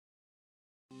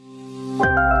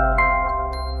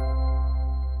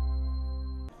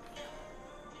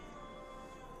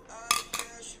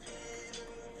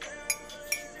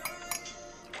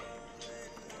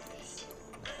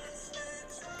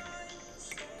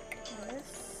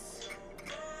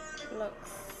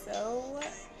looks so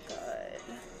good.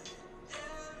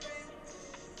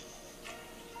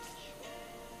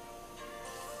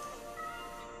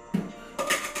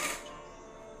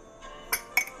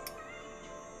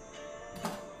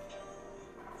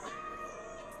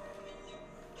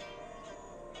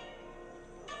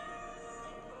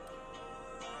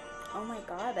 Oh my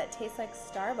god, that tastes like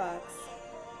Starbucks.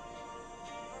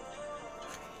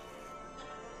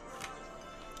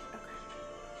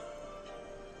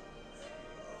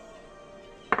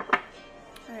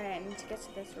 Alright, I need to get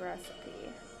to this recipe.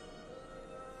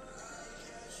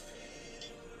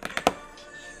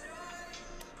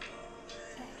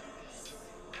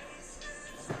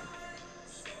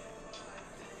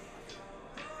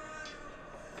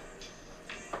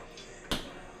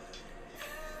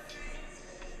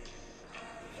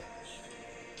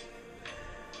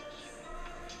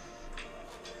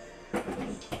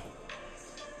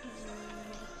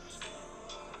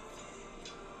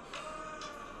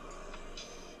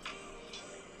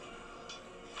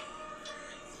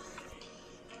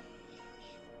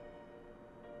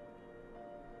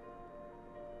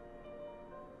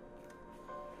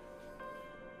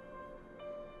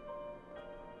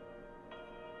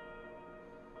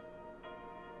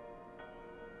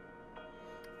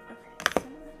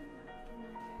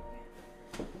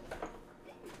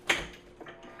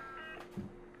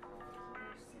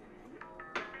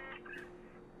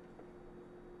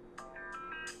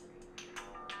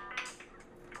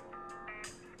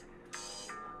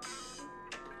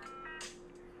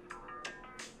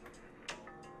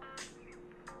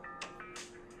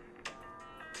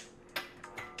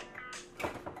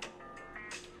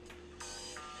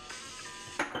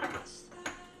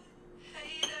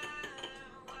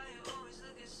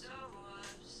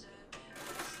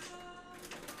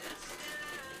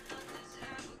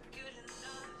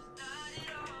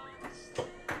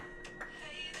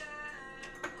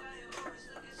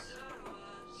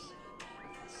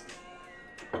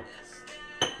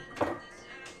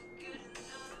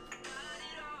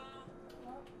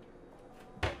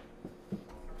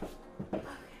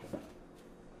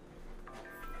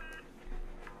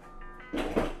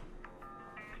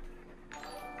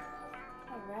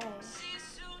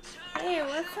 Hey,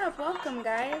 what's up? Welcome,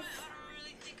 guys.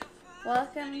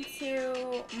 Welcome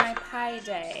to my pie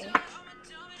day.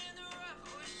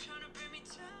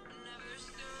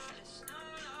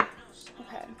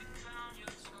 Okay.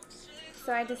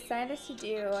 So I decided to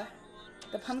do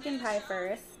the pumpkin pie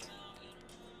first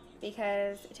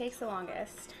because it takes the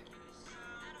longest.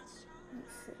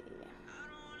 Let's see.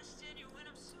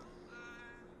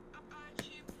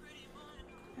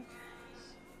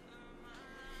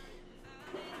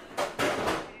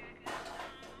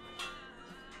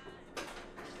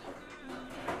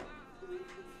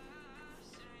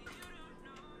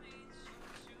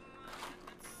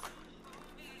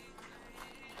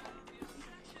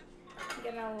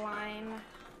 I'm gonna line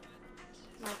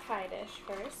my pie dish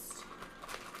first.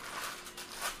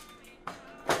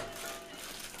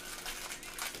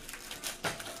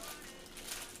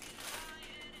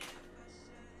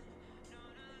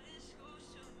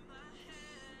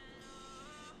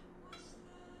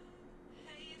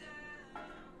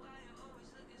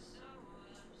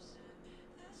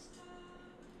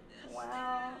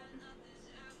 Well,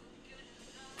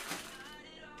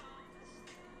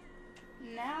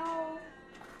 now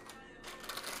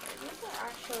these are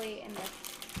actually in this.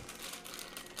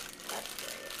 That's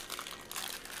great.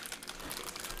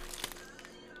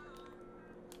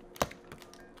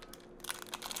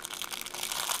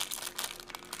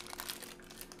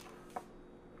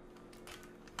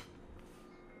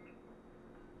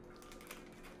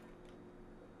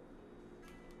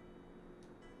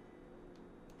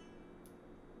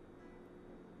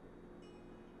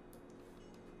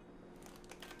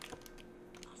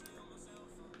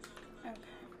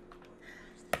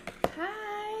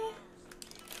 Hi!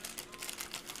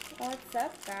 What's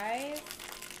up, guys?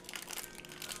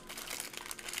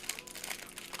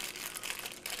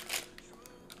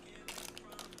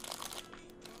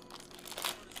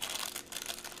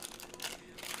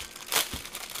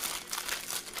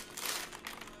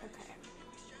 Okay.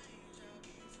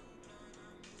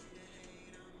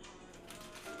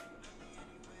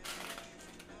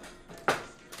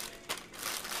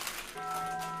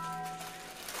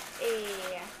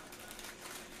 Hey.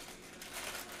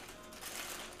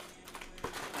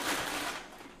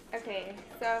 Okay,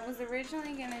 so I was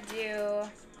originally gonna do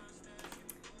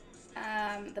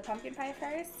the pumpkin pie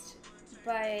first,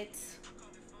 but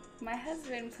my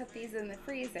husband put these in the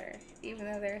freezer, even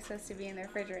though they're supposed to be in the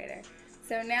refrigerator.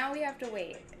 So now we have to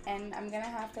wait, and I'm gonna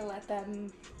have to let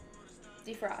them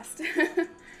defrost.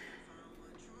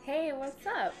 Hey, what's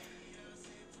up?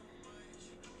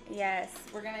 Yes,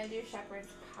 we're gonna do shepherd's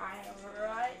pie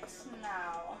right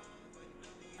now.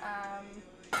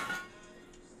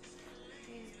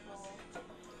 These will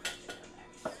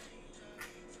next.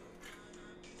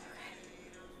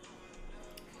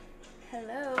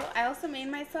 Hello. I also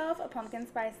made myself a pumpkin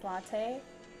spice latte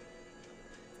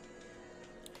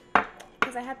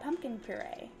because I had pumpkin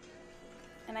puree.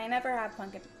 And I never have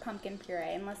pumpkin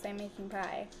puree unless I'm making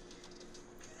pie.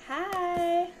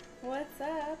 Hi, what's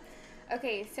up?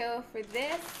 Okay, so for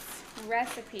this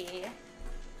recipe,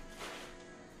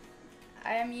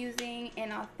 I am using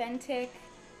an authentic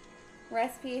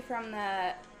recipe from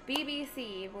the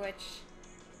BBC, which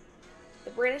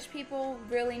the British people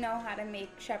really know how to make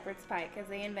shepherd's pie because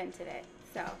they invented it.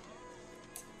 So,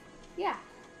 yeah.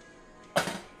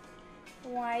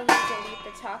 Why you delete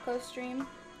the taco stream?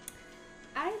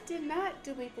 I did not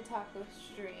delete the taco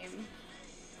stream.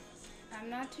 I'm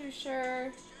not too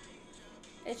sure.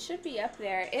 It should be up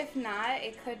there. If not,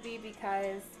 it could be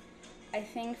because I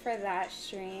think for that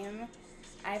stream,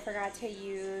 I forgot to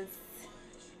use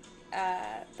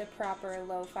the proper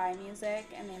lo-fi music,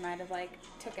 and they might have like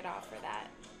took it off for that.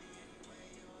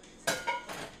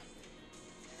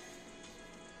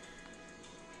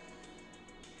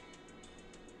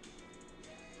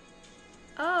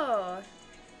 Oh,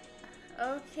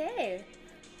 okay.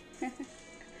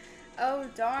 Oh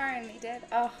darn, they did.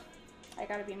 Oh, I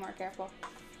gotta be more careful.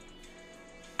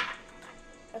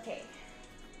 Okay.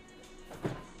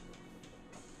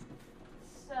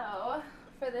 So,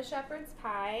 for the shepherd's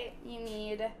pie, you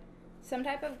need some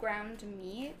type of ground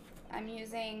meat. I'm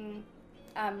using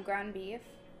ground beef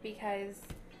because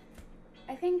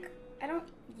I don't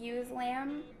use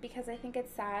lamb because I think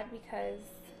it's sad because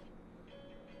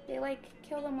they like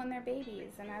kill them when they're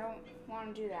babies and I don't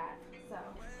want to do that. So.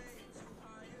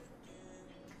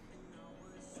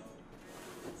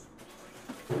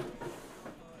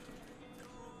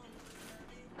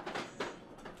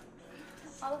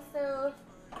 Also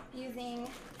using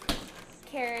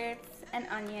carrots and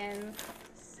onions.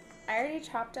 I already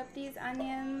chopped up these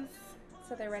onions,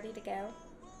 so they're ready to go.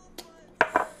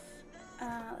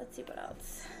 Let's see what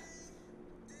else.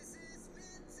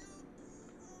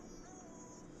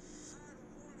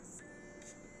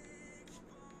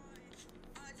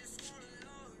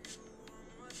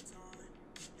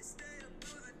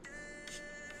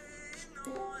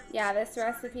 Yeah, this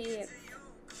recipe.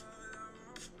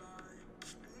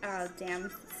 Oh, damn.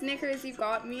 Snickers, you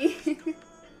got me.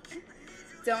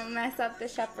 Don't mess up the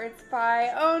shepherd's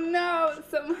pie. Oh no,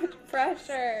 so much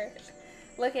pressure.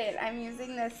 Look I'm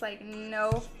using this like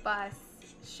no fuss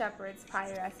shepherd's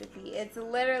pie recipe. It's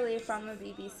literally from the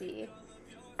BBC.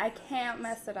 I can't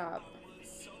mess it up.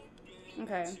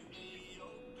 Okay.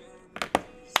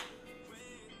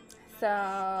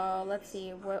 So let's see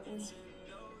what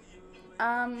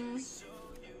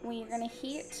we're gonna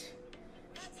heat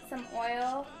some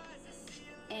oil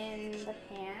in the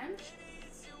pan.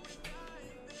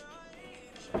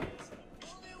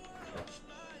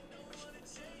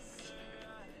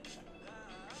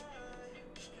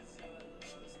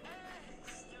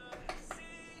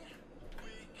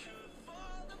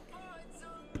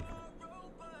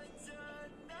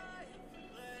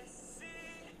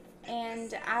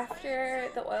 And after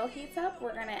the oil heats up,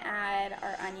 we're gonna add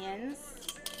our onions.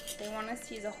 They want us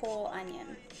to use a whole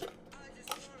onion.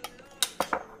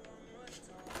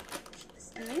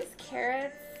 And these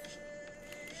carrots,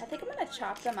 I think I'm gonna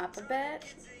chop them up a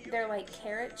bit. They're like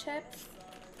carrot chips,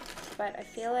 but I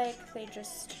feel like they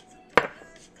just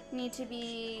need to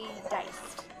be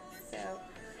diced. So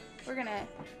we're gonna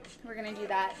do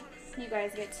that. You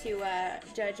guys get to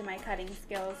judge my cutting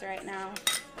skills right now,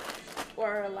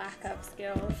 or lack of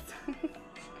skills.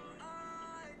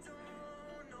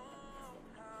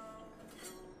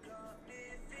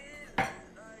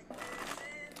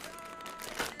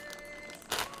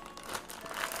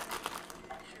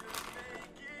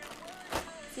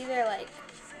 See, they're like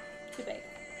too big.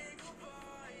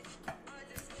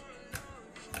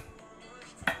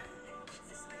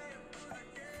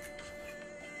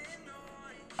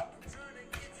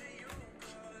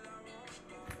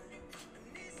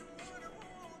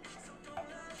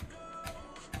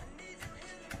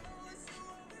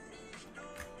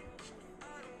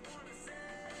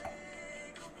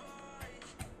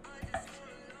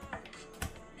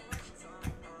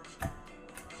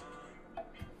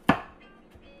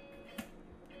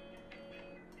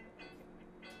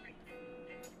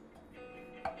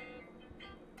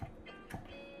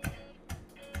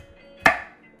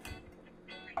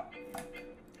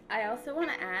 I also want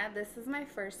to add, this is my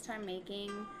first time making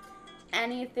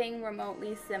anything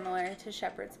remotely similar to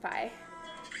shepherd's pie.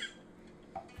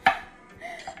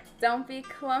 Don't be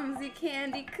clumsy,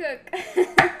 Candii cook.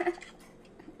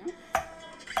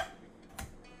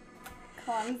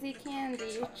 Clumsy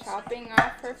Candii chopping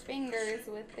off her fingers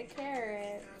with the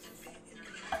carrots.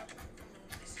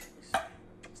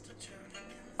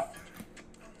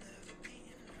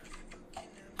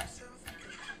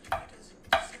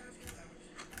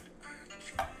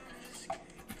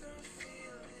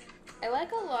 I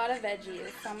like a lot of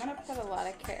veggies, so I'm gonna put a lot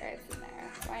of carrots in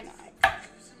there. Why not?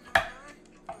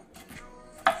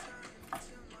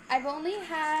 I've only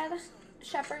had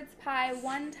shepherd's pie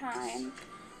one time,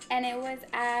 and it was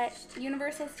at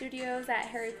Universal Studios at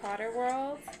Harry Potter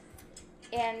World,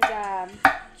 and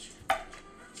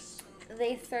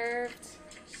they served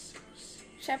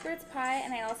shepherd's pie,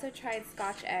 and I also tried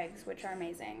Scotch eggs, which are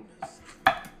amazing.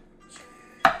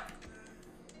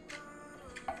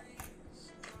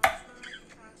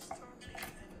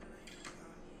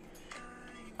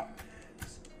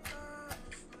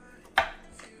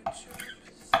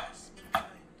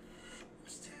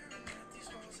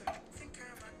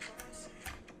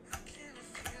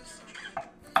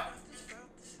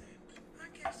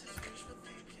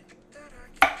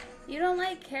 You don't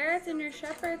like carrots in your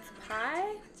shepherd's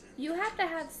pie? You have to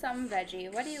have some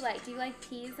veggie. What do you like? Do you like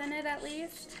peas in it at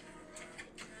least?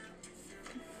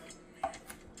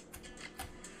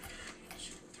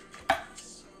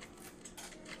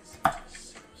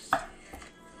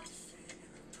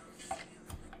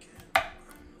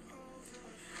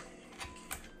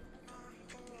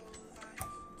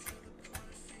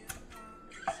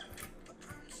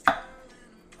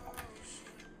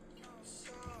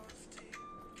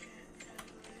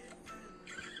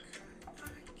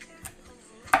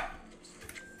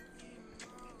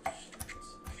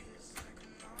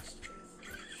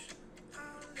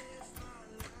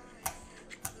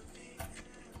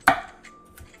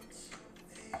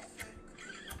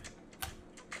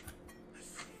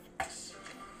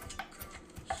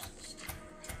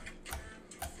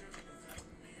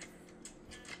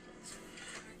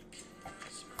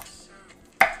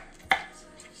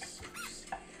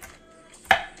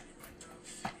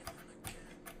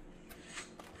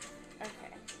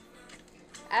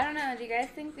 I don't know. Do you guys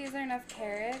think these are enough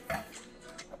carrots?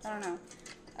 I don't know.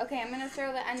 Okay, I'm going to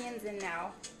throw the onions in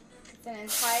now. It's an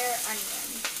entire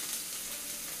onion.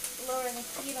 Lower the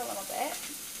heat a little bit.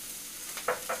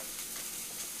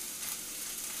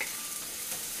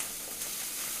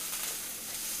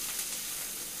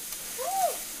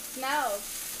 Woo!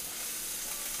 Smells.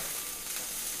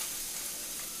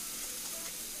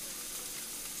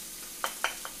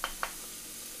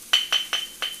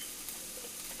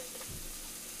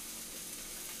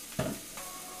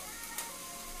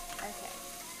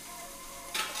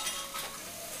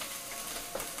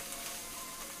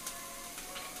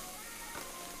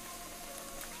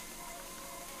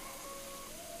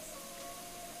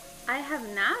 I have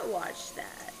not watched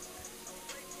that.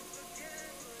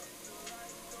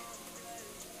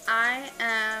 I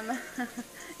am...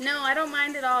 No, I don't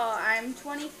mind at all. I'm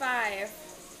 25.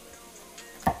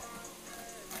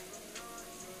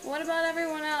 What about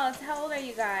everyone else? How old are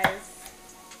you guys?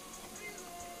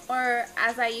 Or,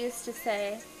 as I used to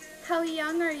say, how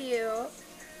young are you?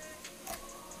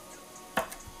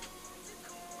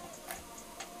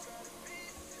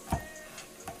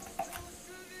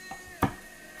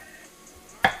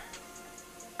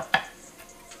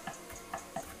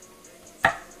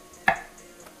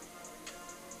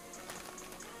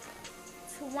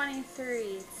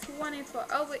 '23, 24.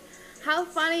 Oh, wait. How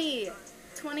funny.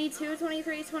 22,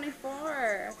 23,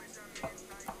 24.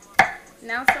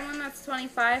 Now someone that's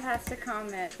 25 has to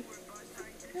comment.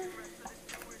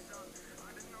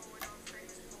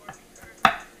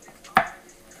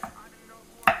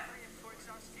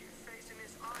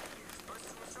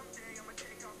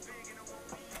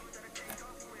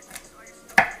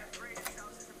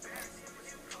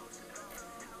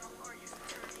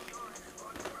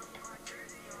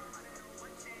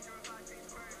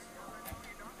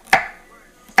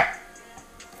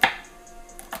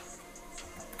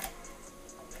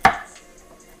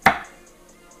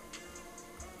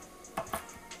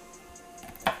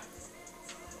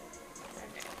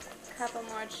 Couple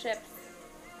more chips.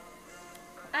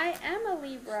 I am a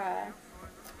Libra.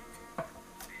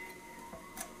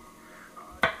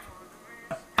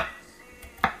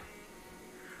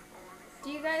 Do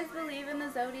you guys believe in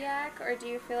the zodiac, or do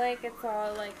you feel like it's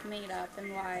all like made up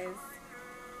and lies,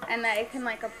 and that it can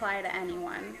like apply to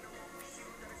anyone?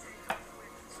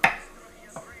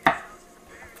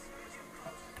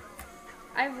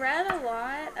 I've read a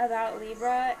lot about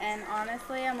Libra, and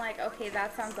honestly, I'm like, okay,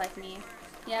 that sounds like me.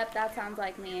 Yep, that sounds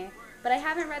like me. But I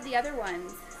haven't read the other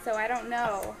ones, so I don't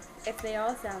know if they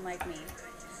all sound like me.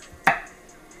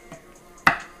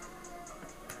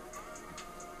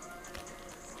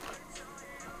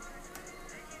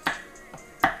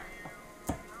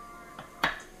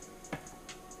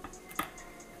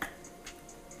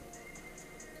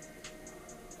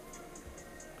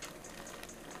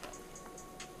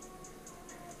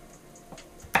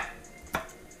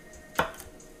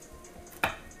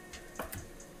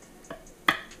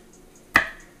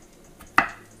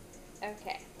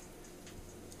 Okay.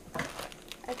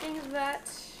 I think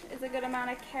that is a good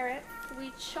amount of carrots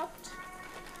we chopped.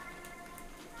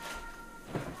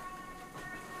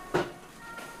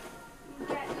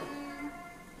 Getting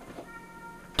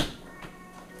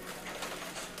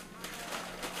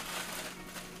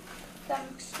some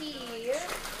peas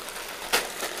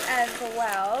as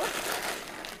well.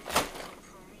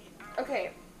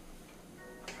 Okay.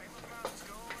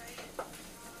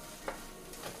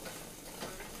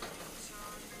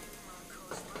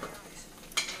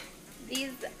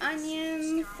 These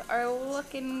onions are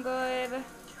looking good.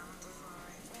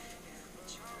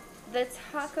 The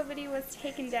taco video was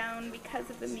taken down because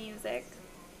of the music.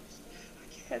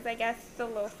 Because I guess the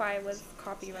lo-fi was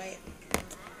copyright.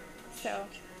 So,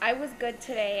 I was good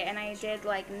today and I did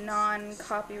like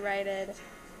non-copyrighted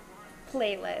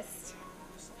playlist.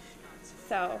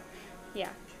 So,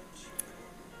 yeah.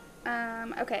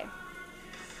 Okay.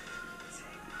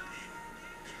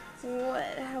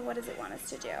 What does it want us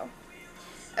to do?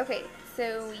 Okay,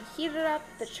 so we heated up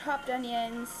the chopped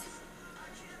onions,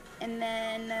 and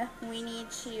then we need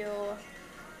to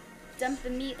dump the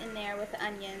meat in there with the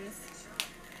onions.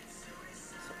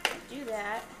 So we're gonna do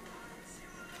that.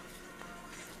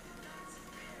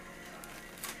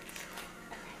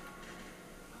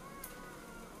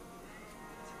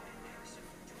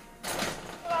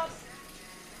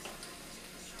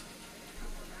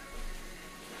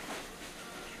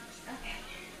 Okay.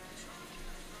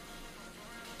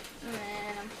 And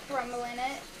then I'm crumbling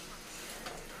it.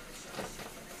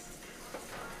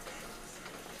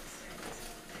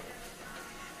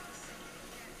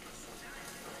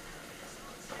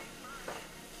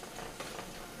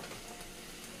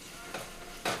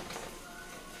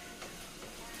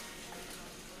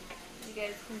 You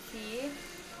guys can see it's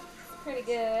pretty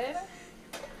good.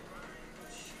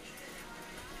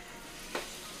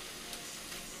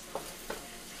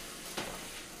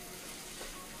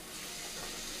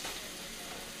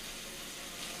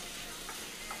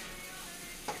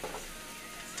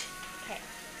 Okay,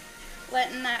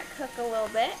 letting that cook a little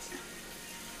bit.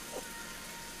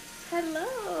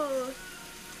 Hello.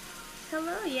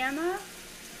 Hello, Yama.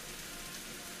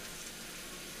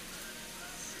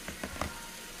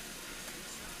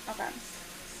 Okay.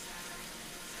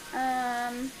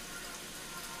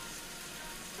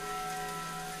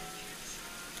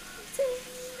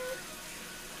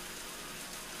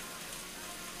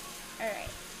 Alright.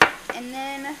 And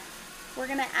then we're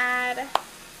gonna add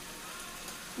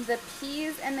the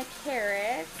peas and the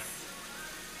carrots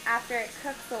after it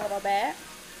cooks a little bit.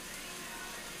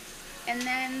 And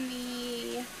then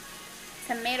the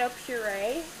tomato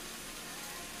puree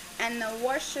and the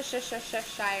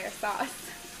Worcestershire sauce.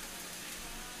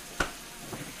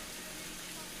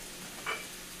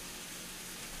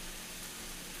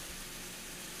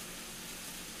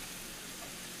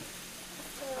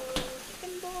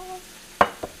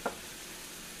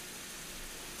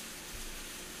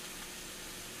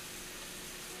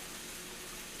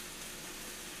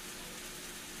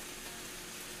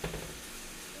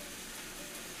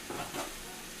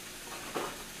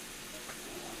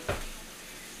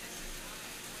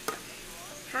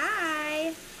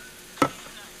 Hi.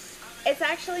 It's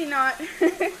actually not.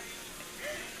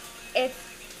 It's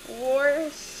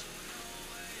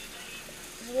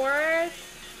Worcestershire.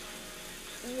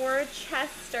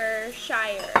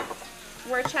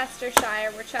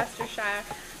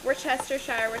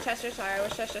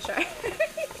 Worcestershire.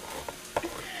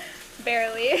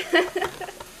 Barely.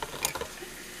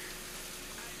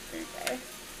 Okay.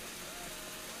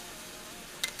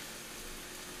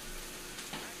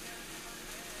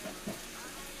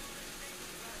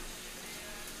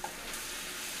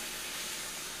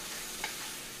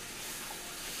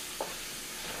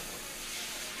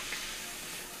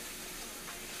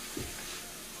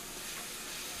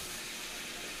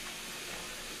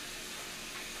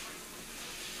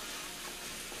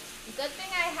 Good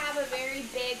thing I have a very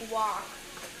big wok.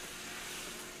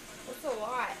 That's a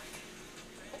lot.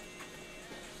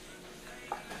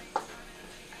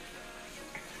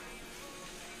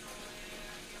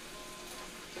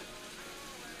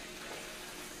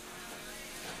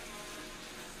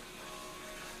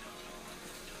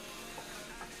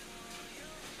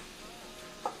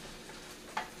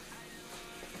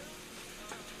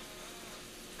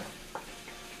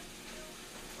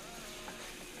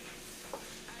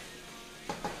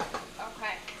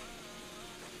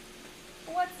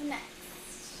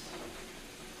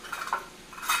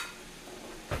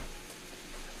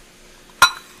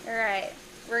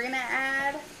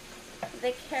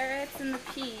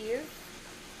 peas.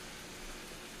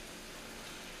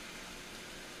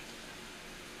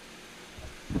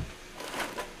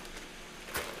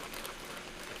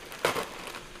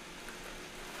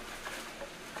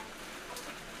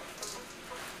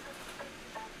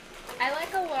 I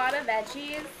like a lot of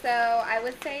veggies, so I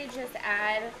would say just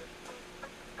add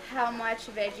how much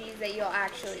veggies that you'll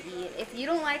actually eat. If you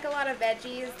don't like a lot of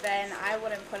veggies, then I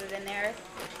wouldn't put it in there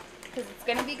because it's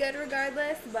going to be good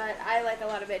regardless, but I like a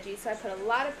lot of veggies, so I put a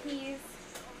lot of peas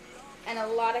and a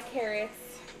lot of carrots.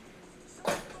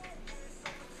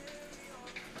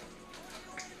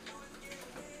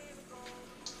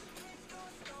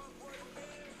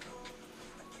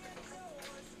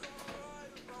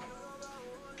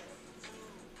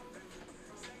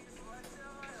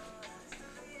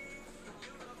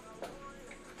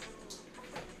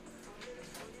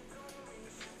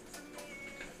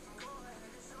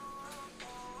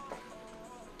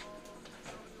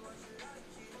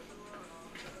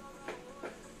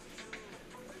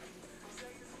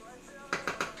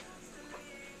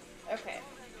 Okay.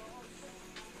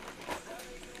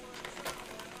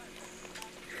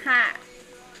 Ha!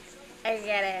 I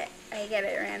get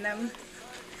it, random.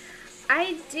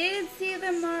 I did see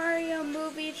the Mario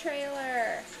movie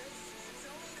trailer.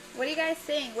 What do you guys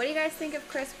think? What do you guys think of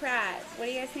Chris Pratt? What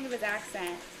do you guys think of his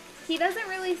accent? He doesn't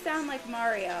really sound like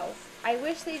Mario. I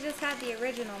wish they just had the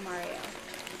original Mario.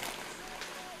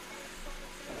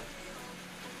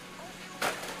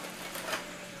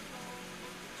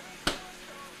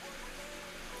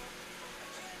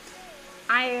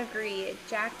 I agree.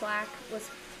 Jack Black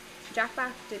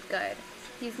did good.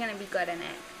 He's gonna be good in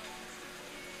it.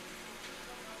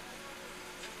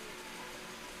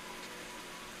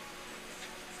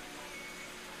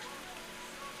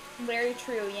 Very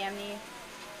true, Yami.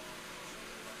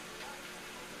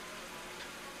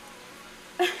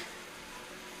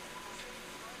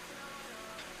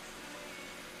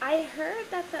 I heard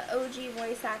that the OG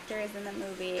voice actor is in the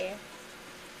movie.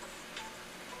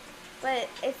 But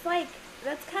it's like,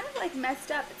 that's kind of like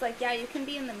messed up. It's like, yeah, you can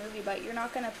be in the movie, but you're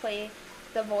not going to play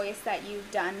the voice that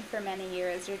you've done for many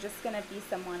years. You're just going to be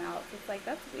someone else. It's like,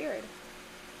 that's weird.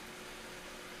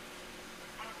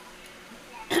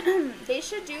 They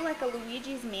should do like a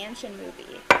Luigi's Mansion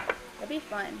movie. That'd be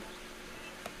fun.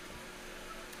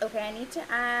 Okay, I need to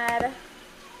add...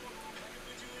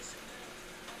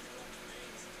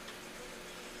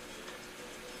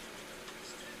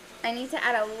 I need to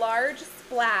add a large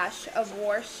splash of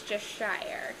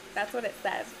Worcestershire. That's what it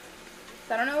says.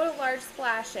 So I don't know what a large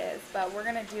splash is, but we're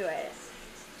going to do it.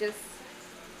 Just...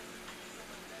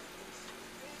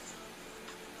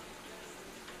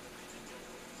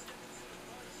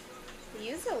 We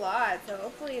used a lot, so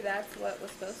hopefully that's what was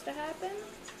supposed to happen.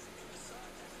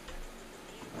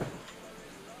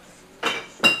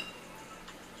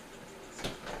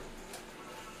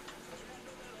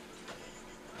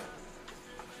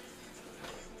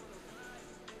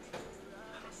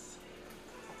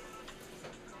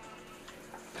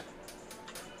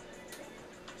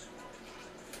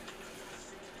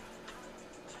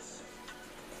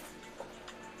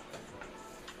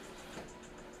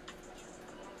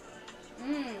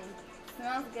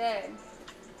 Smells good.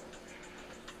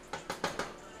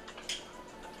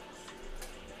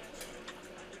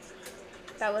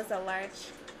 That was a large.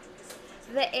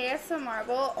 The ASMR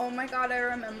bowl, oh my god, I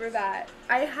remember that.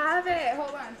 I have it,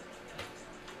 hold on.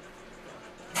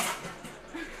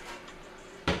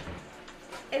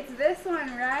 It's this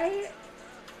one, right?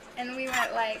 And we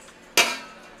went like,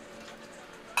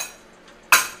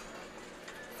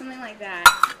 something like that.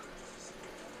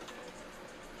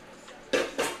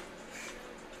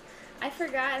 I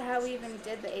forgot how we even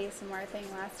did the ASMR thing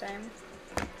last time.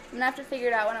 I'm gonna have to figure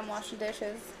it out when I'm washing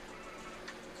dishes.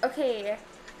 Okay,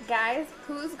 guys,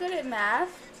 who's good at math?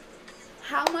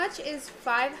 How much is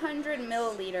 500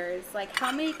 milliliters? Like,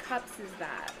 how many cups is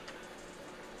that?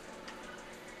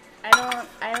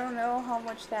 I don't know how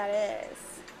much that is.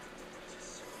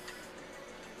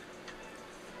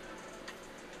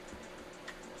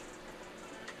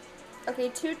 Okay,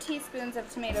 2 teaspoons of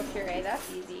tomato puree.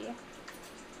 That's easy.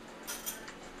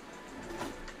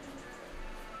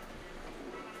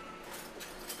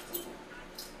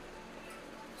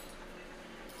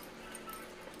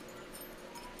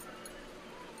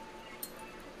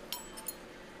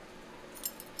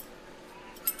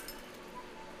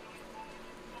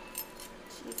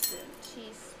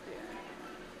 Teaspoon.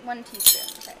 1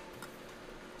 teaspoon, okay.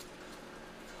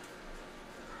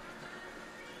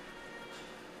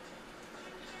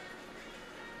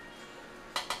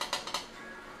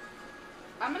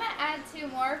 I'm gonna add 2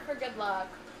 more for good luck.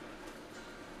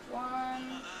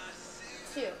 1,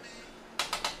 2.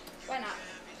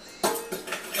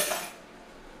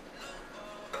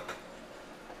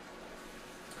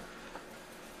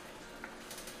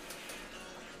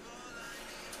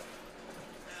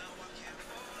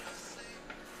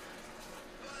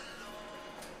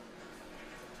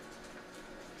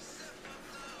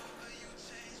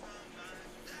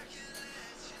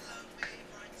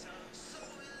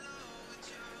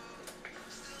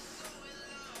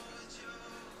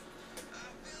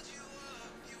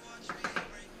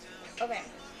 Okay.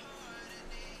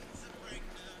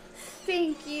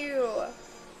 Thank you.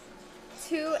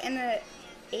 2 and a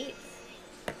 8.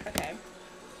 Okay.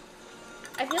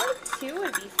 I feel like 2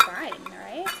 would be fine,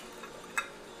 right?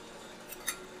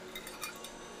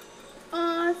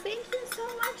 Aw, thank you so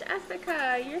much,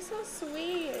 Ethica. You're so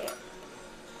sweet.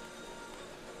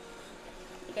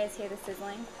 You guys hear the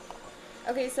sizzling?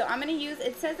 Okay, so I'm going to use,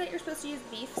 it says that you're supposed to use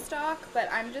beef stock, but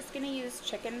I'm just going to use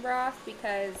chicken broth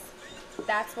because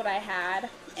that's what I had,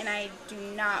 and I do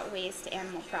not waste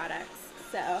animal products,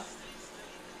 so.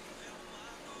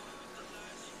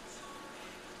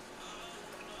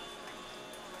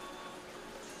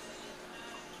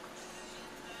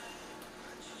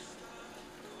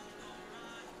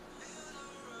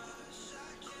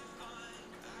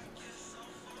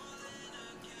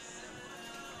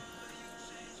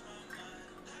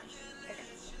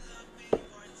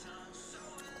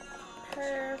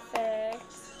 Perfect.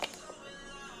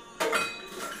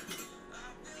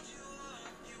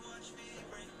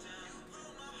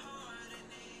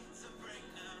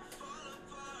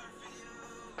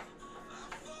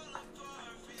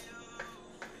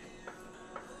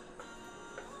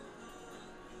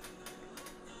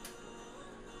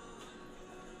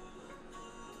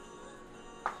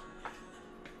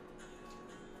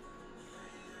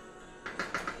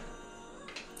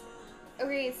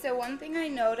 Okay, so one thing I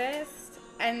noticed,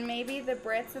 and maybe the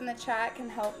Brits in the chat can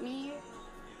help me,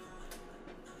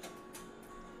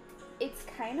 it's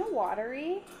kind of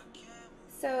watery.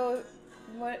 So,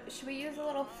 what should we use a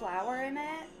little flour in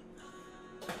it?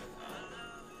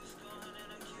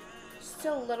 Just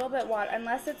a little bit water,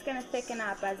 unless it's gonna thicken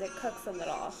up as it cooks a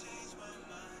little,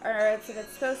 or if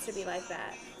it's supposed to be like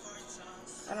that.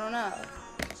 I don't know.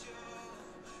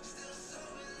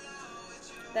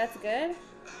 That's good.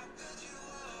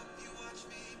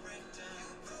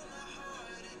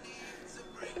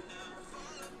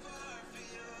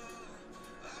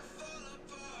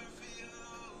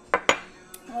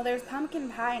 Well, there's pumpkin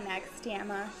pie next,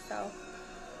 Tama, so.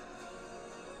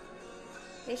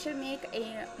 They should make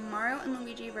a Mario and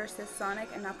Luigi versus Sonic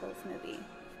and Knuckles movie.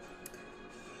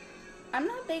 I'm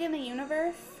not big in the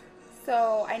universe,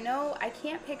 so I know I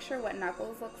can't picture what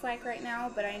Knuckles looks like right now,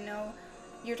 but I know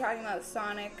you're talking about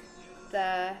Sonic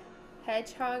the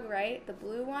Hedgehog, right? The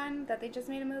blue one that they just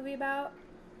made a movie about.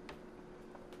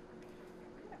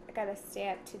 I gotta stay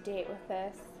up to date with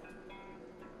this.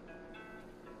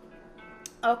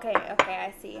 Okay,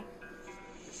 I see.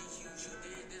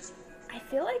 I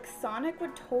feel like Sonic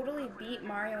would totally beat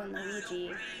Mario and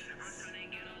Luigi.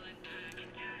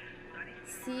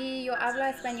 Sí, yo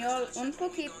hablo español un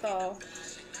poquito.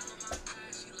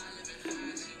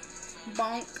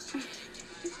 Bonk.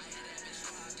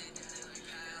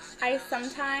 I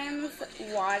sometimes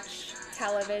watch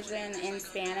television in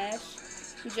Spanish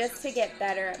just to get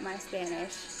better at my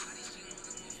Spanish.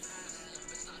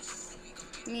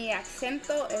 Mi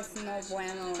acento es no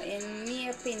bueno, en mi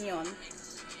opinión.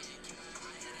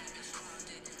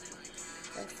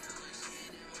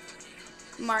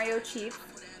 Mario cheats.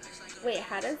 Wait,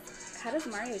 how does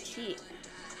Mario cheat?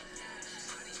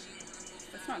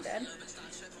 That's not good.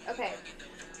 Okay,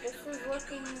 this is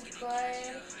looking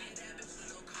good.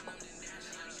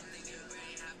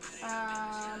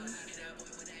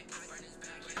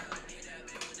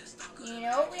 You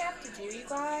know what we have to do, you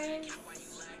guys?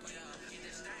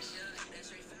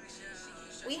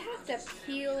 We have to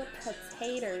peel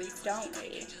potatoes, don't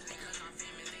we?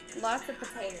 Lots of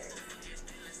potatoes.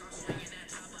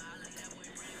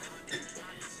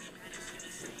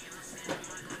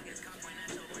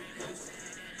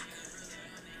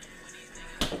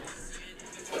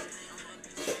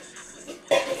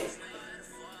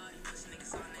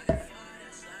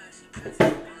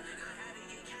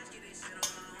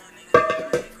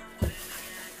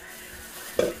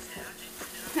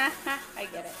 I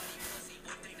get it.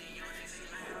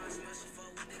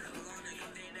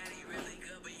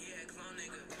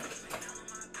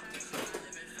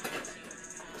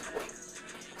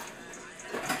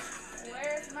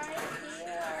 Where's my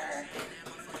peeler?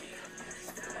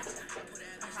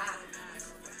 Aha.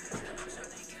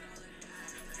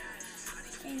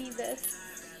 I need this.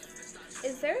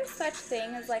 Is there such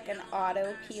thing as like an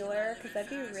auto peeler? Because that'd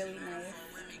be really nice.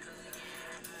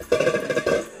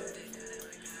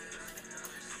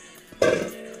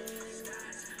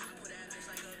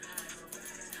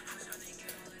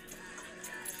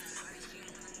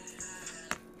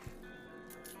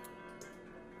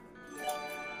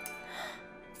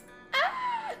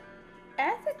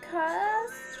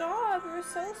 Stop, you're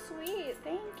so sweet.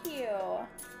 Thank you.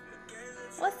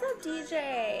 What's up,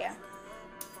 DJ?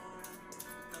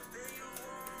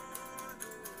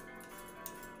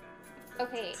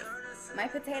 Okay, my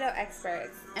potato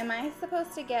experts. Am I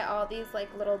supposed to get all these like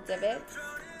little divots?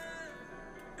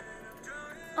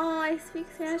 Oh, I speak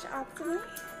Spanish optimally.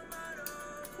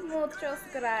 Muchas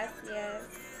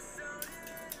gracias.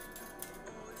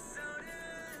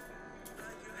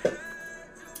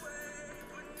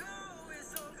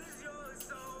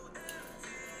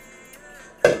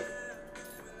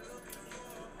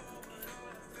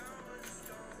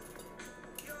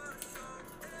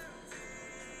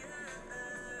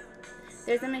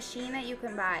 There's a machine that you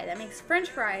can buy that makes French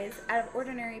fries out of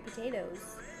ordinary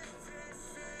potatoes.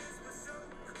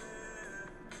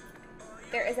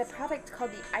 There is a product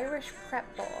called the Irish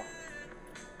Prep Bowl.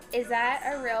 Is that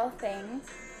a real thing?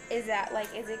 Is that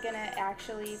like, is it gonna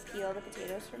actually peel the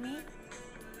potatoes for me?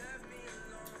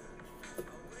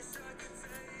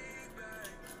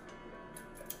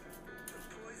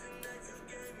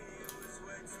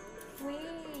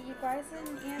 Wait, you guys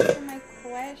didn't answer my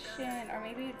question. Or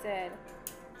maybe you did.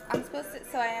 I'm supposed to,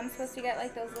 so I am supposed to get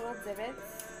like those little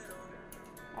divots?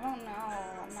 I don't know.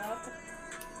 I'm not a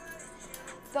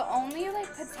The only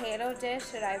like potato dish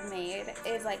that I've made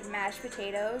is like mashed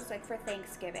potatoes, like for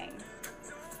Thanksgiving.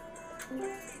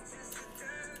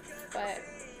 But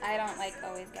I don't like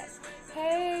always get.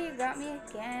 Hey, you got me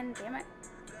again, damn it.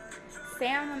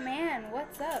 Sam the man,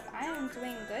 what's up? I am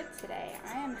doing good today.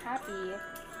 I am happy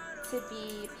to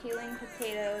be peeling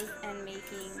potatoes and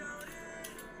making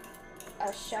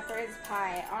a shepherd's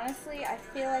pie. Honestly, I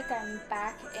feel like I'm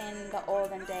back in the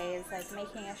olden days, like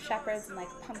making a shepherd's and like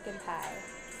pumpkin pie.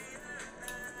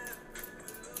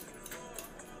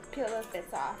 Peel those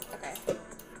bits off. Okay.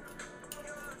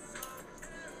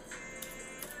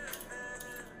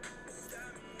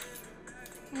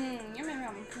 Yum.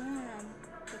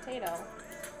 Potato.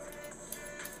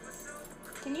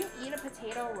 Can you eat a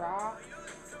potato raw?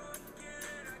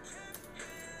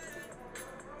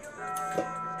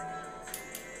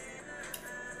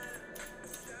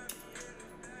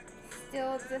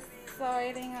 Still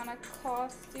deciding on a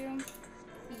costume.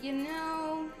 You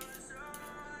know,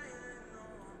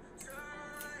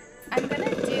 I'm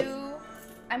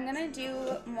gonna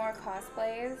do more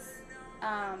cosplays,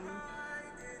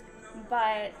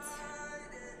 but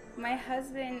my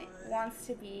husband wants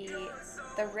to be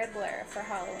the Riddler for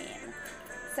Halloween.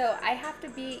 So I have to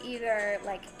be either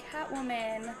like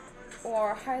Catwoman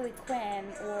or Harley Quinn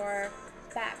or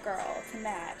Batgirl to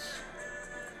match.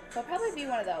 So I'll probably be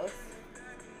one of those.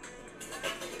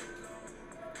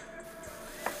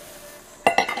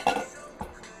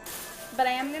 But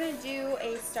I am going to do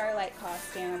a Starlight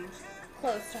costume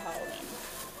close to Halloween.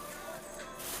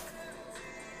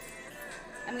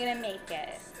 I'm going to make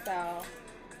it. So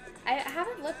I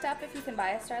haven't looked up if you can buy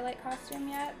a Starlight costume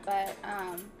yet, but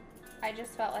I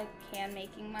just felt like hand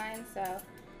making mine, so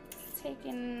it's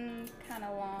taken kind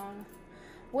of long.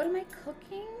 What am I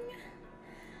cooking?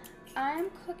 I'm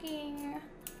cooking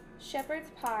shepherd's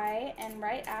pie, and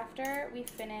right after we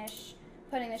finish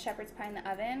putting the shepherd's pie in the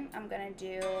oven, I'm gonna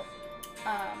do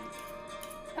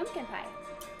pumpkin pie.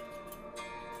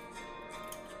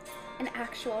 An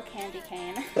actual candy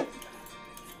cane.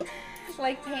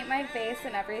 Like paint my face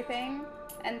and everything,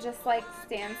 and just like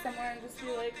stand somewhere and just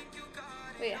be like,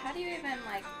 wait, how do you even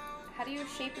like, how do you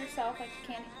shape yourself like a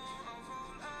candy?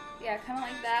 Yeah, kind of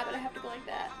like that, but I have to go like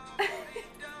that.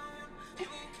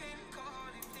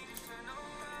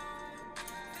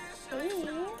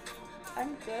 Hey,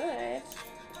 I'm good.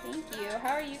 Thank you.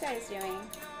 How are you guys doing?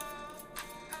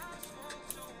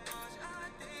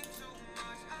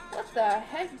 What the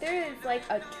heck? There is like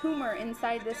a tumor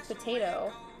inside this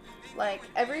potato. Like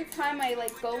every time I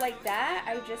like go like that,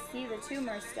 I just see the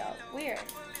tumor still. Weird.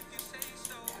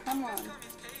 Come on.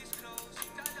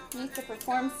 Need to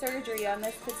perform surgery on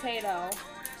this potato.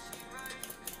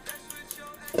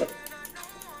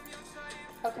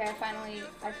 Okay, I finally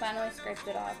scraped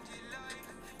it off.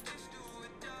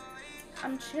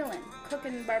 I'm chilling,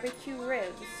 cooking barbecue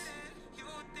ribs.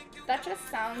 That just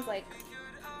sounds like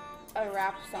a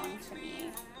rap song to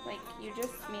me. Like you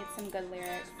just made some good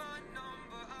lyrics.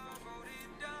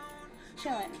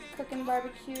 Chilling, cooking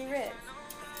barbecue ribs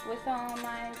with all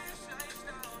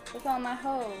my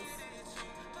hoes.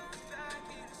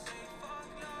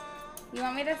 You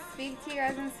want me to speak to you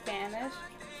guys in Spanish?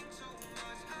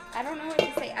 I don't know what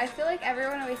to say. I feel like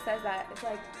everyone always says that. It's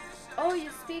like, oh, you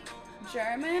speak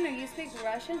German or you speak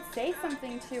Russian? Say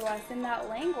something to us in that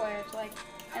language. Like,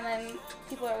 and then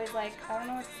people are always like, I don't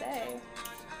know what to say.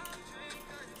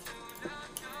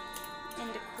 In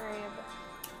the crib.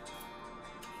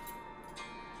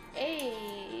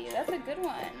 Hey, that's a good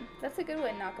one. That's a good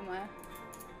one, Nakama.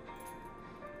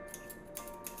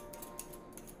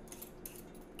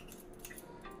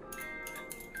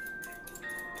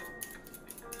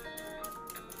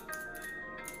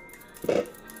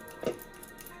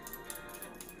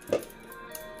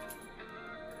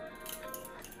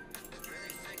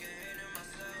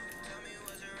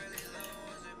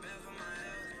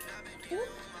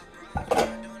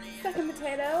 Second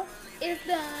potato is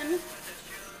done.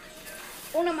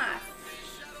 Uno más.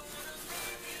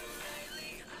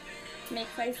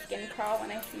 Makes my skin crawl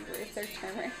when I see roots or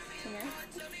tumors.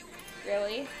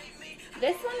 Really?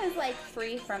 This one is like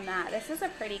free from that. This is a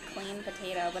pretty clean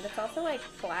potato, but it's also like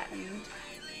flattened.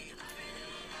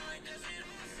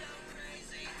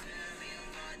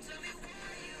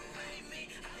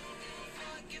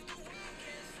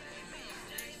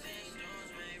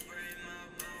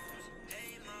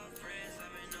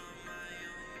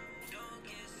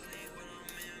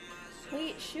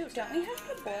 Wait, shoot, don't we have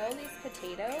to boil these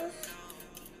potatoes?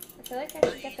 I feel like I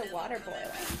should get the water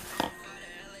boiling.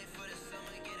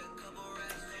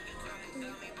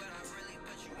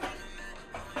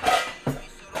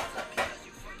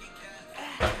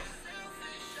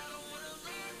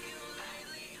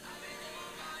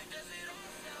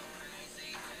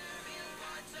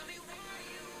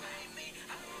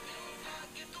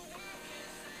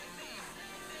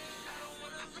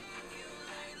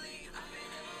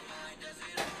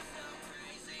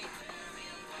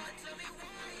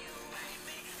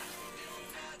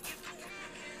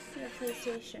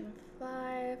 PlayStation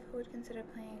 5. Who would consider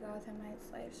playing a Gotham Knights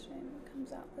live stream? It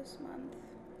comes out this month.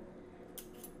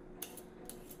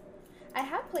 I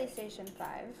have PlayStation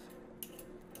 5.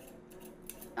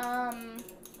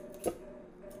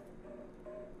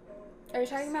 Are you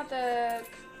talking about the...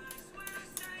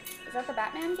 Is that the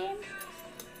Batman game?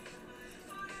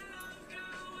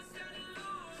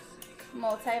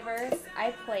 Multiverse.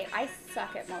 I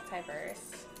suck at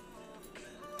Multiverse.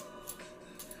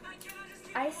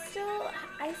 I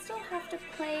still have to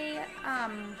play, I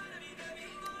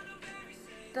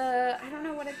don't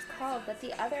know what it's called, but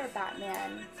the other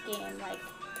Batman game, like,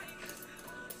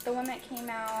 the one that came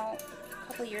out a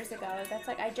couple years ago. That's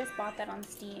like, I just bought that on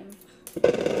Steam.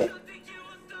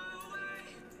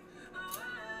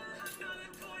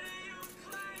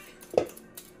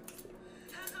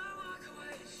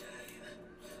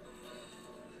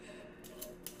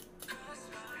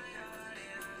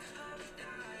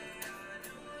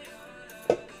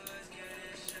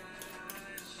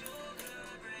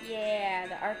 Yeah,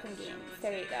 the Arkham games.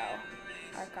 There you go.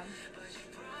 Arkham.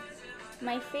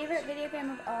 My favorite video game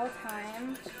of all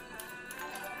time.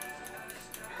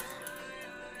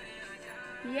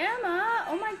 Yeah, Ma.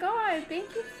 Oh my god.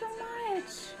 Thank you so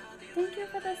much. Thank you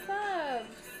for the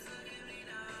subs.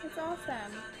 It's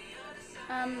awesome.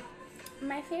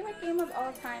 My favorite game of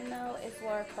all time, though, is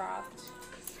Lara Croft.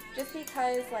 Just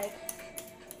because, like,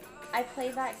 I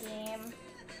played that game,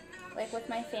 like, with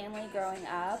my family growing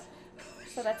up.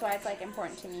 So that's why it's, like,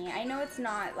 important to me. I know it's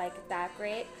not, like, that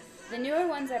great. The newer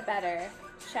ones are better.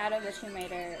 Shadow of the Tomb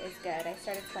Raider is good. I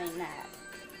started playing that.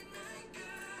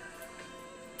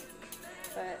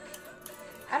 But,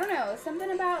 I don't know.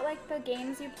 Something about, like, the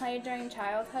games you played during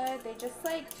childhood, they just,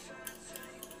 like,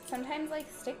 sometimes,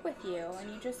 like, stick with you, and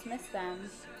you just miss them.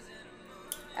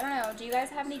 I don't know. Do you guys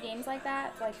have any games like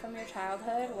that, like, from your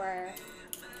childhood, where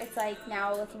it's, like,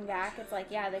 now looking back, it's like,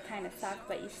 yeah, they kind of suck,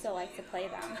 but you still like to play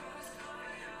them?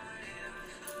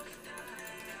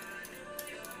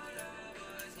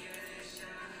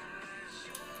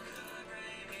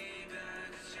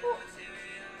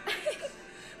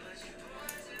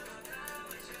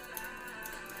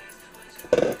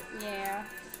 Yeah.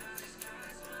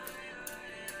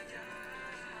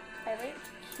 I like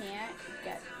can't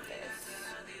get this.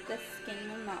 The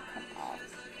skin will not come off.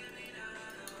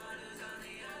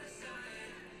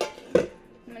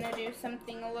 I'm gonna do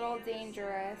something a little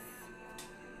dangerous.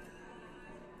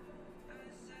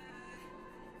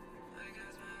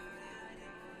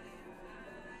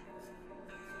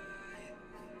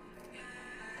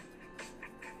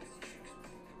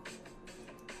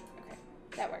 Okay,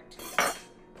 that worked.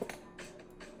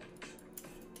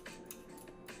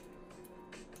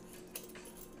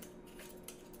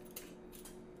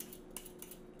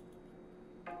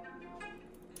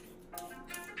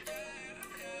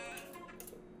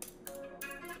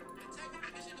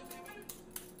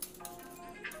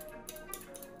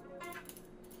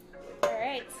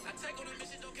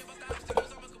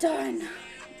 Done.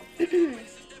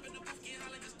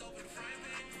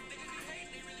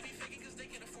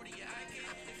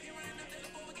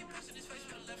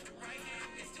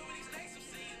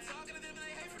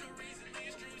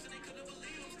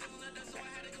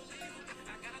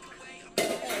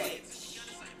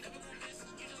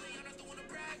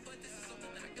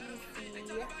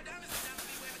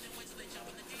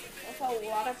 That's a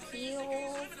lot of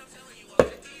peels.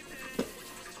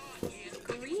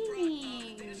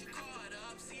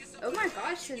 Oh my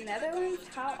gosh, the Netherlands,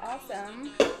 how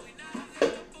awesome.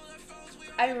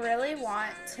 I really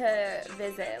want to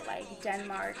visit like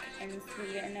Denmark and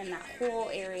Sweden and that whole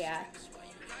area.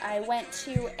 I went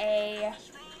to a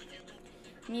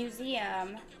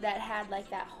museum that had like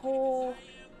that whole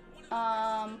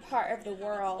part of the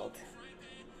world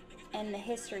and the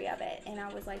history of it, and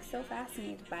I was like so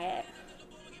fascinated by it.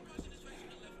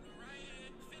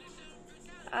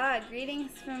 Ah,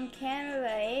 greetings from Canada,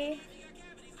 eh?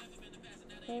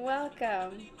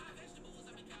 Welcome.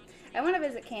 I want to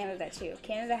visit Canada too.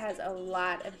 Canada has a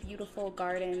lot of beautiful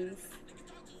gardens.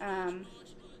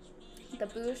 The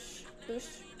bush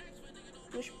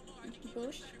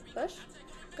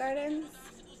gardens.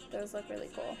 Those look really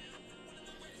cool.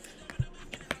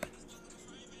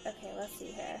 Okay, let's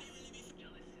see here.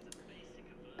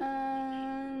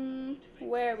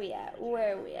 Where are we at?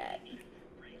 Where are we at?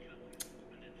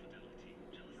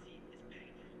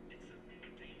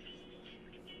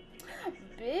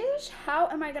 Bitch, how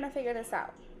am I gonna figure this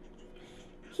out?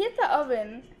 Heat the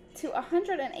oven to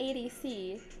 180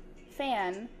 C,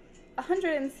 fan,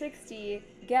 160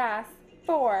 gas,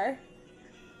 4,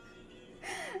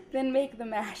 then make the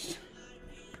mash.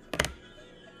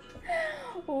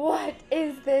 What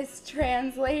is this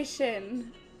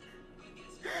translation?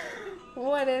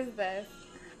 What is this?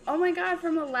 Oh my god,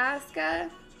 from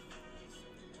Alaska?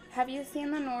 Have you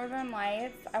seen the Northern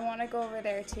Lights? I want to go over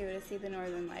there too to see the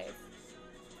Northern Lights.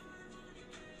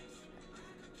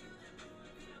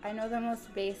 I know the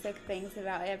most basic things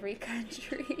about every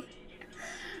country.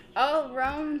 Oh,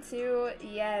 Rome too.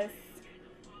 Yes.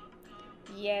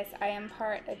 Yes, I am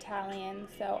part Italian,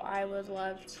 so I would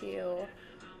love to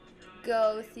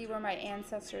go see where my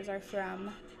ancestors are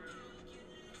from.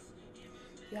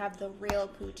 You have the real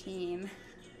poutine.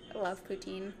 I love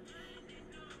poutine.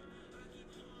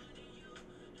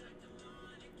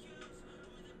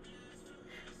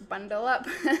 Bundle up.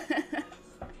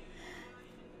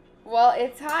 Well,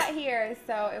 it's hot here,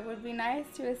 so it would be nice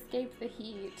to escape the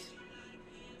heat.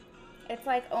 It's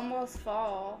like almost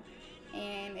fall,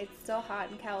 and it's still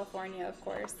hot in California, of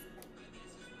course.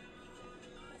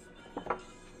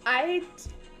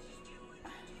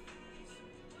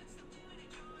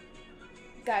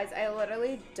 Guys, I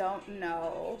literally don't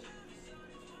know.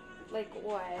 Like,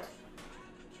 what?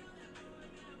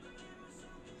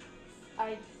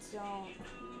 I don't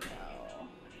know.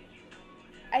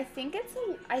 I think it's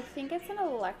an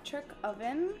electric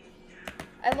oven.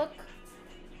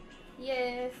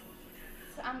 Yes,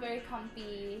 I'm very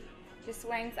comfy. Just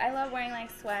wearing, I love wearing like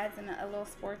sweats and a little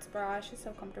sports bra. It's just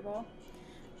so comfortable.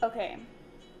 Okay.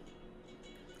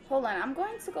 Hold on, I'm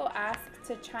going to go ask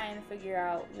to try and figure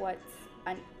out what's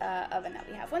an oven that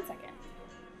we have. 1 second.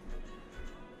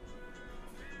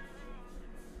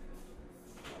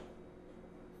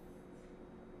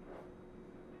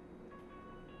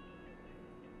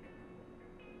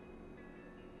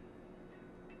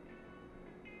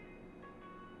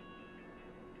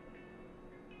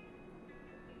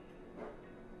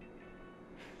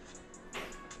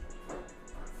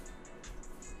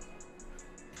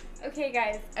 Okay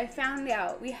guys, I found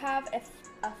out. We have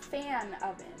a fan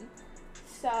oven.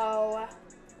 So,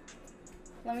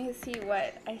 let me see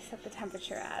what I set the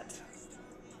temperature at.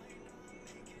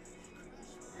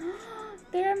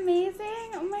 They're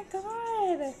amazing! Oh my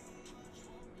god!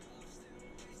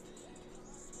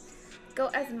 Go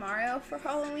as Mario for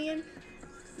Halloween?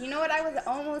 You know what I was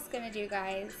almost gonna do,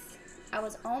 guys? I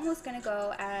was almost gonna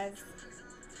go as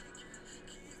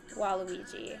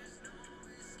Waluigi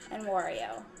and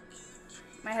Wario.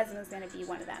 My husband was going to be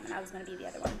one of them, and I was going to be the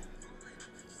other one.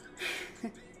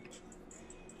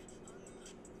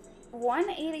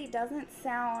 180 doesn't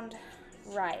sound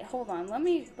right. Hold on. Let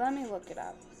me look it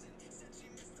up.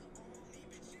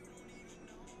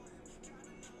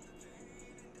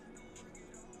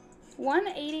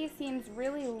 $180 seems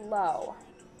really low.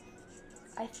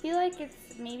 I feel like it's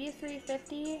maybe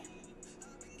 $350.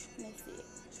 Let me see.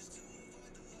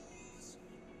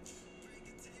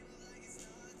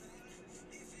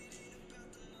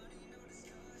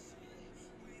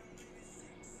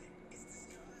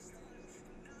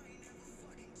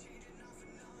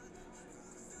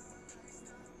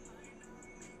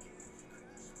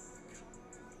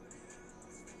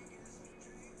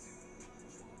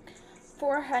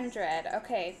 $400.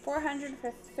 Okay, $400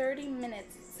 for 30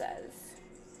 minutes, it says.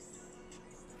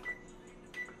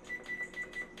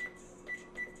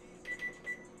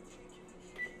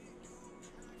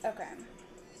 Okay.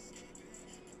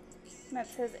 That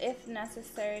says if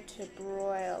necessary to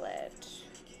broil it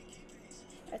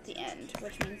at the end,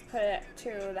 which means put it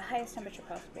to the highest temperature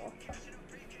possible.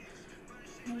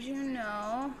 Did you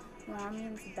know raw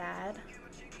means bad?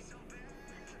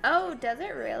 Oh, does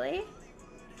it really?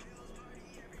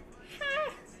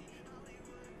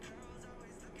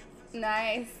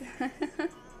 Nice.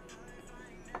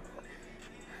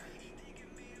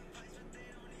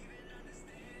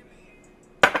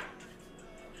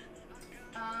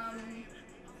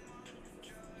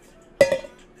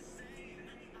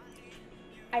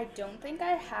 I don't think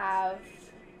I have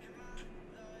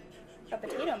a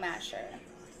potato masher.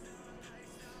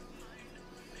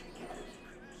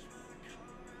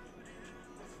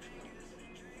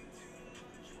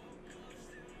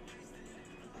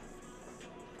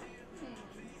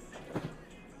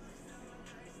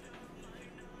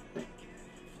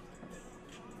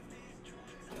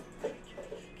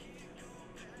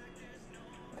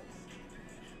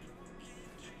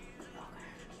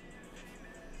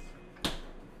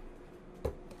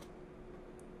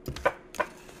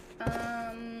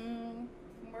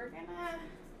 We're gonna.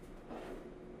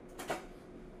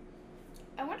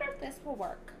 I wonder if this will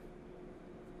work.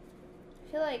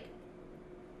 I feel like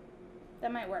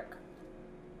that might work.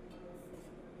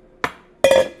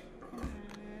 And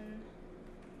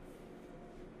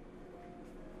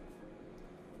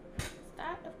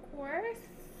that, of course.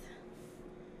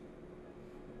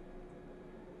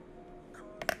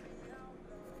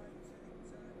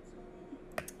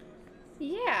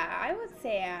 Yeah, I would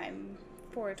say I'm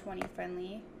 420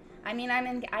 friendly. I mean, I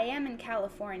am in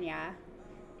California.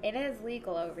 It is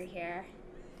legal over here.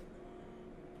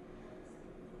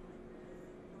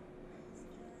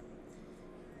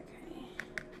 Okay.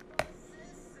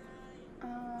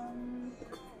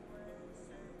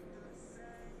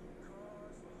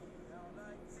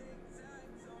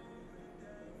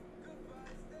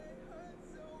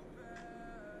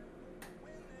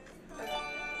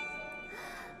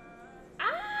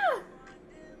 Ah!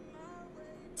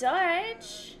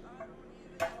 Dutch.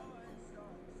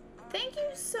 Thank you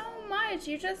so much.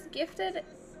 You just gifted.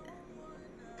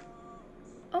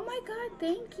 Oh my god,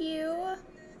 thank you.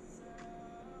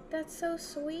 That's so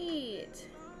sweet.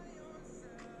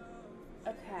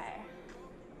 Okay.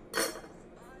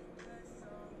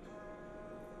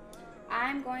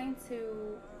 I'm going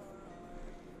to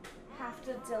have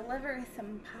to deliver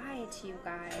some pie to you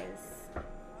guys.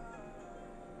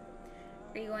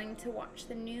 Are you going to watch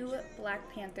the new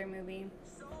Black Panther movie?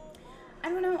 I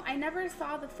don't know. I never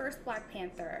saw the first Black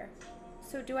Panther.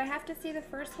 So do I have to see the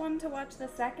first one to watch the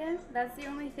second? That's the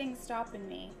only thing stopping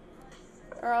me.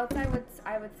 Or else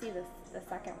I would see the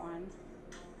second one.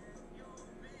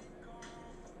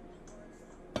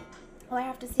 Oh, I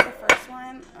have to see the first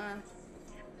one?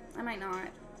 I might not.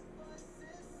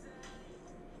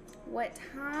 What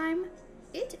time?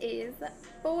 It is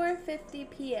 4:50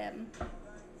 p.m.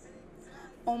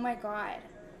 Oh my god.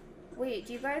 Wait,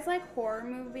 do you guys like horror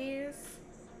movies?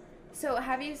 So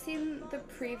have you seen the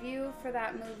preview for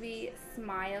that movie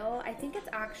Smile? I think it's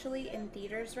actually in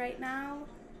theaters right now.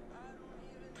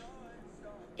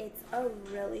 It's a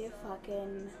really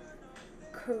fucking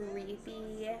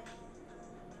creepy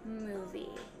movie.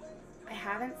 I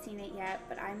haven't seen it yet,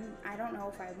 but I don't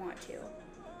know if I want to.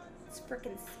 It's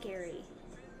freaking scary.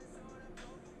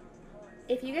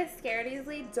 If you get scared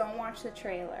easily, don't watch the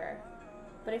trailer.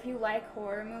 But if you like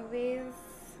horror movies,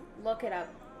 look it up.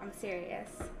 I'm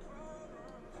serious.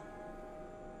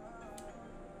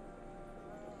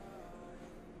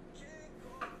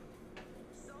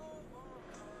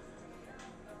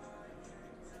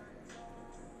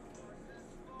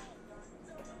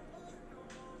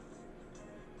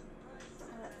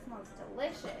 Oh, that smells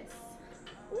delicious.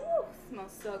 Ooh,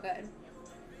 smells so good.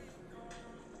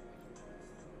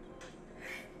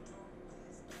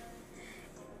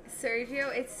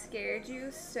 Sergio, it scared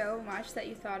you so much that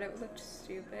you thought it looked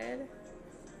stupid.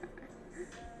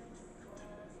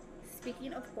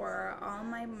 Speaking of horror, all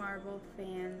my Marvel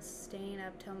fans staying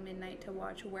up till midnight to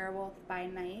watch Werewolf by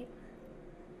Night.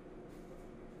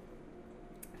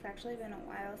 It's actually been a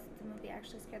while since the movie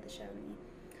actually scared the shit out of me.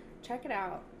 Check it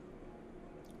out.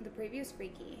 The preview's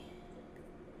freaky.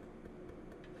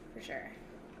 For sure.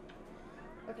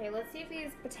 Okay, let's see if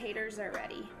these potatoes are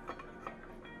ready.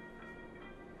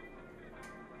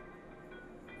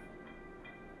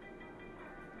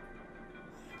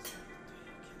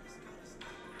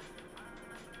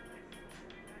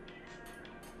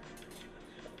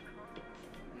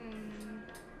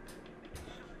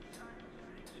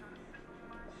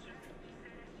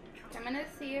 I'm gonna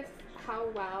see if how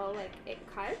well like it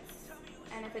cuts,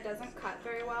 and if it doesn't cut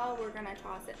very well, we're gonna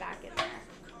toss it back in there.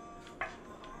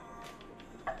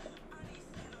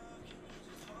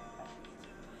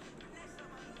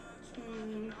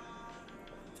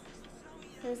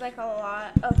 There's like a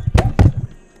lot of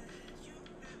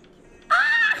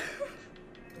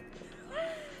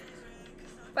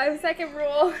 5-second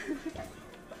rule.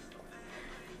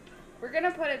 We're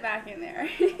gonna put it back in there.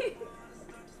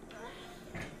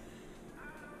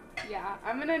 Yeah,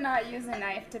 I'm gonna not use a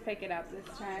knife to pick it up this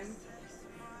time.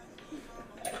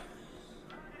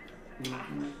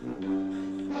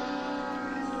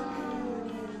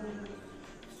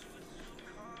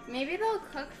 Maybe they'll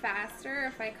cook faster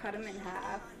if I cut them in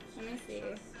half. Let me see.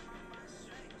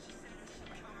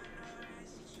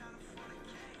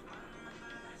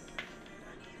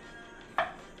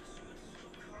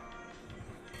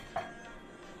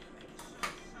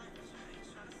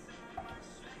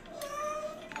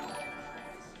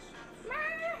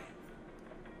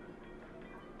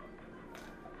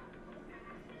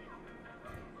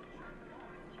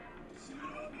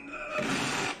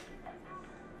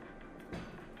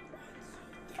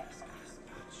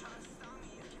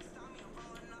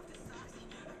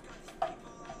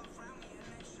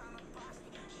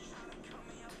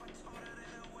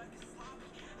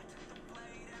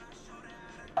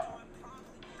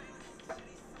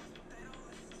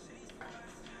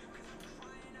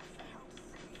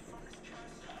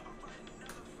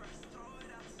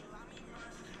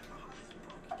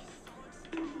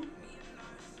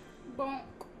 Bonk.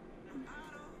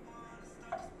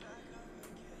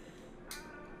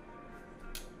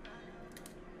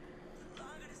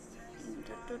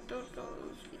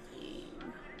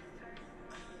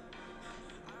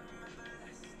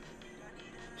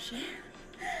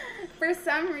 For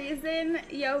some reason,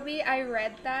 Yobi, I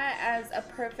read that as a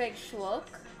perfect shlook,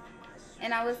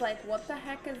 and I was like, what the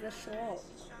heck is a shlook?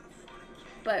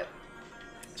 But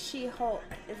She-Hulk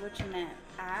is what you meant.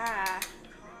 Ah.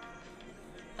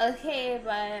 Okay,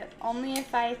 but only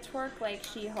if I twerk like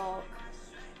She-Hulk.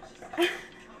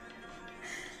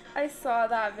 I saw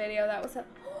that video. That was a...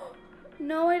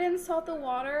 No, I didn't salt the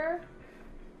water.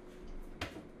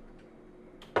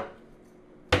 Ah!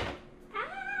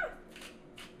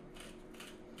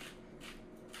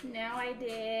 Now I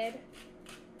did.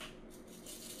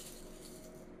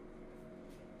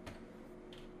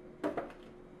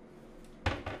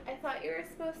 I thought you were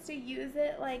supposed to use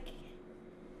it like...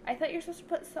 I thought you were supposed to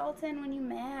put salt in when you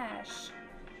mash.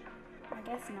 I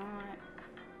guess not.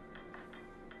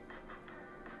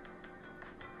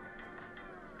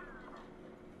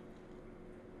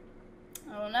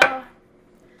 I don't know.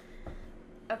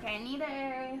 Okay, I need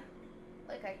a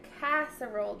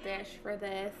casserole dish for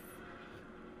this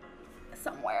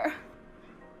somewhere.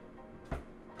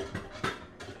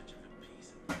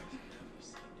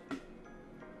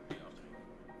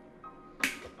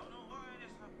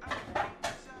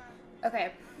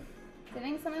 Okay,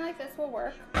 getting something like this will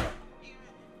work.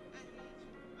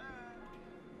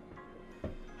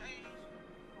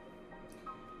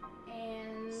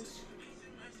 And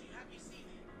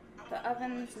the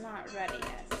oven's not ready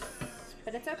yet.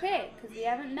 But it's okay, because we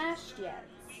haven't mashed yet.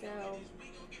 So,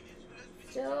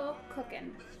 still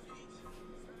cooking.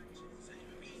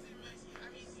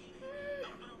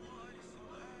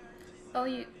 Oh,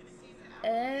 you...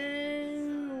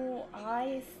 Oh,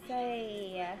 I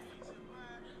say...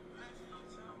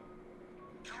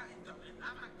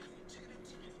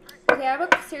 Okay, I have a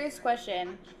serious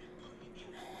question.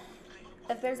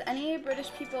 If there's any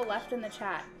British people left in the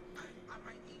chat,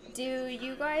 do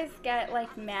you guys get,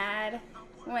 like, mad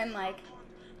when, like,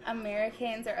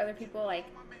 Americans or other people, like,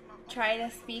 try to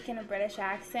speak in a British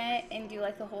accent and do,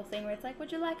 like, the whole thing where it's like,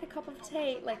 would you like a cup of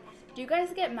tea? Like, do you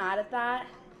guys get mad at that?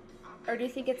 Or do you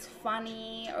think it's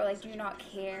funny? Or, like, do you not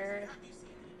care?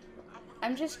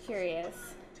 I'm just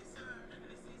curious.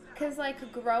 Because,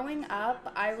 like, growing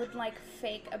up, I would, like,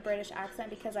 fake a British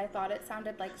accent because I thought it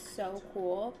sounded, like, so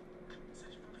cool.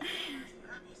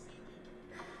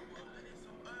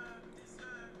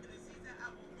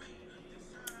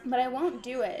 But I won't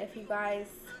do it if you guys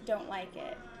don't like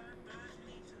it.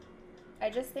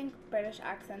 I just think British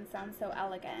accents sound so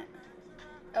elegant.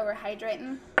 Oh, we're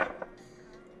hydrating?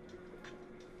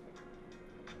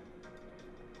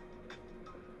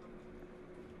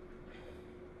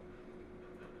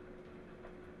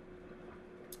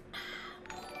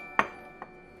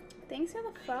 Thanks for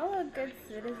the follow, good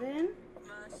citizen.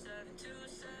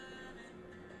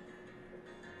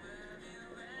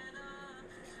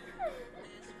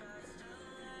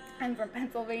 I'm from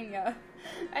Pennsylvania.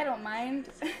 I don't mind.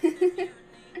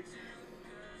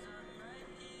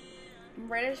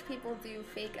 British people do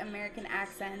fake American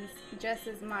accents just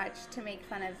as much to make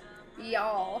fun of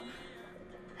y'all.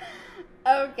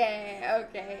 Okay,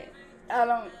 okay.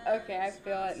 Okay, I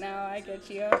feel it now. I get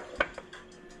you.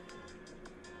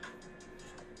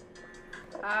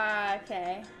 Ah,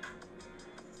 okay.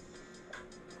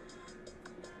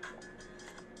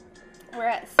 We're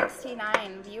at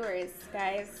 69 viewers,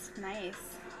 guys.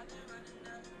 Nice.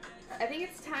 I think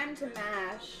it's time to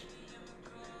mash.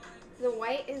 The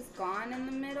white is gone in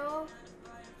the middle,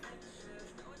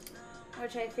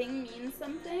 which I think means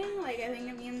something. Like, I think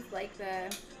it means like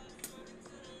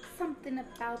something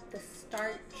about the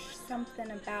starch,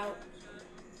 something about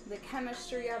the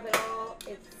chemistry of it all.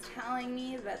 It's telling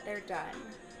me that they're done.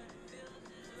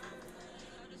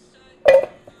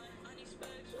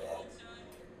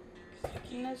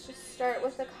 And let's just start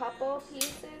with a couple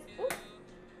pieces. Ooh.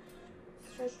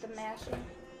 Start the mashing.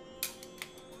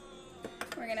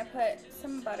 We're gonna put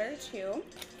some butter too.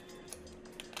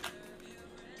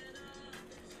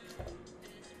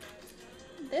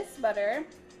 This butter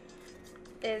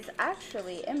is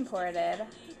actually imported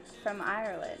from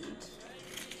Ireland.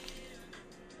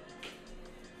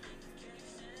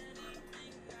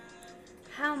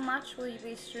 How much will you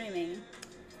be streaming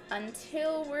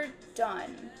until we're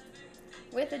done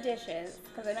with the dishes?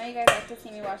 Because I know you guys like to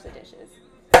see me wash the dishes.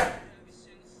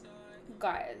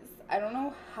 Guys, I don't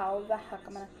know how the heck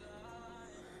I'm gonna...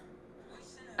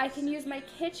 I can use my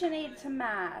KitchenAid to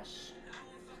mash,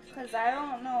 because I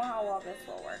don't know how well this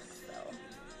will work, so.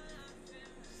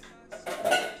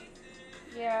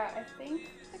 Yeah, I think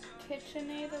the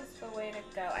KitchenAid is the way to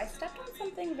go. I stepped on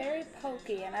something very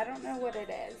pokey, and I don't know what it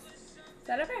is. Does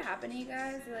that ever happen to you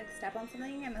guys? You like step on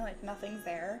something and like nothing's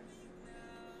there?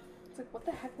 It's like, what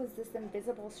the heck was this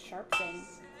invisible sharp thing?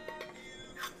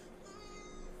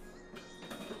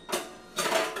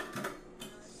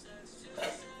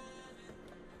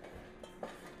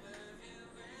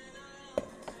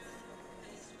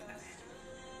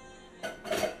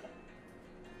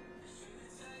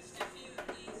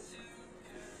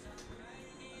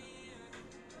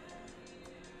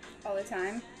 All the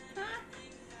time.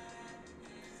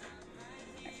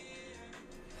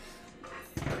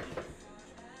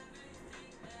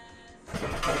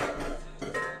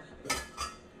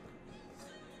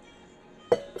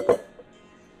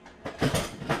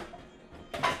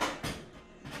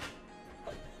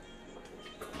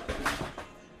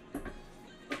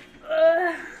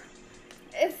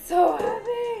 It's so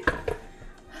heavy.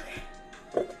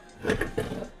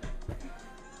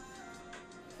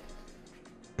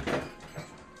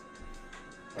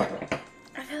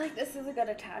 I feel like this is a good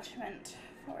attachment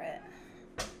for it.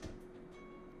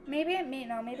 Maybe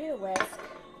maybe the whisk.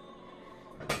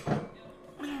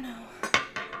 I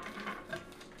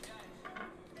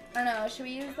don't know. Should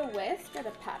we use the whisk or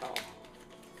the paddle?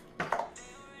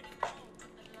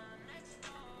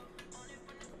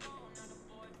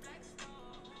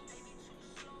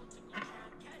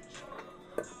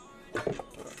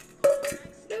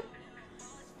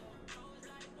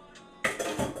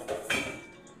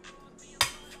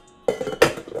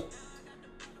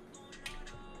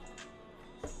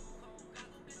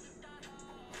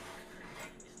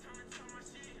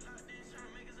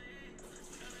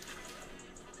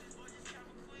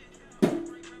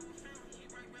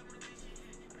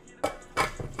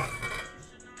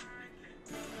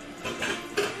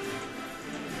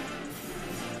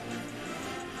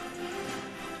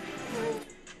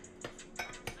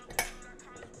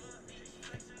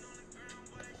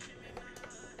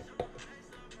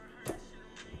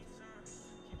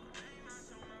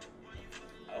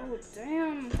 Oh,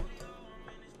 damn.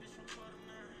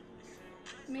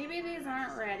 Maybe these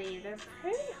aren't ready. They're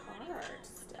pretty hard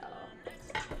still.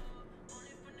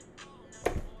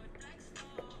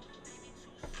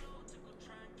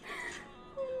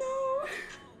 Oh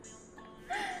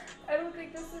no. I don't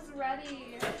think this is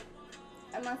ready.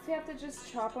 Unless we have to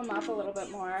just chop them up a little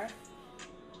bit more.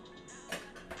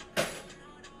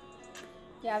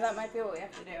 Yeah, that might be what we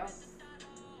have to do.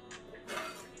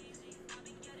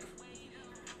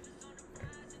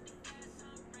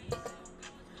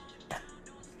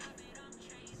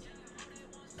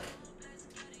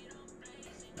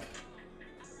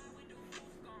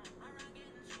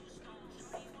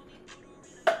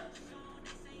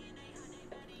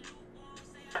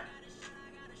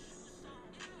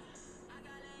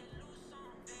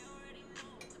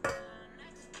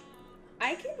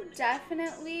 I can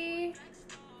definitely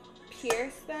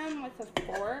pierce them with a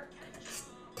fork.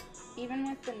 Even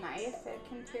with the knife, it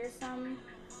can pierce them.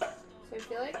 So I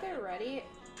feel like they're ready.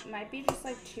 It might be just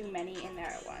like too many in there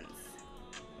at once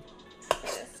for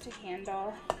this to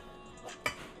handle.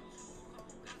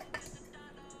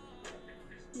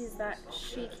 Use that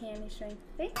She Candy string.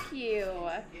 Thank you.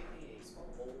 Give me a small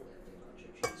bowl and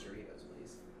a bunch of cheese Doritos,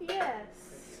 please.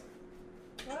 Yes.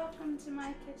 Welcome to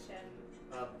my kitchen.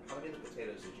 How many of the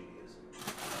potatoes did you use?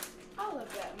 All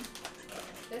of them.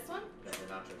 This one? No, the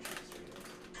nacho cheese Doritos.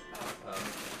 I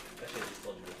should have just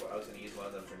told you before. I was going to use one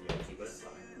of them for gnocchi, but it's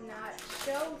fine.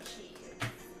 Nacho cheese.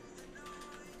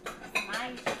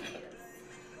 niceties.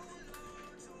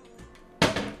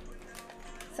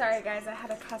 Sorry guys, I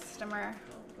had a customer.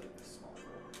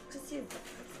 Just use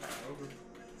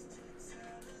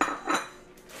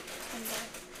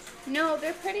No,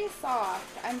 they're pretty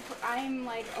soft. I'm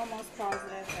like almost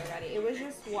positive they're ready. It was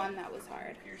just one that was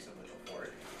hard. Here's something before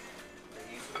it.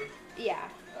 Easily. Yeah.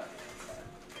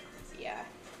 Yeah.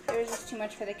 There was just too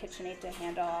much for the KitchenAid to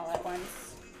handle all at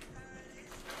once.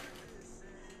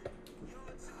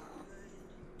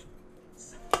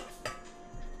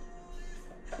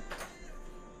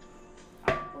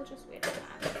 Oh, we'll just wait on that.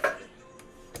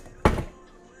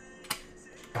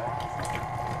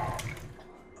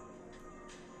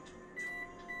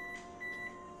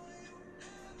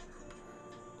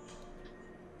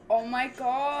 Oh my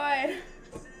god!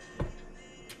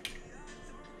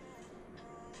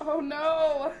 Oh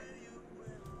no!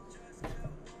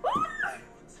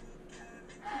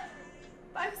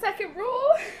 5-second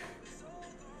rule!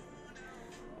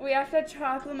 We have to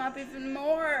chop them up even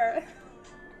more.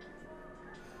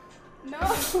 No!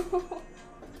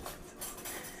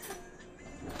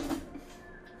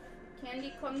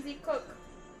 Candii clumsy cook.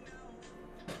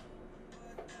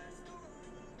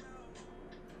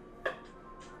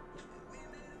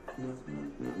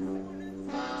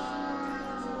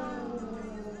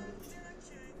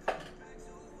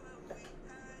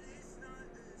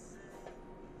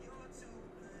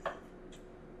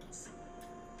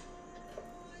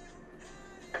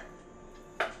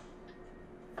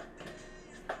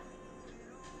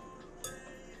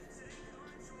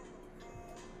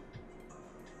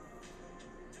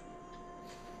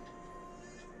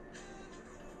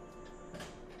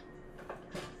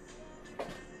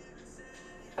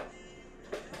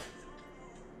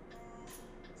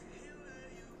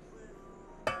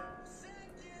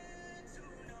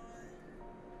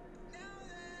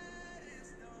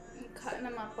 Cutting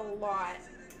them up a lot.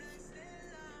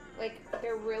 Like,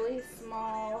 they're really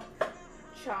small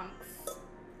chunks.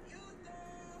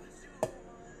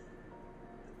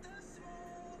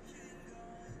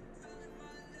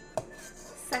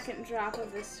 Second drop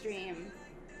of the stream.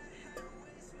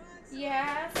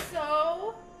 Yeah,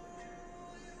 so...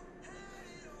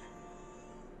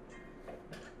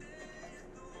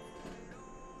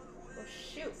 Oh,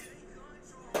 shoot.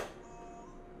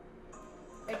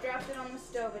 I dropped it on the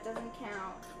stove, it doesn't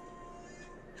count.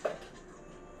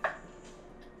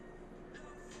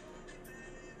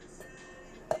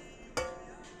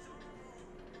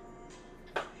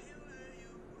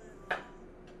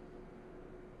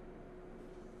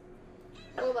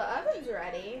 Well, the oven's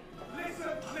ready.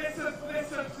 Listen.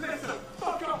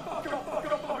 Fuck up.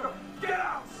 Get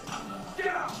out.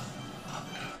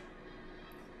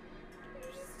 You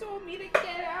just told me to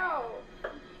get out.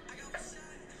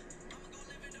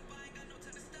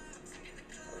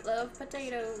 Love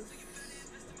potatoes.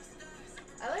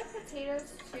 I like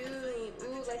potatoes too.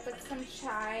 Ooh, like with some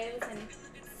chives and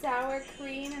sour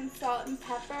cream and salt and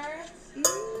pepper.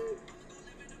 Mmm.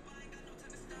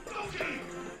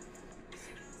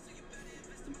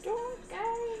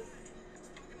 Donkey.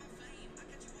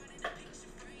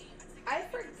 I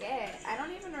forget. I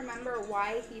don't even remember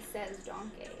why he says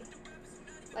donkey.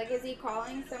 Like, is he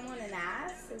calling someone an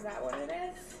ass? Is that what it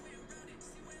is?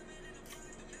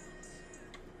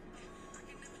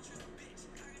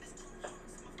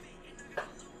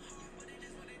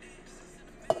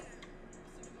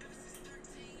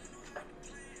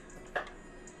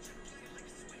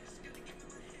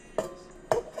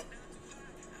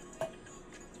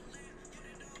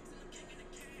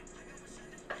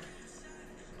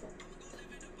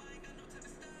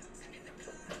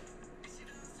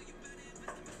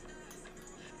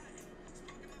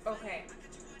 Okay,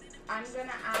 I'm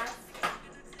gonna ask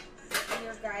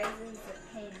your guys'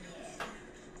 opinion.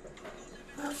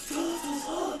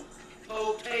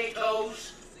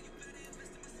 Potatoes.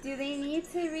 Do they need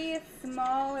to be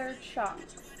smaller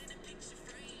chunks?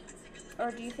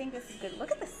 Or do you think this is good?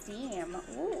 Look at the steam.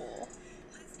 Ooh.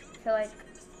 I feel like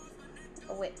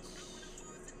a witch.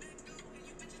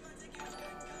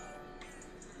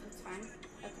 That's fine.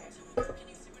 Okay.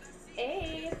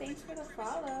 Hey, thanks for the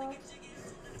follow.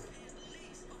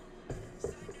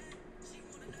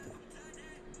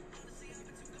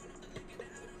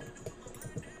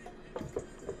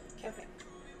 Okay.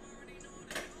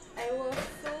 I will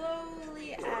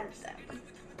slowly add them.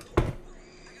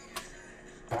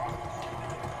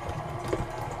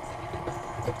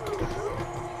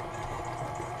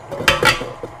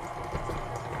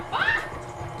 Ah!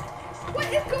 What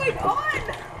is going on?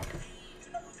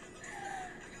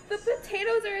 The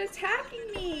potatoes are attacking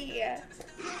me.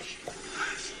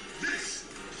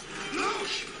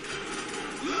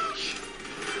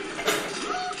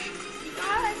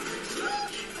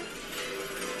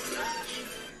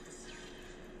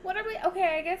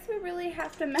 they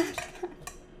have to match that?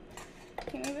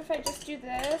 Okay, maybe if I just do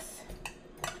this.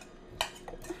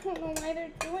 I don't know why they're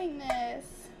doing this.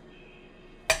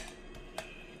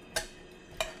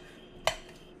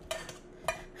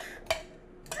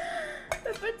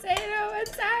 The potato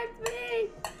attacked me!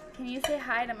 Can you say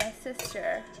hi to my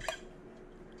sister?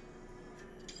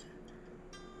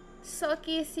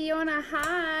 Soki Siona,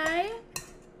 hi!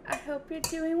 I hope you're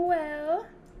doing well.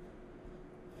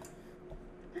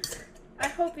 I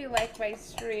hope you like my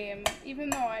stream, even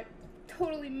though I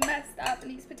totally messed up and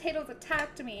these potatoes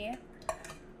attacked me.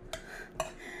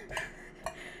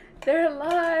 They're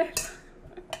alive.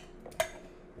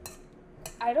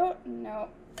 I don't know.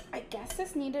 I guess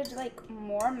this needed like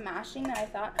more mashing than I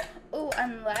thought. Oh,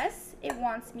 unless it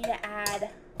wants me to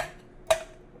add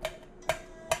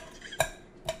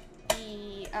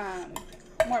the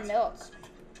more milk.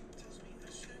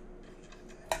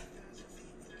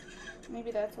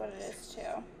 Maybe that's what it is too.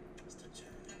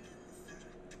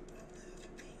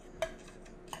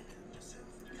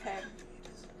 Okay.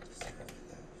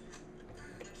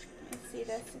 Let's see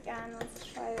this again. Let's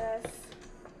try this.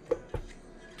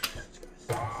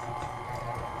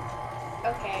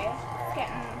 Okay, it's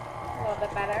getting a little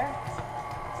bit better.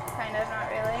 Kind of, not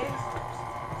really.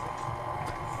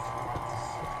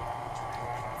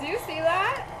 Do you see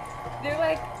that? They're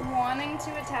like wanting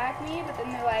to attack me, but then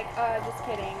they're like, just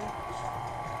kidding.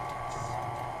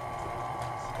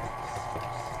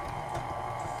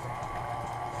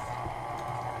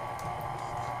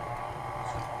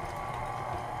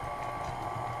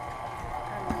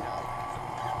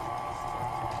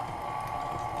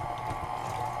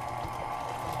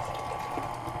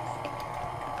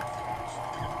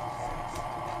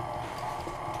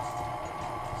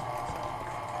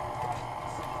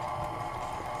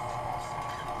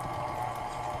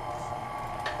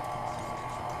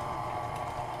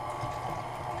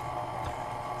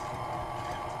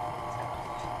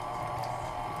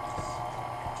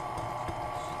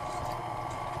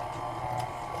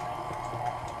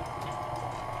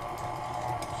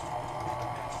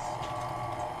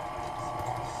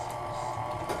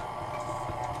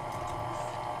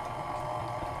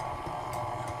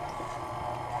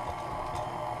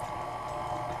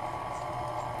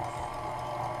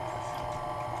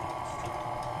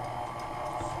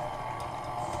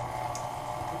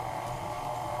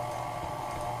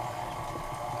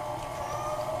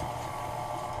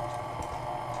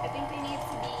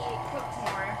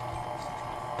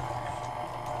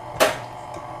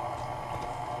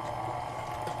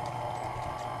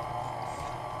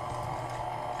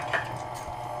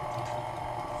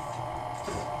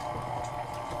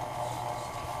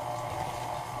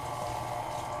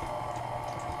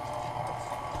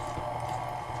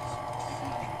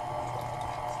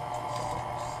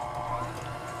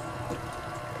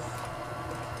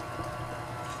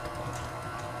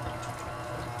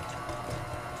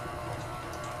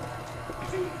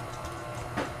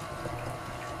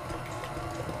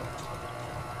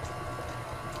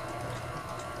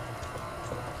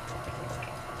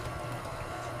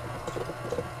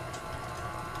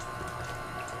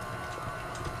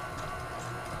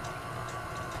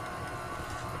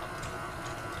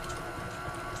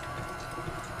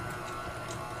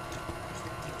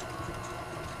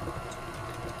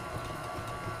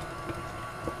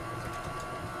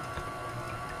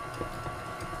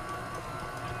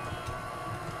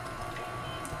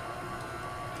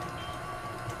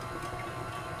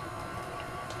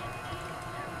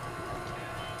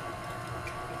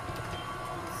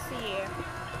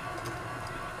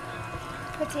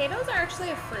 Potatoes are actually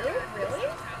a fruit? Really?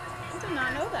 I did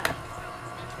not know that.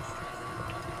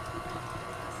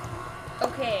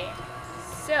 Okay,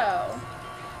 so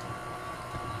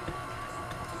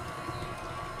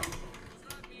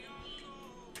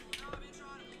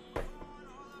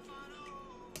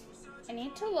I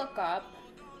need to look up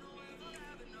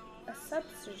a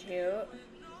substitute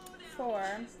for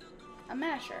a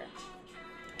masher.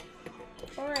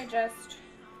 Or I just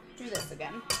do this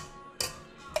again.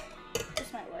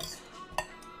 This might work.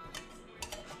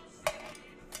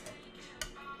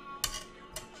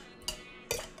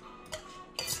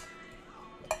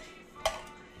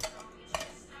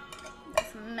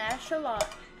 Let's mash a lot.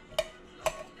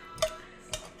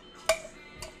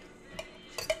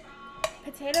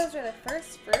 Potatoes are the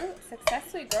first fruit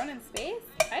successfully grown in space?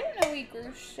 I didn't know we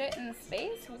grew shit in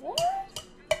space. What?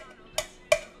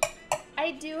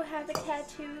 I do have a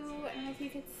tattoo. I don't know if you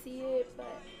could see it,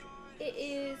 but it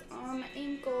is on my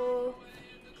ankle.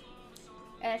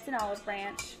 And it's an olive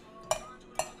branch.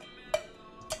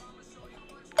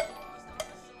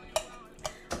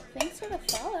 Thanks for the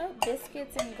follow.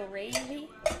 Biscuits and gravy.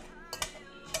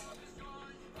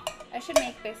 should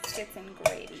make biscuits and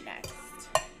gravy next.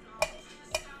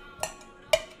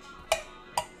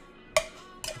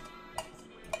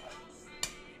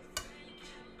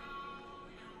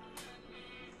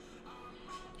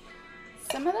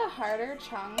 Some of the harder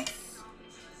chunks,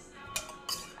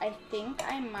 I think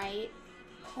I might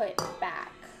put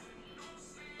back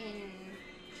in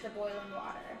the boiling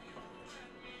water.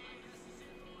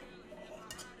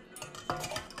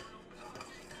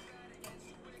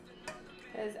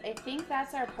 Because I think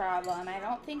that's our problem. I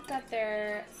don't think that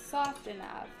they're soft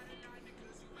enough.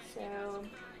 So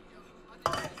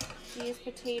these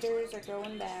potatoes are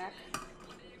going back.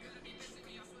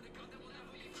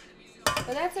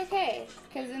 But that's okay,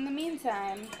 because in the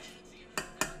meantime,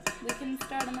 we can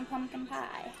start on the pumpkin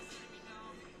pie.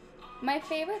 My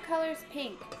favorite color is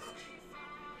pink.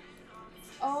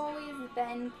 It's always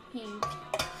been pink.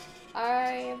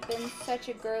 I've been such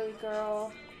a girly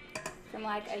girl from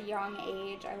like a young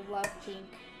age. I love pink.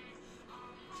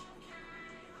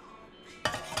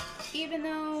 Even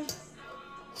though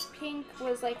pink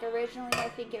was like originally, I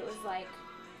think it was like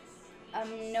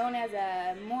known as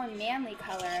a more manly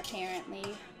color, apparently.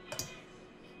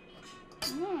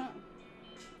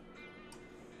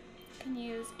 Can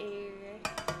use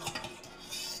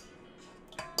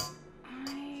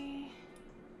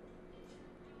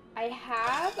I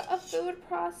have a food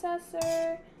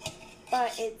processor,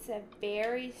 but it's a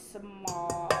very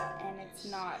small and it's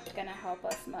not gonna help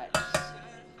us much.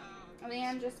 I think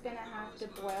I'm just gonna have to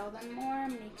boil them more,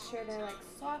 make sure they're like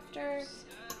softer,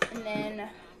 and then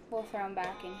we'll throw them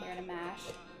back in here to mash.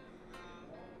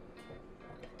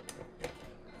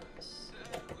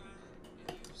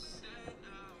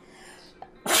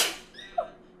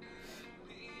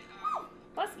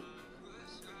 Bless me.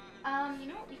 You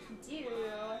know what we can do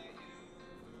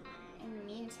in the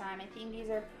meantime? I think these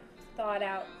are thawed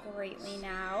out greatly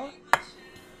now.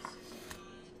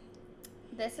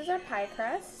 This is our pie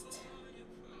crust.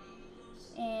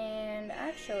 And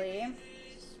actually,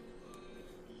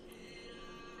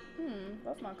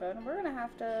 that's not good. We're gonna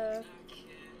have to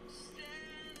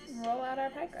roll out our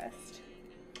pie crust.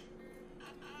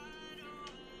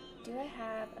 Do I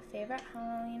have a favorite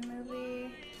Halloween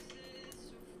movie?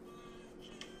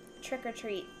 Trick or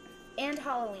Treat and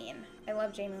Halloween. I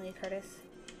love Jamie Lee Curtis.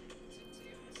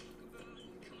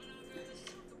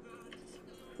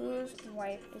 Whose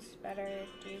wife is better,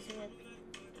 Daisy or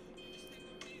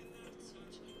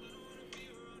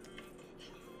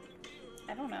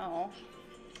I don't know.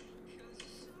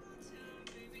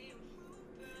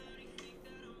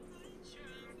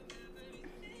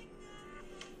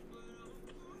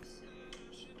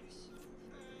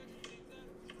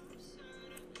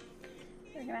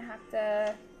 We're gonna have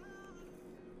to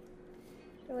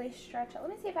really stretch it. Let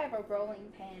me see if I have a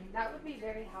rolling pin. That would be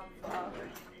very helpful.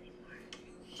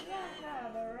 Do I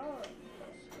have a rolling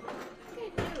pin? I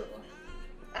think I do.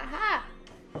 Aha!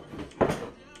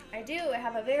 I do. I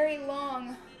have a very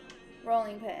long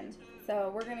rolling pin.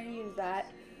 So we're going to use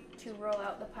that to roll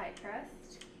out the pie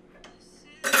crust.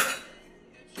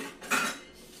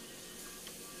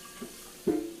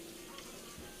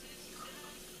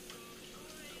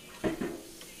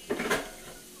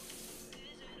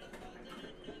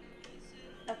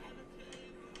 Okay.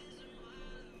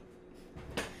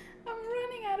 I'm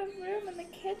running out of room in the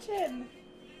kitchen.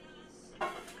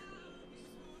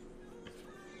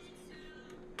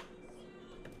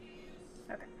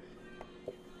 Okay.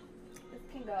 This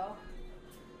can go.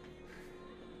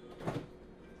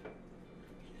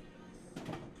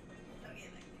 Okay,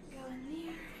 that can go in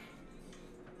there.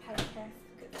 Pie crust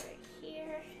goes right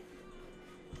here.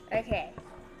 Okay.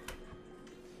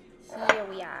 Here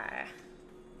we are.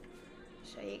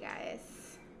 Show you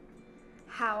guys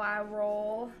how I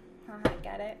roll. I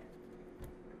get it.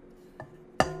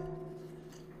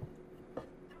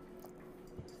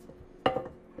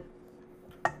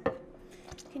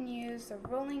 You can use the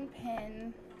rolling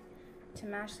pin to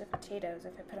mash the potatoes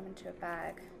if I put them into a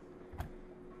bag.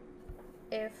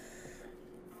 If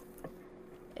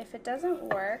it doesn't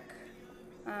work,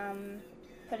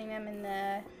 putting them in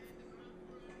the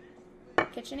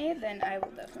KitchenAid, then I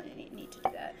will definitely need to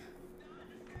do that.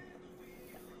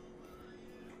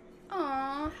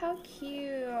 Aw, how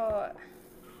cute.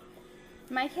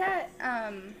 My cat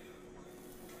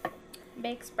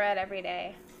bakes bread every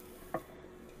day.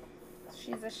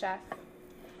 She's a chef.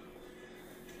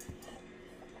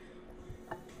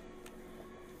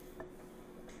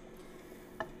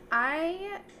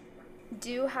 I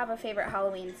do have a favorite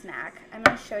Halloween snack. I'm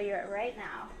going to show you it right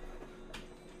now.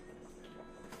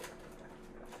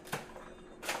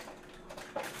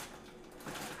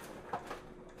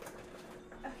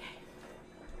 Okay.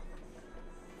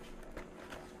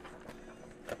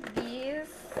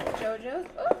 Joe's.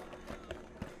 Oh.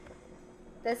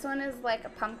 This one is like a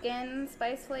pumpkin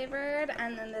spice flavored,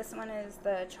 and then this one is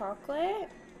the chocolate.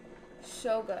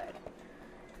 So good.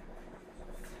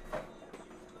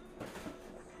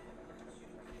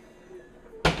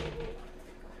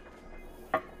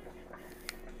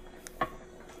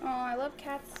 Oh, I love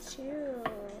cats too.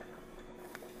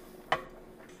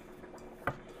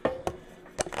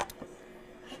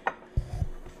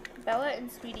 Bella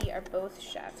and Sweetie are both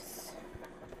chefs.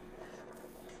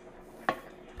 Okay.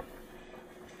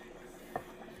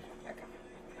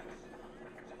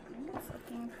 I think it's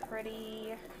looking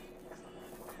pretty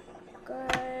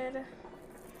good.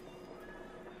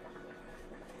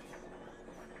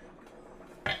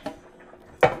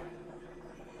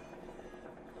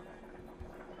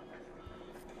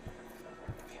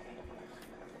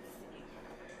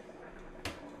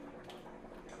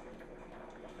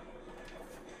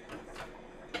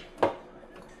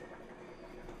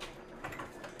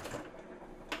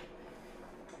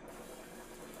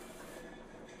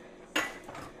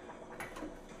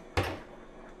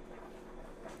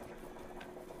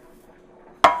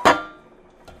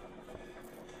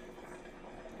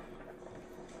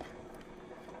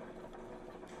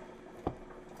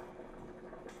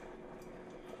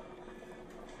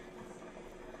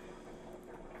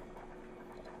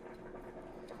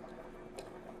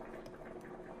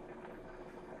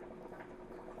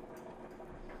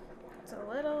 It's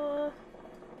a little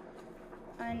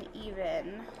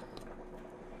uneven.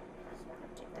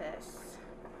 Do this.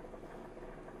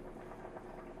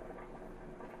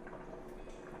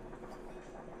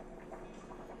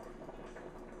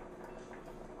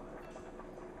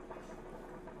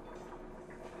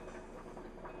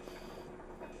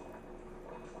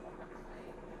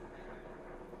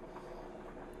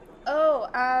 Oh,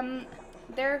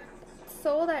 they're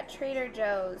sold at Trader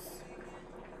Joe's.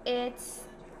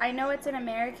 I know it's an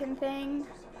American thing.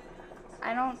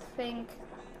 I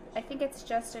think it's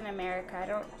just in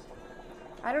America.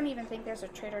 I don't even think there's a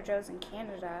Trader Joe's in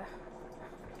Canada.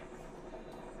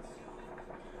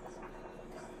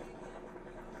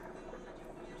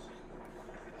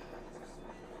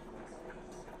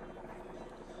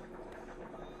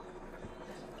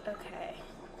 Okay.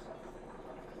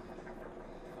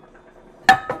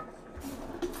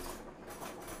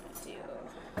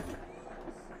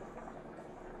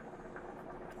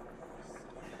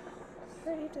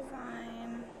 Pretty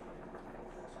design.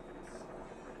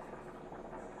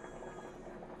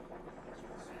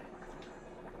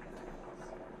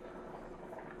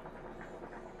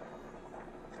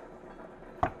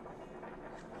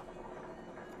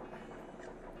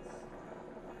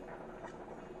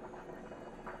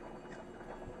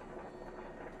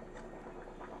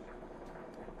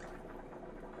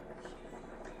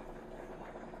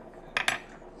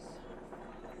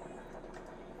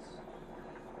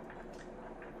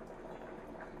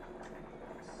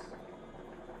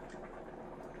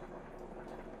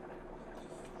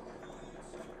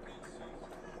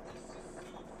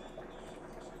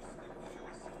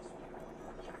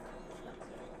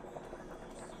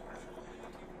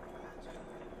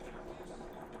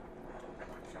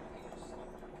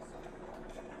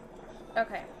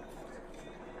 Okay.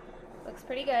 Looks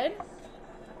pretty good.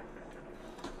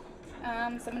 So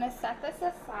I'm going to set this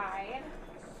aside.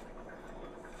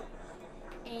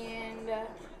 And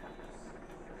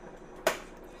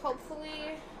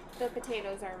hopefully the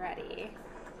potatoes are ready.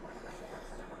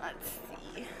 Let's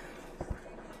see.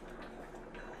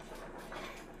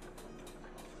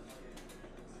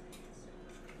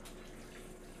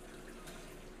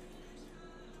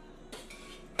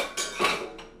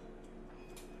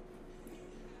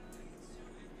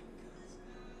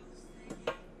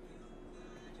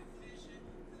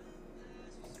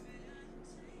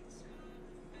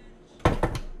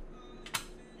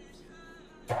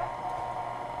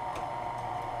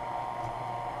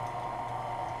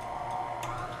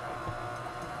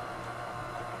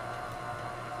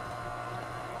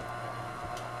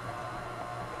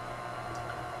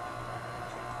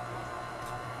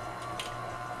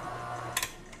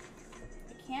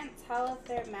 Can't tell if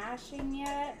they're mashing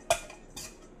yet.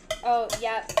 Oh,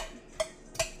 yep.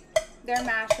 They're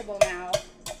mashable now.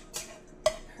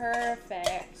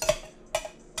 Perfect.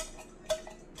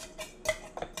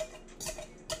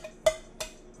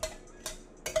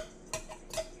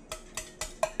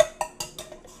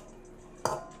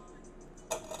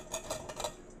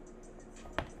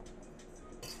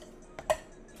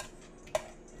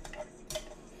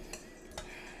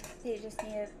 They just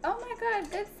needed, oh my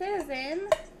god, good citizen.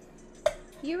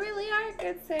 You really are a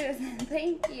good citizen.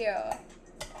 Thank you.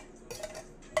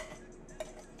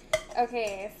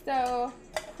 Okay, so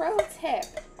pro tip,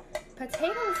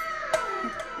 potatoes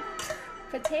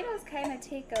kind of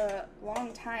take a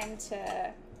long time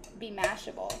to be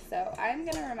mashable, so I'm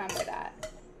gonna remember that.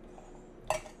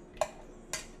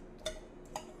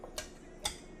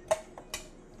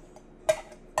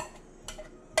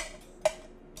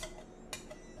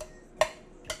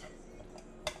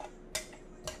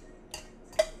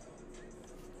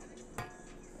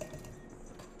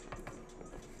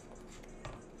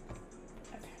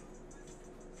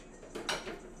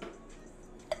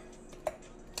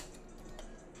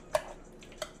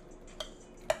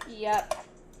 Yep,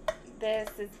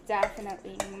 this is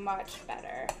definitely much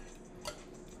better.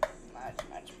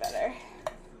 Much better.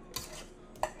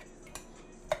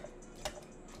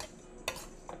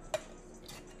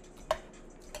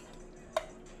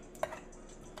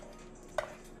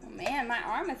 Oh man, my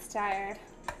arm is tired.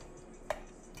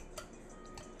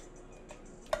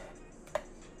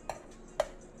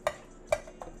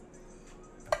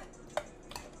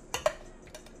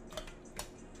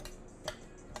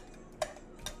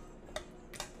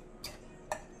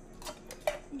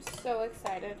 So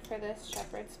excited for this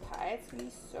shepherd's pie. It's gonna be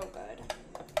so good.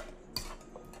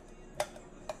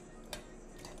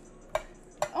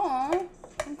 Oh,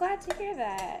 I'm glad to hear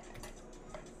that.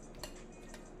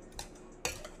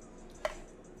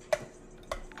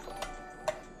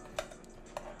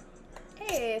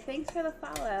 Hey, thanks for the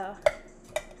follow.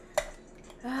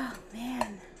 Oh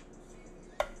man,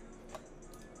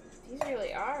 these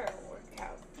really are a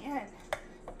workout, man.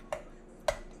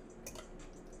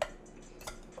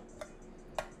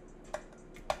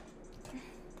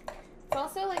 It's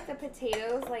also like the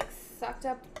potatoes like sucked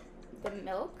up the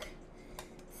milk,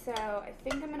 so I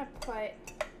think I'm gonna put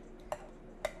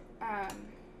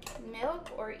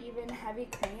milk or even heavy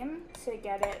cream to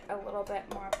get it a little bit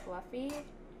more fluffy.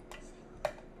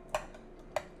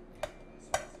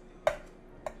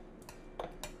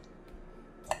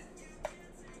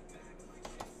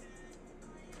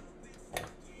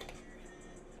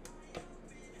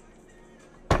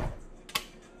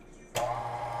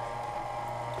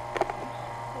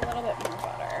 A little bit more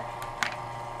butter.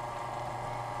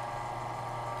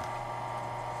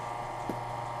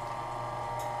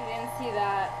 You didn't see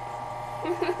that.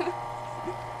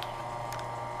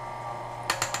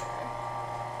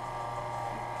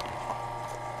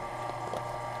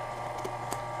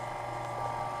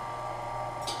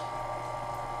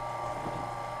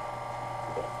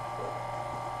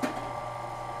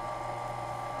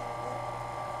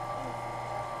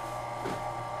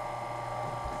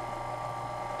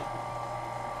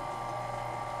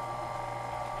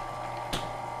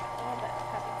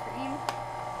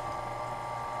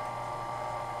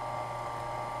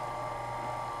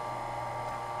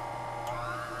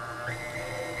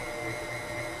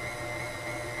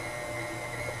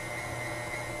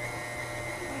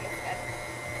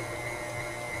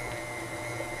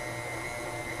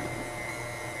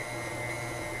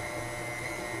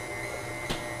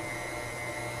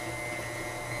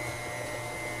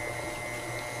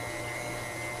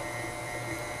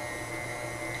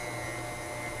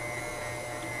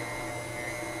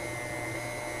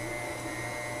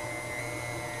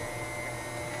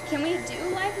 Can we do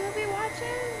live movie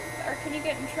watches? Or can you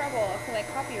get in trouble for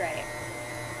like copyright?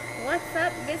 What's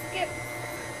up, Biscuit?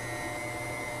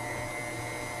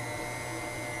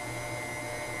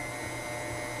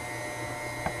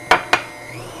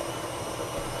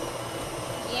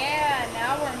 Yeah,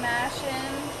 now we're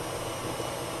mashing.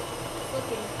 It's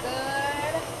looking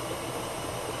good.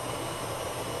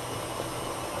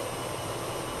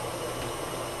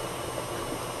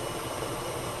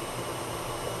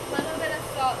 A little bit of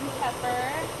salt and pepper.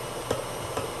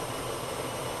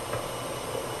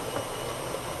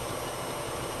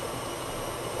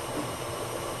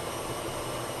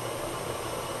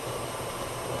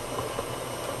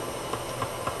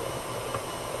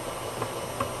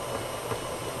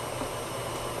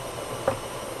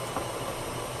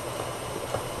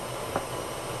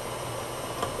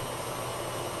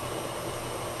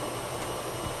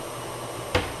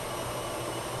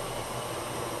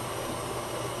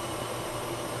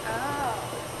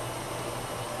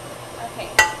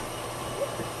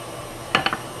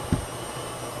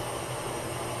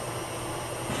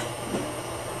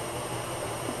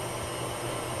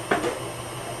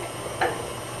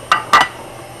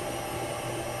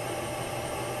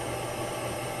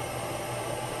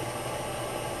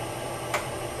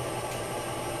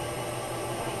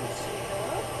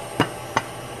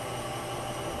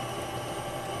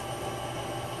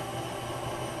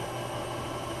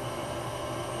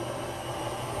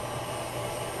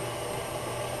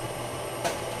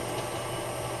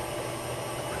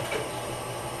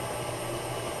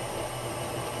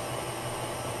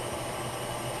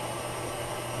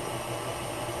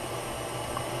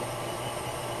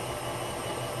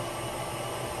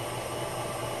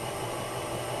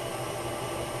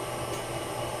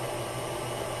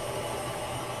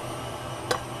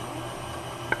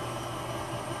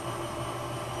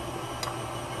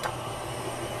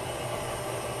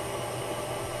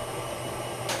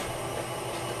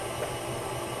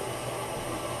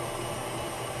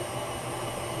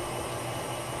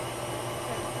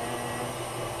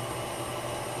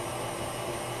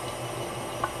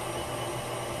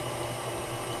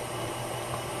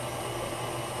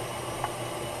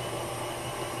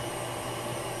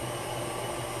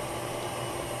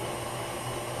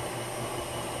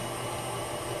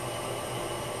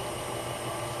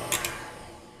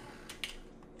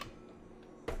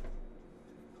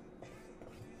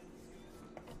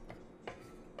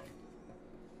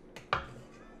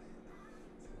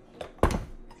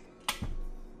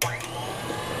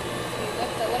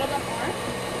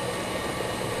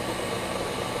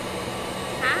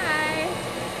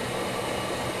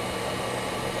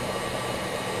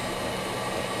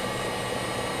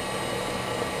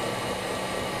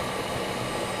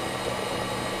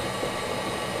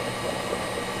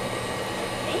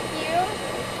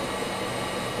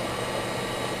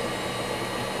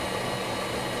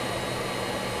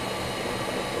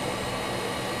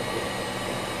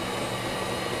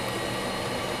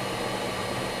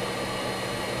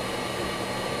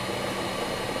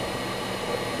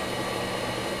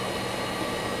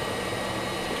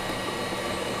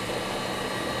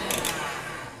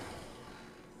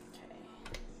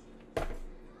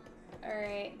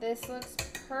 This looks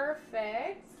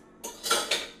perfect.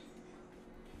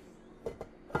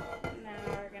 Now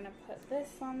we're gonna put this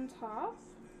on top.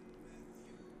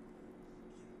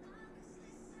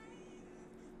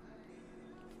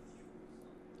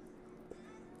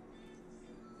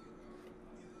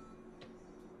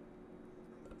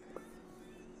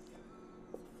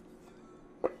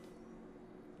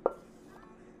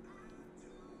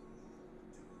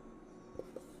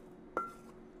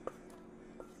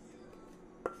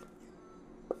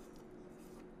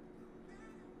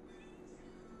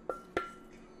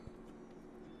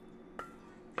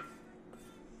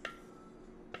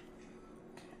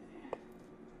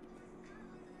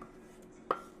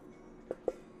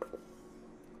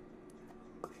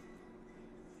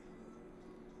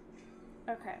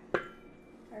 Okay,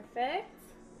 perfect.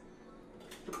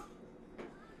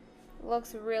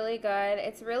 Looks really good.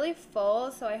 It's really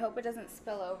full, so I hope it doesn't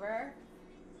spill over.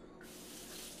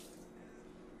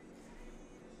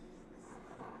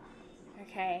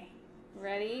 Okay,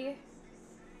 ready?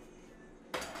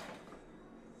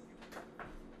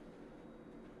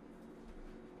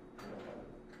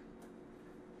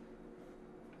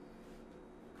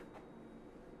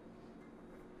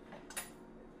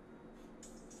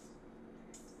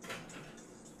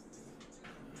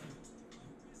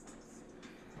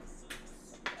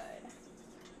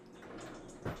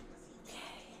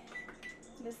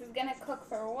 This is gonna cook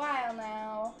for a while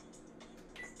now.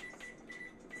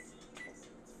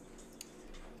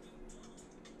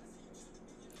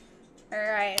 All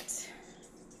right.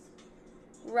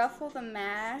 Ruffle the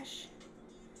mash.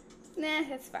 Nah,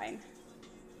 it's fine.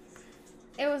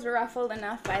 It was ruffled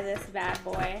enough by this bad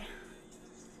boy.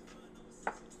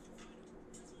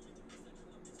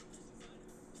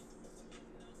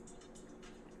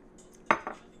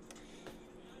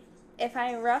 If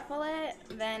I ruffle it,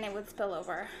 then it would spill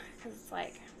over because it's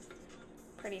like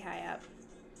pretty high up.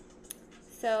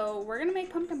 So we're gonna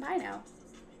make pumpkin pie now.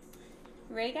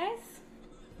 Ready, guys?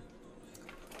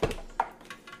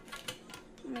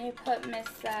 Let me put Miss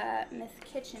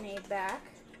KitchenAid back.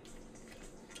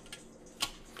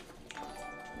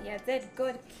 You did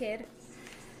good, kid.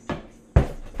 Okay.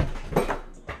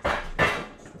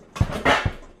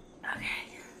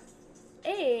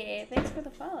 Hey, thanks for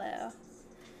the follow.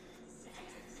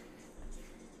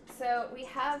 So we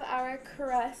have our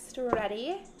crust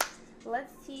ready.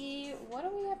 Let's see, what do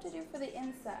we have to do for the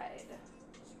inside?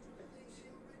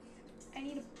 I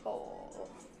need a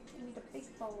bowl. I need a big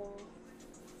bowl.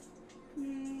 Oh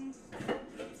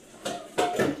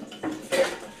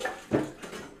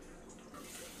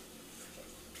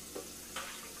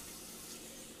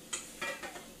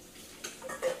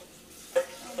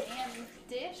man, these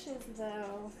dishes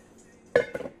though.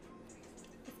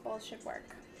 This bowl should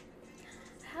work.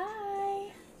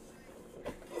 Hi.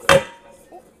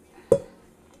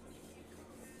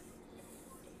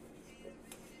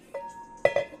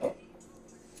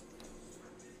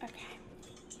 Okay.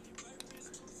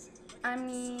 I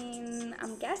mean,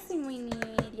 I'm guessing we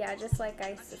need, yeah, just like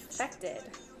I suspected,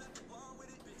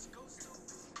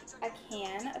 a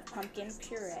can of pumpkin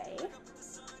puree.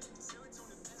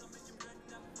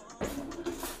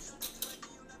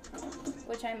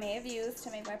 Which I may have used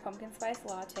to make my pumpkin spice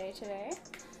latte today.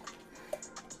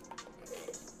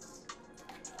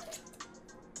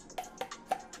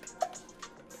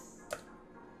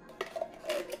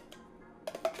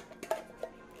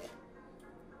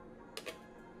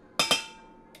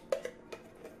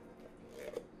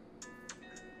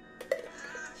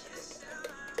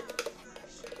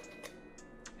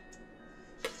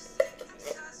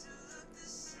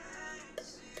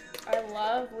 I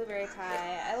love blueberry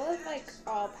pie. I love like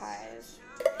all pies.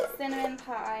 Cinnamon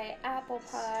pie, apple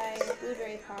pie,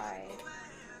 blueberry pie,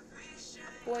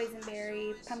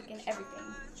 boysenberry, pumpkin,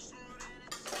 everything.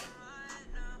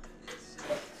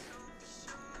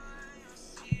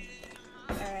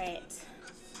 Alright.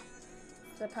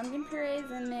 So pumpkin puree is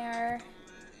in there.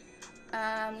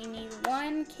 We need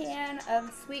 1 can of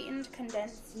sweetened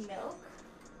condensed milk,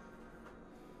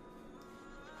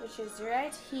 which is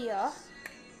right here.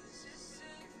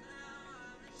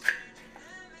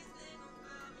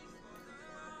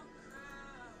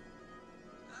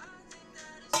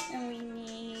 And we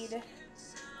need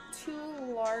 2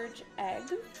 large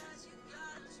eggs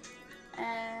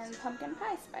and pumpkin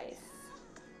pie spice.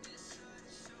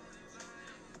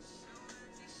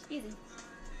 Easy.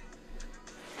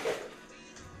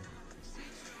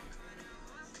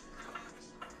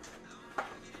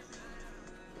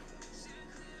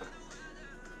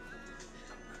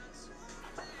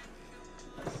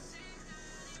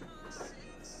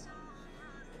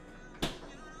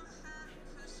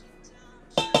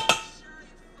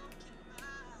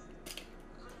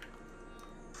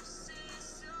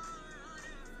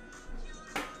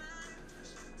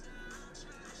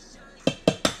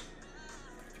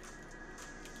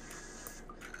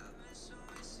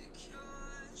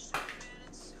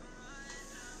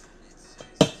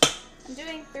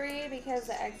 3 because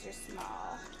the eggs are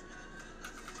small.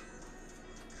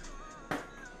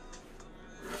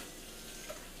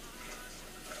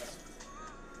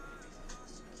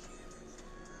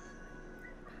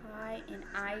 Pie and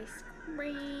ice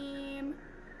cream.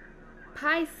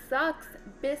 Pie sucks.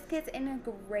 Biscuits and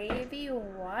gravy.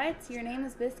 What? Your name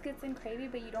is Biscuits and Gravy,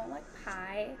 but you don't like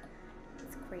pie?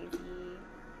 It's crazy.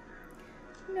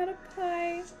 I'm not a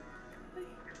pie.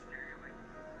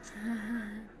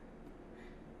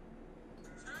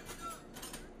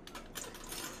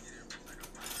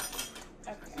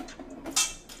 Okay.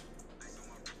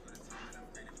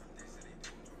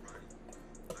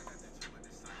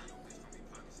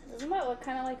 Doesn't that look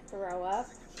kind of like throw up?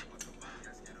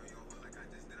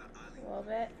 A little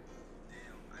bit.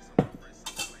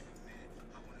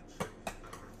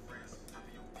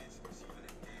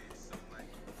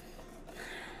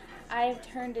 I've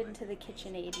turned into the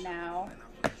KitchenAid now.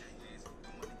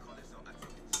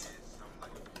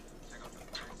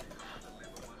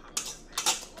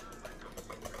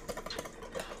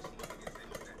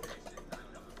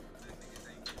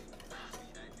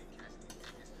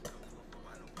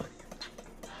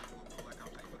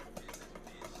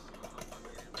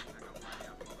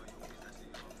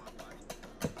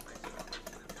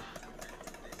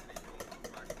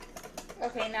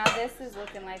 Okay, now this is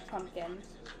looking like pumpkin.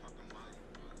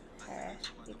 Okay,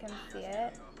 you can see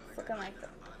it. It's looking like the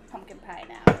pumpkin pie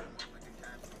now.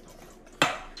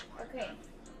 Okay.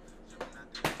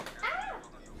 Ah!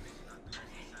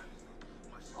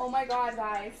 Oh my god,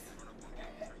 guys.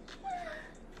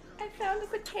 I found a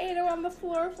potato on the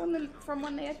floor from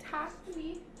when they attacked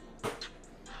me.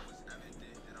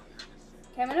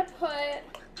 Okay,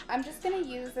 I'm just gonna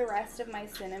use the rest of my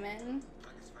cinnamon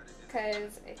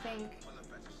because I think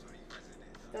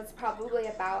that's probably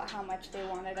about how much they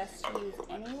wanted us to use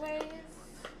anyways.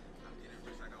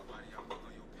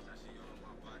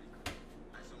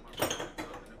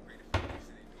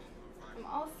 I'm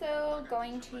also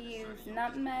going to use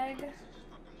nutmeg,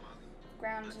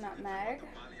 ground nutmeg.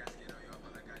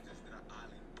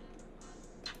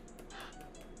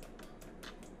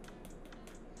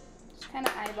 Just kind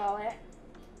of eyeball it.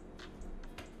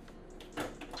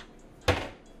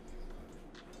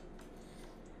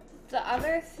 The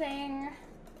other thing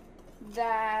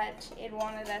that it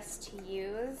wanted us to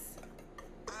use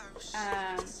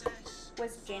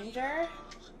was ginger.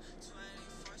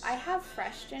 I have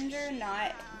fresh ginger,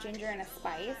 not ginger in a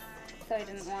spice, so I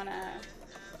didn't want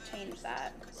to change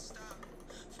that.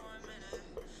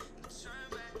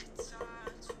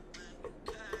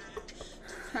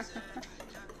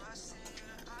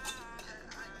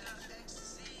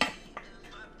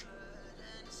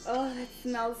 Oh, that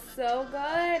smells so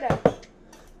good.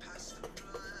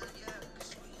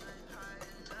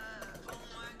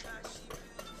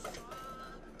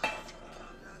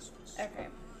 Okay.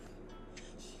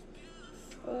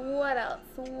 What else?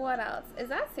 What else? Is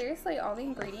that seriously all the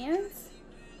ingredients?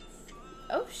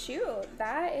 Oh shoot,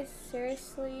 that is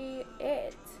seriously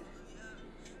it.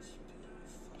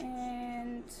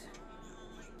 And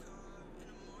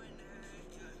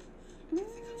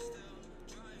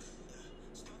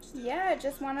yeah,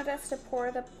 just wanted us to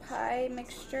pour the pie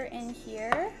mixture in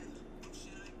here.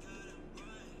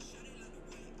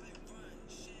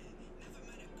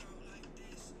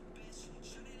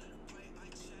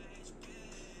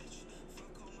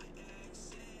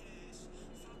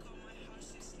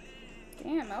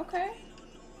 Damn, okay.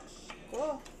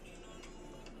 Cool.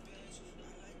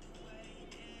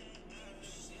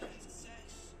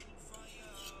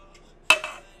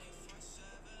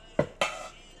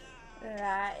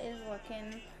 That is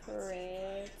looking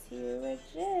pretty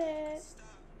legit.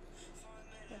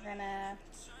 We're gonna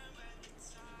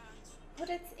put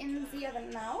it in the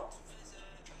oven now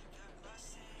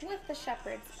with the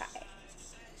shepherd's pie.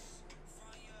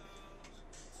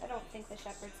 I don't think the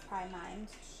shepherd's pie would mind.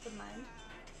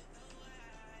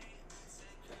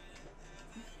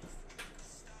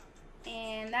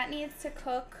 And that needs to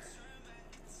cook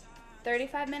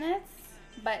 35 minutes,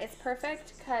 but it's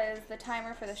perfect because the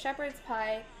timer for the shepherd's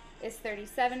pie is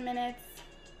 37 minutes.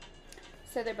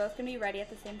 So they're both gonna be ready at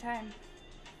the same time.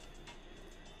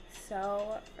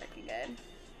 So freaking good.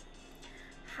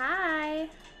 Hi!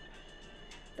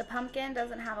 The pumpkin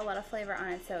doesn't have a lot of flavor on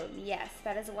it, so yes,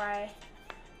 that is why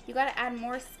you gotta add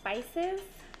more spices.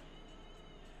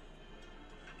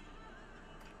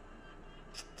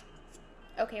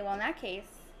 Okay, well in that case,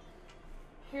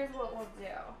 here's what we'll do.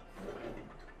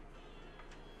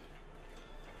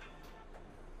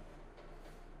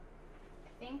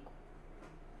 I think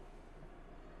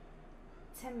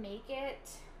to make it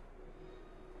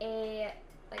a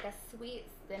like a sweet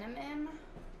cinnamon,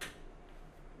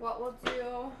 what we'll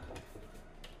do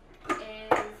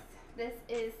is, this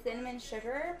is cinnamon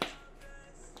sugar.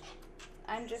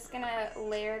 I'm just gonna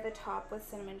layer the top with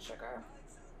cinnamon sugar.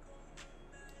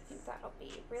 I think that'll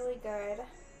be really good.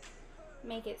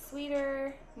 Make it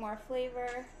sweeter, more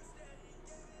flavor.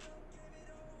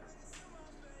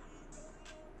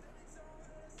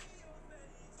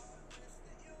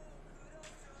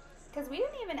 Because we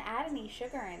didn't even add any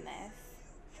sugar in this.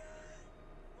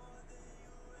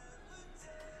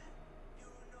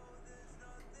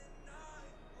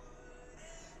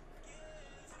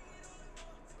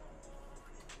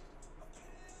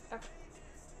 Okay.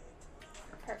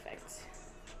 Perfect.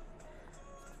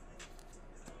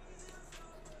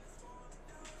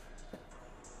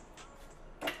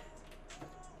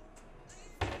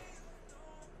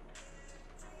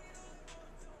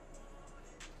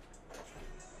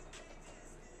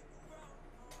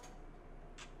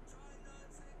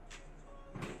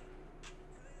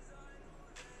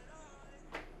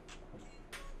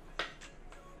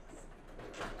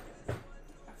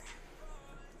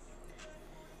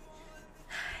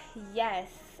 Yes,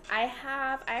 I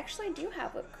actually do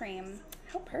have whipped cream.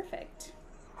 How perfect.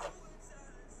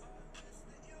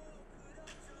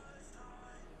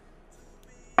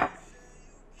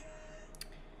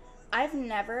 I've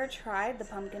never tried the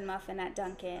pumpkin muffin at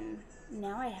Dunkin'.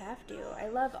 Now I have to. I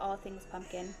love all things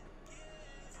pumpkin.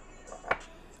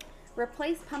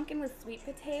 Replace pumpkin with sweet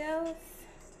potatoes?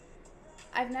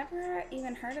 I've never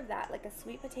even heard of that. Like a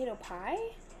sweet potato pie?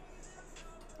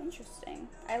 Interesting.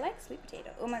 I like sweet potato.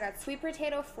 Oh my god, sweet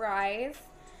potato fries.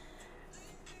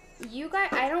 You guys,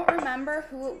 I don't remember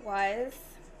who it was,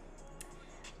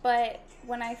 but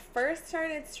when I first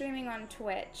started streaming on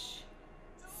Twitch,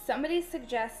 somebody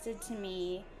suggested to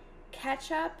me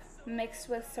ketchup mixed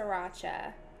with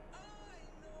sriracha.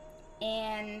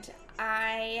 And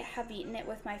I have eaten it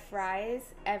with my fries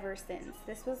ever since.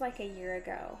 This was like a year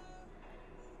ago.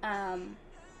 I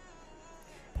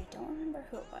don't remember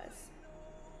who it was.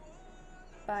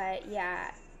 But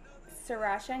yeah,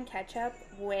 sriracha and ketchup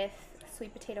with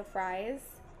sweet potato fries,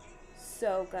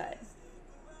 so good.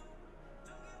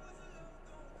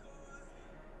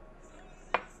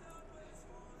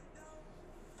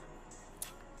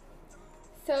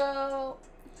 So,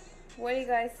 what do you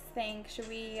guys think? Should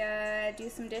we do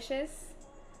some dishes?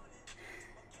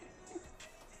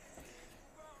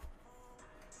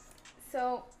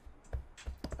 So,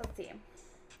 let's see.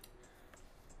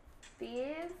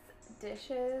 These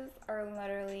dishes are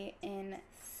literally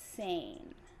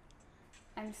insane.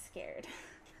 I'm scared.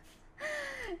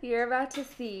 You're about to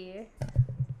see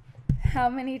how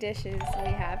many dishes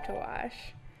we have to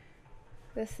wash.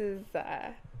 This is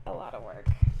a lot of work.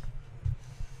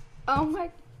 Oh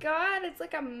my god, it's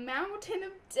like a mountain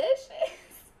of dishes.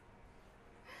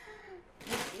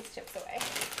 Put these chips away.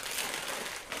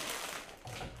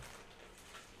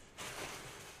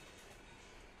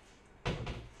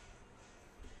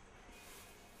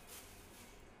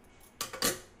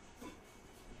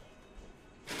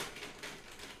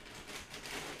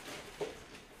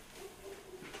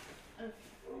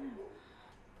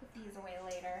 Put these away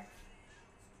later.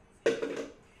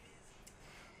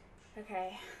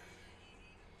 Okay.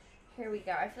 Here we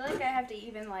go. I feel like I have to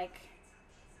even like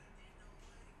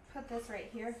put this right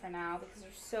here for now because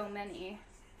there's so many.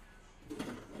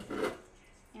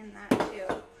 And that too.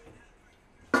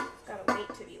 It's gotta wait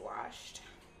to be washed.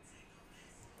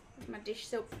 Where's my dish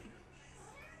soap?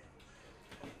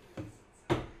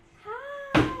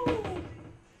 Hi!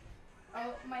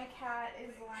 Oh, my cat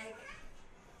is like,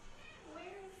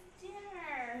 where's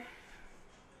dinner?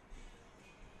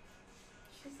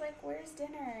 She's like, where's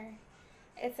dinner?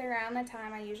 It's around the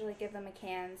time I usually give them a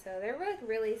can, so they're like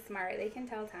really smart. They can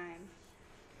tell time.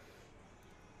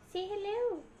 Say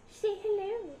hello. Say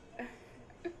hello.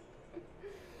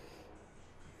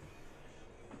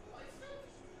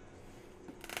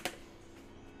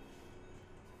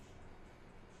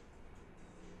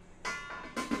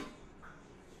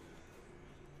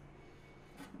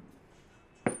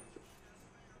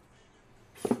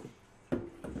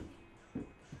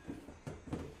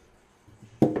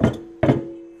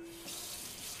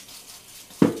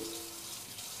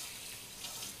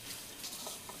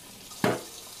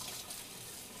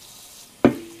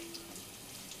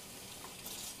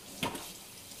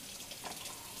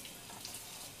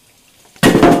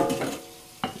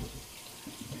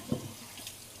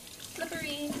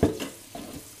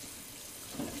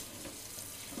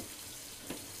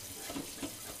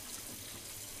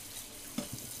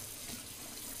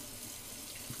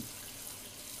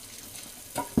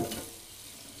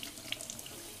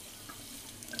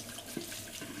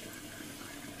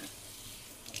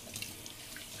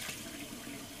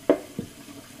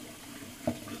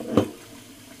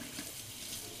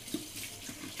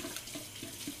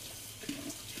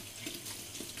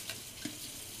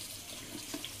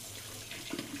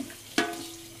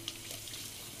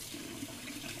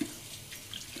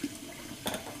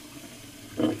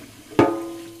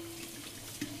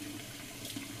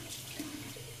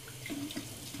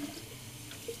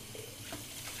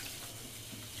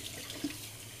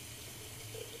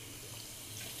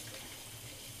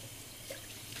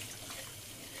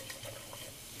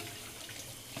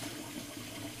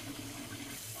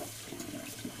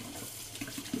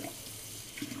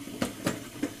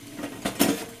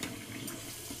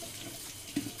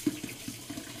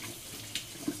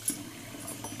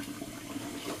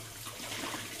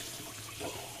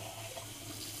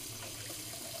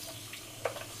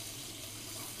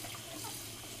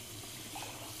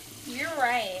 You're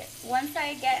right. Once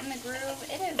I get in the groove,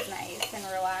 it is nice and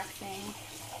relaxing.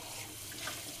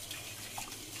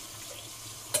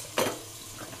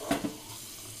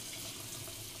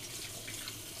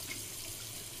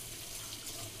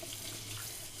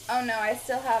 Oh no, I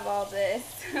still have all this.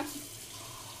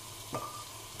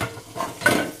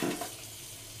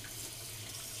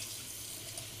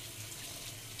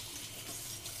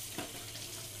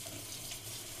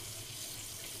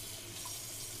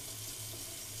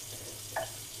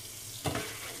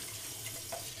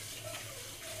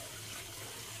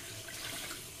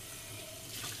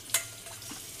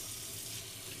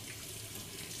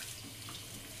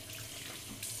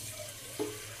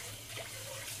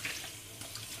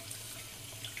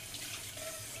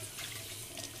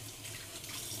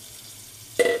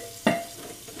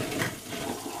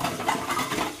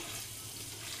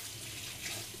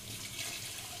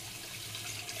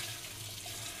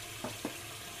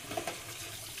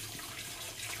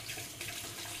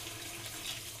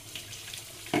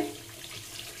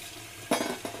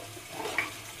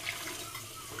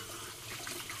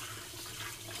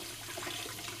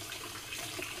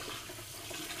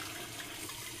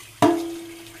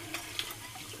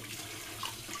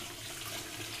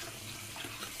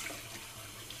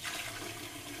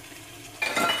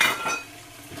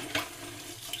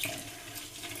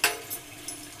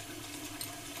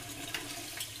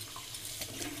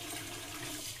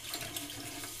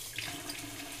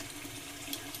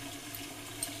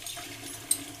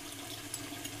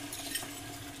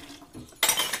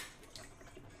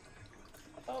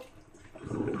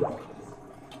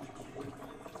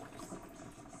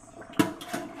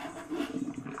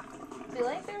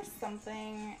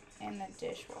 Something in the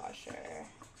dishwasher.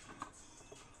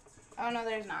 Oh no,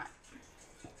 there's not.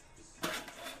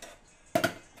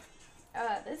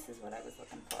 This is what I was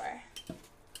looking for.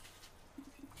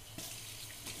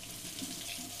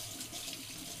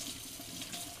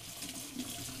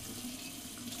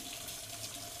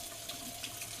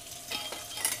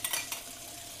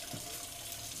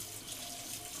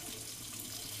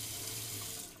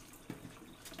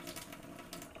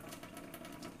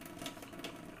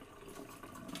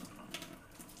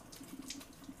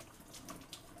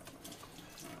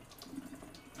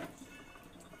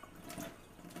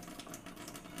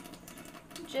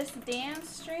 Just dance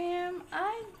stream?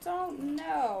 I don't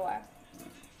know.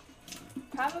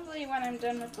 Probably when I'm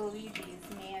done with Luigi's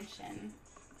Mansion.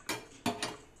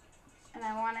 And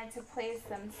I wanted to play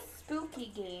some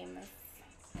spooky games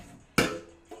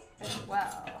as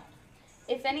well.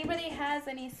 If anybody has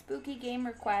any spooky game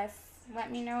requests,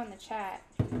 let me know in the chat.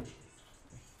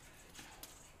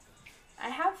 I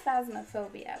have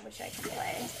Phasmophobia, which I can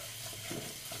play.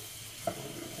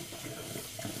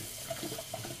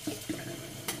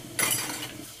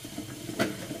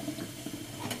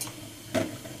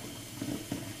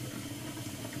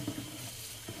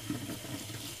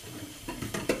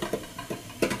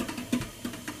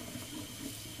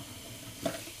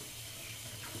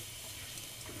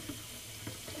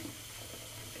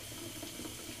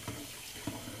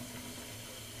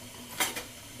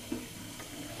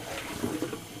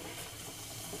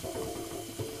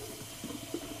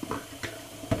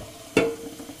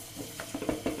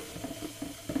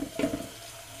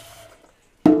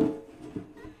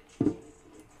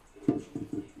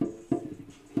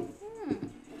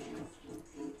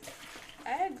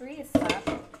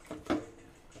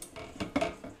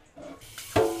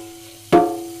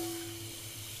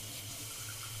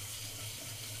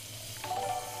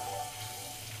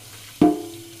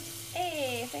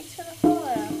 Thanks for the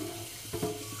follow.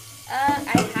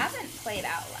 I haven't played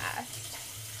Outlast.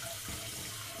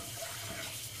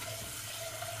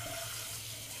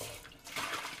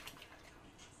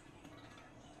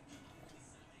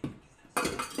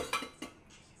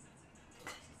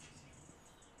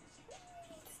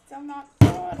 Still not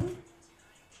done.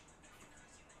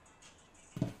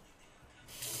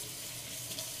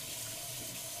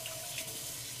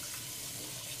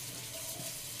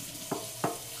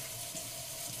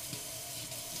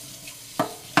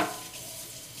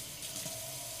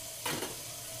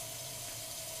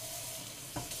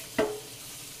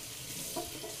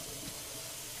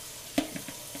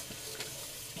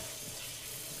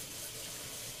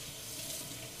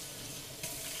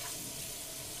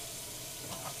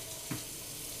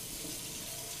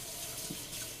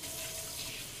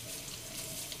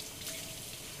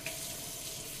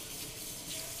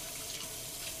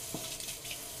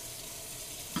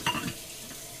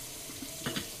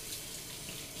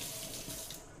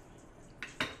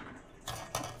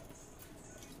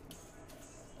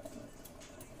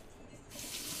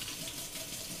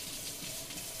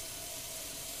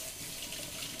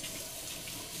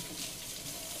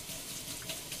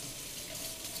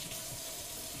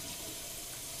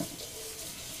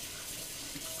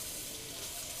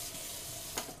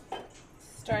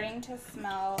 starting to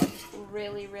smell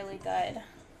really, really good.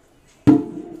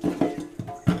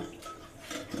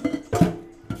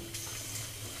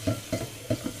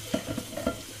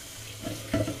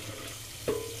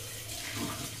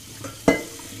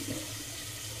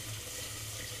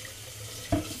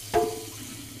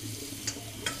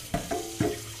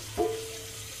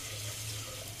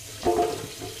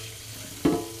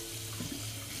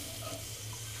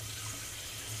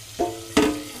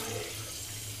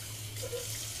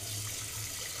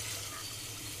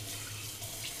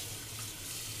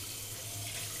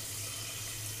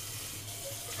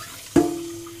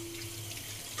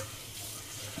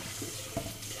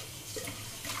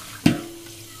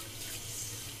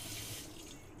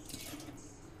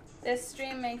 This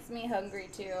stream makes me hungry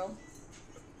too,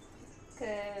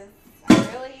 because I'm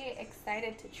really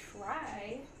excited to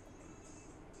try.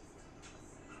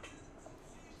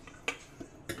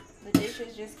 The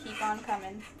dishes just keep on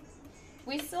coming.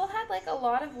 We still had like a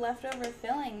lot of leftover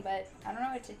filling, but I don't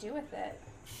know what to do with it.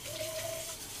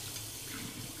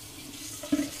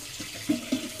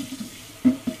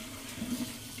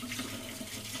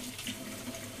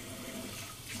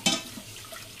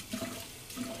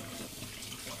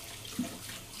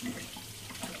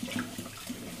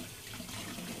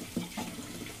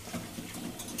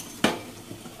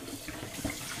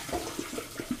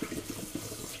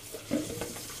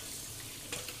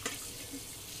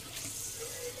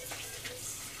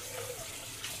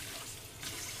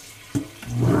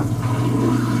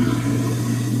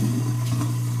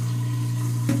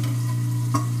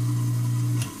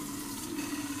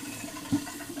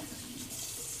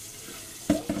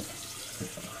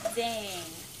 Dang.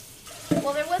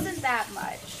 Well, there wasn't that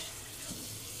much.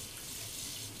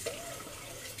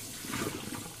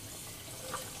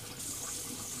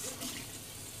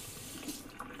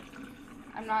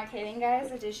 I'm not kidding, guys.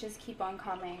 The dishes keep on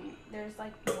coming. There's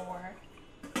like more.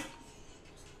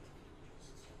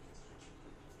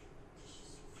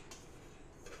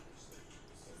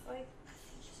 Just like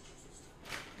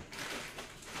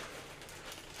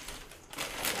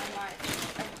so much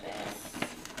of this.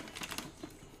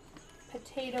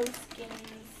 Potato skins.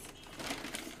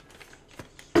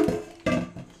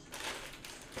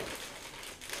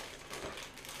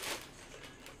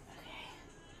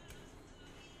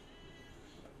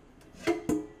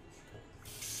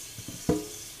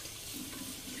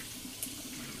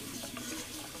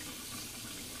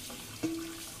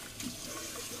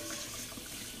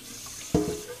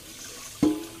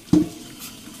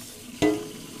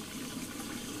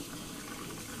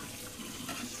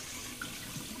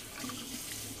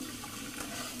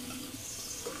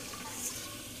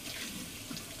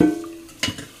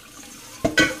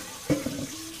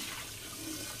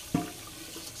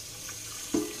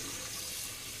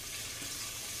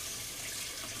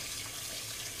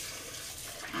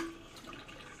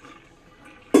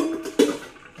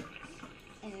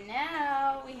 And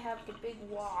now we have the big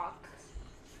wok.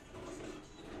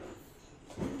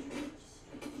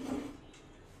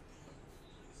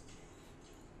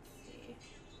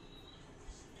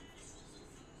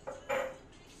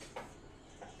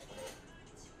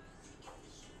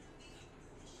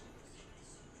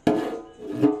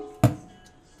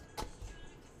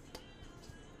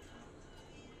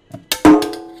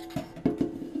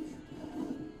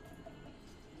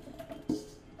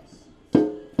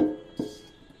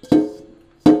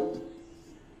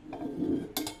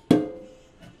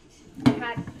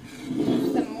 Had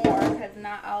some more because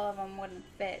not all of them wouldn't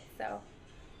fit, so.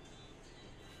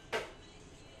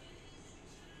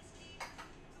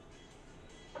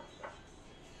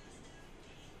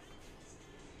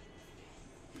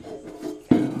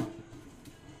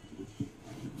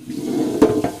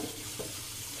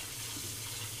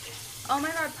 Oh my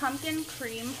god, pumpkin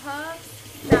cream puffs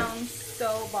sounds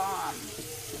so bomb.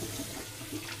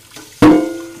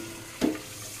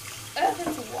 Oh,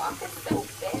 this wok is so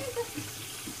big.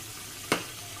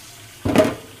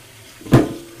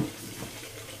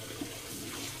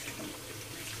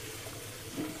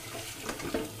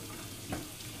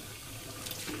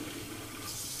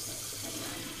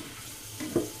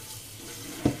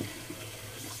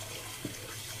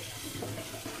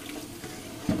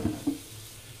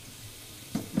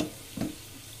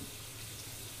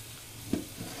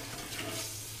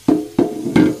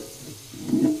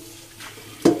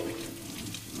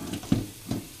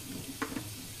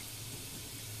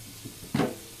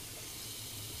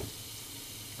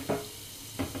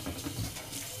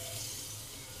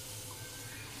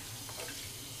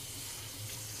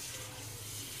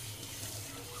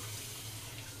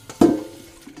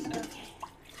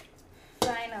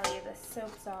 Finally, the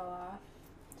soap's all off.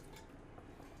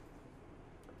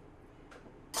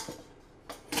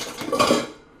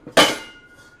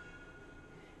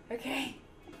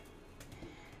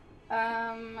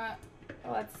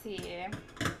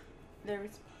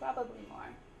 probably more.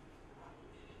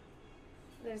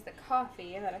 There's the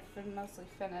coffee that I've mostly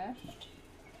finished.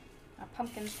 A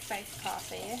pumpkin spice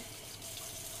coffee.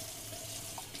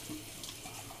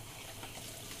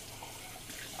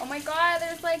 Oh my god,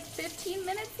 there's like 15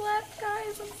 minutes left,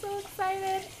 guys. I'm so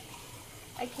excited.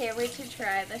 I can't wait to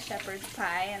try the shepherd's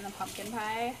pie and the pumpkin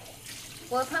pie.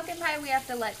 Well, the pumpkin pie we have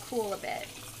to let cool a bit,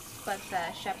 but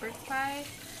the shepherd's pie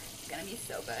is gonna be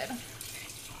so good.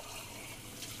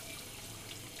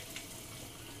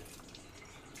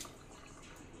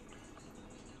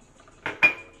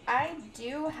 I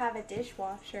do have a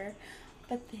dishwasher,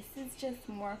 but this is just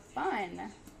more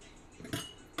fun.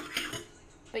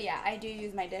 But yeah, I do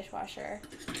use my dishwasher.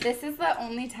 This is the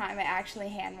only time I actually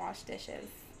hand wash dishes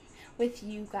with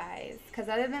you guys. Because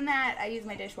other than that, I use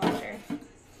my dishwasher.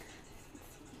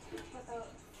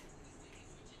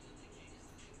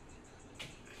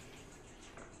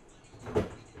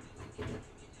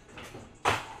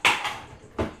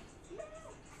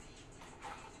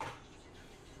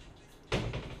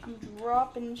 I'm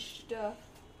dropping stuff.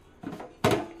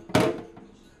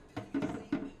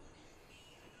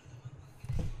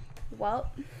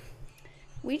 Well,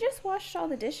 we just washed all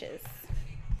the dishes.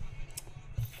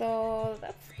 So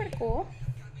that's pretty cool.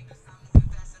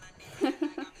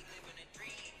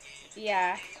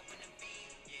 Yeah.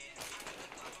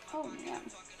 Oh, man.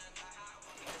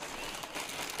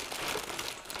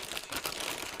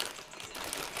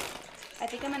 I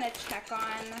think I'm going to check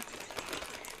on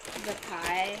the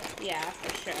pie. Yeah,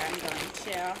 for sure I'm going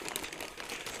to.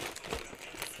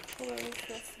 Close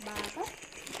this back up.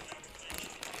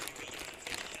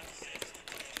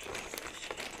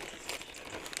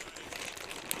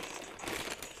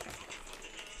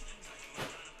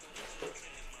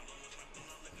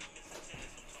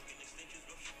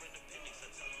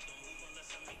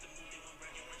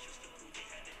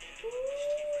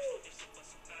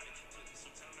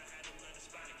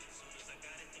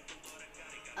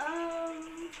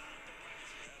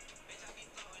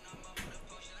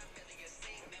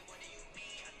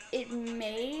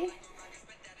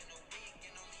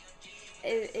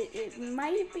 It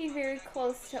might be very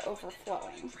close to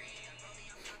overflowing.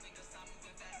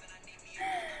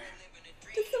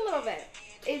 Just a little bit.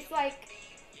 It's like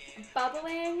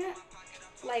bubbling,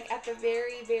 like at the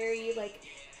very, very like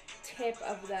tip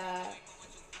of the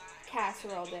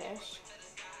casserole dish.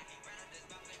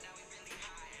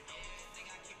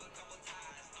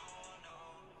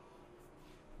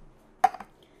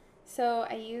 So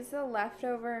I use the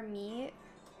leftover meat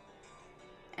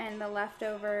and the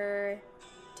leftover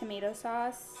tomato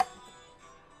sauce,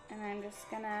 and I'm just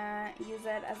gonna use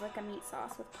it as like a meat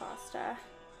sauce with pasta.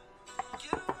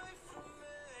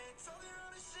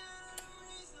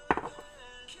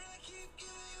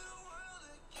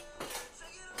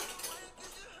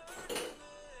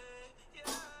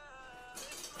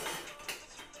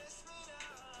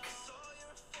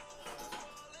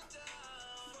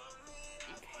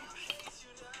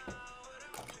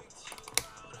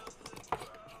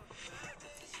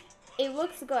 It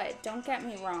looks good, don't get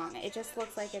me wrong. It just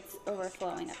looks like it's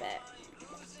overflowing a bit.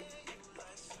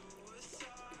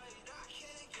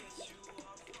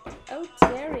 Oh,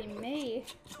 dearie me.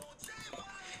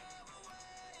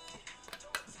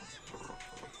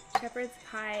 Shepherd's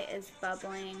pie is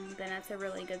bubbling, then that's a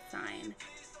really good sign.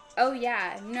 Oh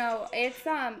yeah, no,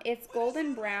 it's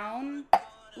golden brown,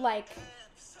 like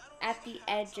at the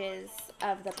edges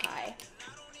of the pie.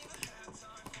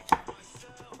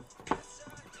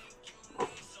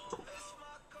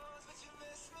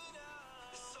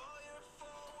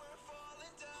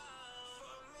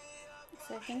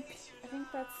 So I think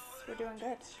we're doing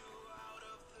good.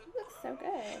 It looks so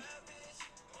good.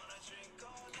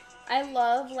 I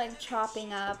love like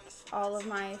chopping up all of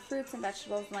my fruits and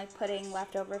vegetables and like putting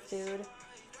leftover food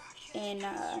in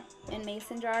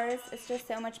mason jars. It's just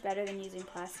so much better than using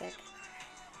plastic.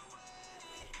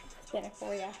 It's better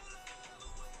for you.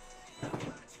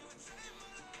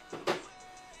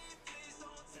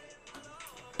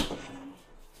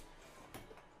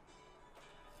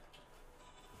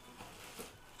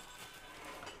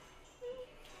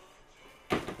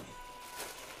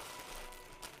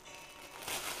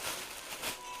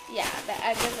 Yeah, the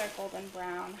edges are golden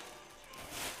brown.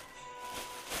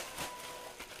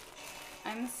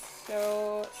 I'm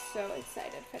so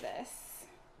excited for this.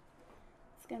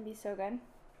 It's gonna be so good.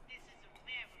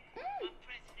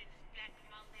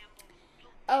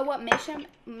 Oh, what mission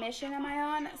am I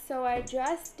on? So I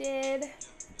just did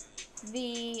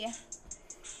the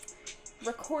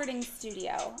recording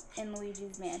studio in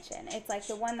Luigi's Mansion. It's like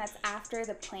the one that's after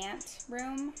the plant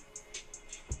room.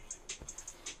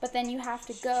 But then you have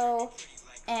to go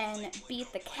and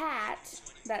beat the cat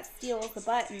that steals the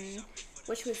button,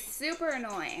 which was super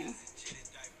annoying.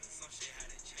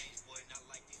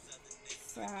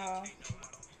 So,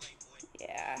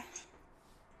 yeah.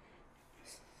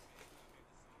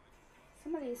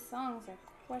 Some of these songs are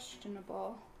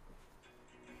questionable.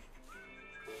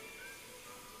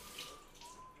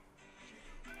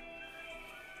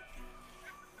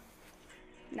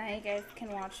 Now you guys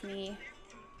can watch me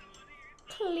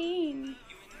clean.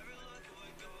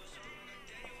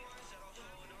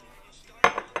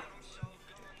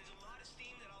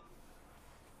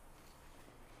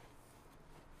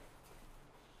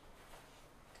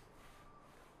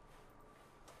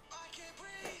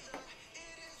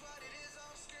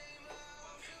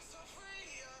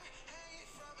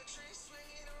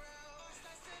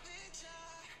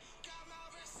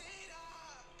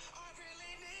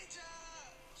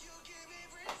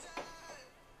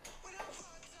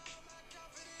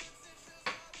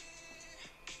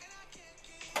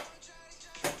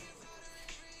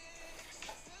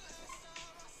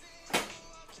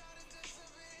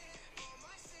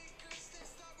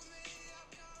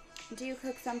 Do you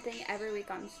cook something every week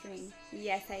on stream?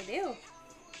 Yes, I do.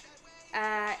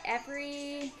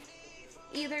 Every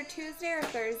either Tuesday or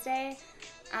Thursday,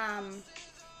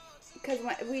 because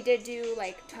we did do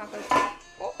like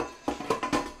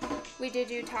we did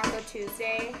do Taco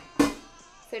Tuesday,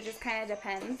 so it just kind of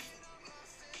depends.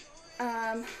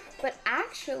 But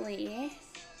actually,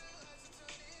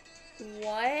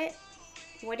 what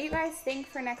do you guys think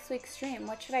for next week's stream?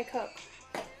 What should I cook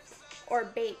or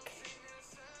bake?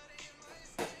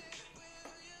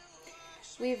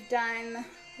 We've done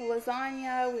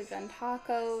lasagna, we've done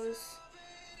tacos,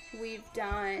 we've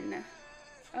done,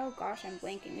 oh gosh, I'm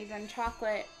blanking. We've done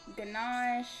chocolate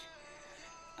ganache,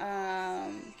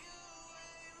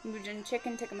 we've done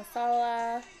chicken tikka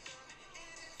masala.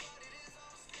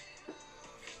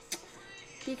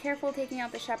 Be careful taking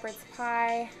out the shepherd's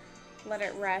pie. Let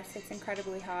it rest, it's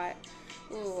incredibly hot.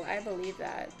 Ooh, I believe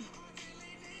that.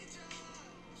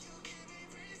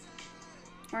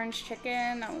 Orange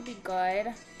chicken, that would be good.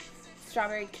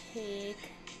 Strawberry cake.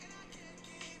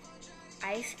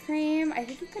 Ice cream. I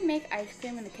think you could make ice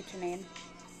cream in the KitchenAid.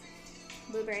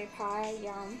 Blueberry pie,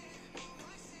 yum.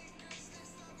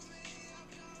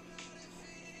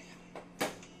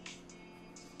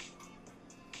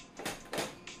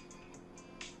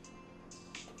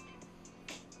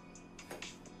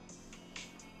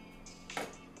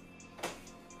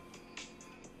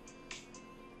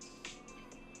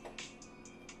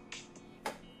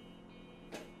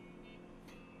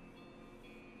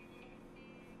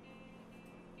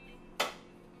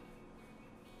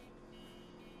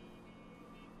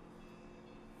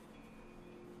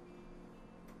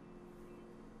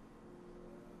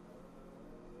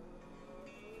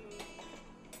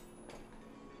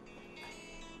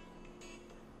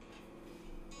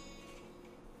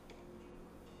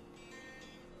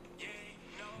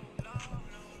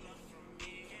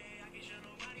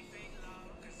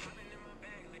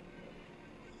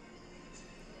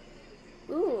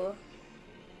 Ooh.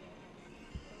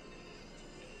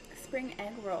 Spring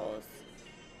egg rolls.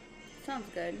 Sounds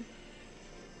good.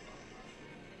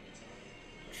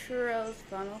 Churros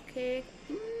funnel cake.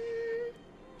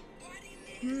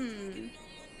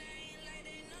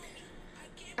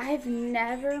 I've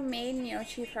never made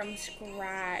gnocchi from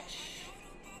scratch.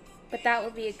 But that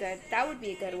would be a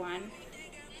good one.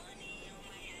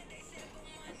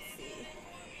 Let's see.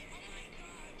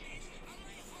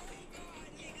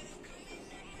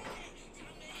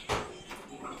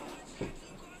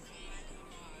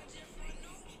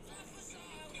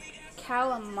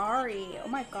 Calamari. Oh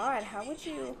my god, how would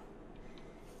you...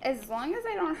 As long as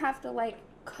I don't have to, like,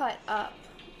 cut up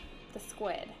the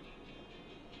squid.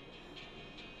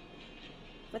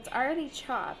 If it's already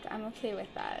chopped, I'm okay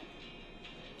with that.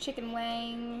 Chicken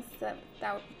wings, that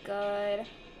would be good.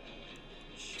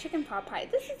 Chicken pot pie.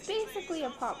 This is basically a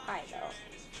pot pie, though.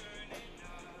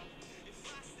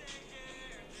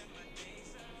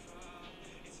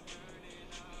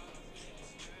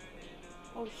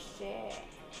 Oh, shit.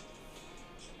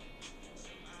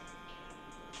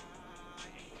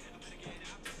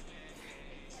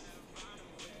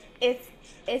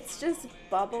 It's just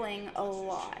bubbling a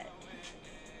lot.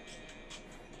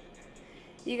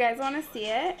 You guys want to see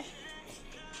it?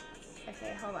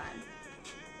 Okay, hold on.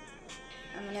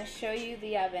 I'm going to show you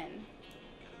the oven.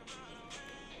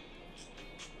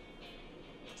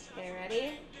 Okay,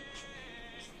 ready?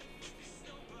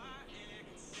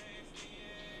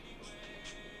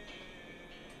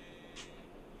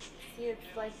 See,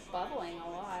 it's like bubbling a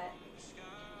lot.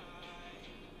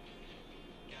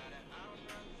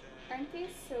 Or Aren't they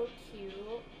so cute?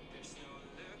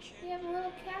 They have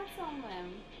little cats on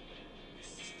them.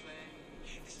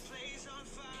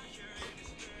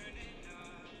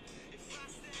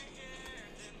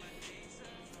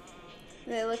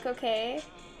 Do they look okay?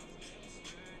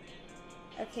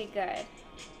 Okay, good.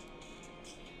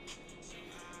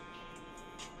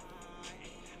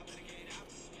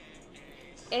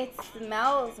 It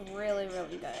smells really,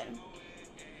 really good.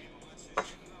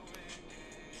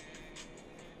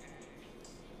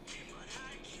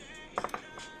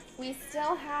 We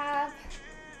still have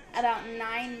about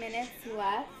 9 minutes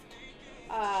left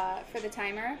for the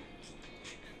timer.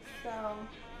 So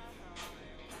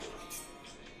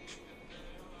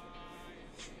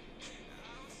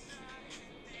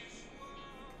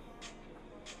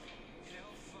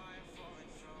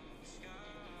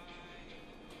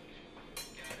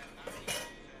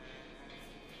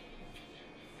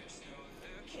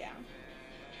yeah.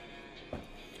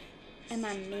 Am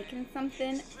I making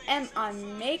something? Am I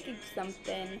making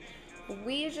something?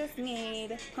 We just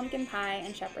made pumpkin pie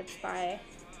and shepherd's pie.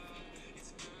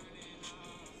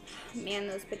 Man,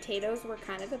 those potatoes were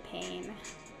kind of a pain.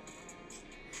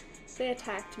 They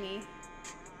attacked me.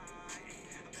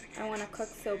 I want to cook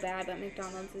so bad, but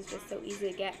McDonald's is just so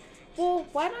easy to get. Well,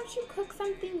 why don't you cook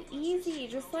something easy?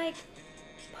 Just like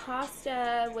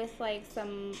pasta with like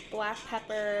some black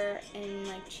pepper and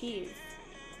like cheese.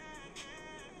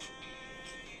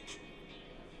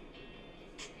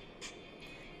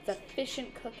 It's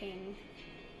efficient cooking.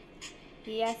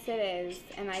 Yes, it is.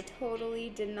 And I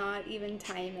totally did not even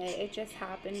time it. It just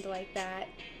happened like that.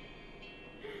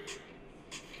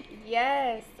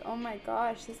 Yes. Oh my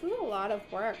gosh. This was a lot of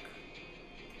work.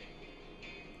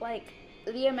 Like,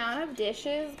 the amount of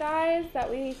dishes, guys, that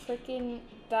we freaking...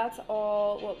 That's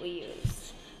all what we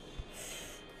used.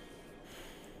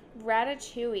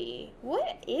 Ratatouille.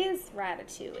 What is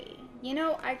ratatouille? You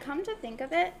know, I come to think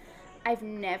of it, I've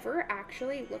never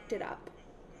actually looked it up.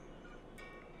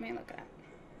 Let me look it up.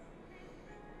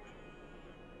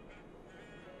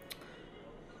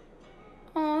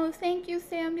 Oh, thank you,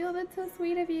 Samuel. That's so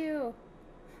sweet of you.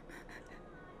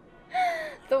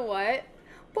 The what?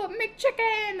 But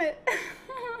McChicken!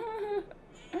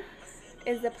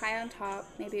 Is the pie on top?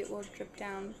 Maybe it will drip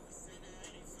down.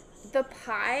 The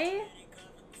pie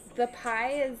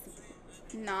is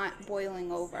not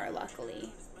boiling over,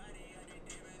 luckily.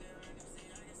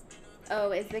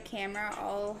 Oh, is the camera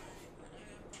all...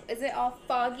 Is it all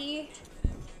foggy?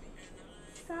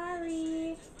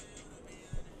 Sorry.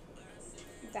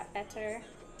 Is that better?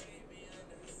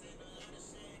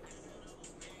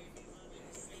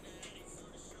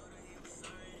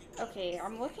 Okay,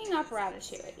 I'm looking up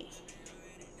ratatouille.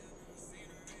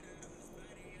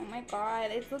 Oh my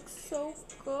god, it looks so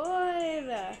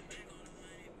good.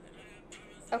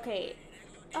 Okay.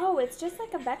 Oh, it's just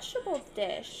like a vegetable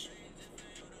dish.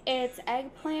 It's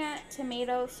eggplant,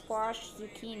 tomato, squash,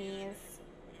 zucchinis.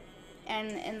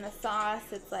 And in the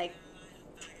sauce, it's like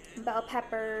bell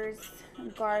peppers,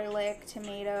 garlic,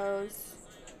 tomatoes.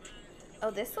 Oh,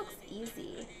 this looks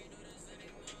easy.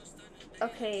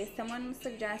 Okay, someone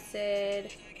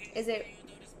suggested, is it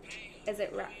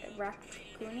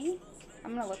raccoony?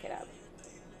 I'm gonna look it up.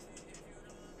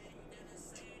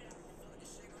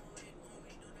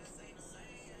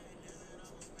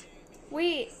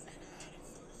 Wait.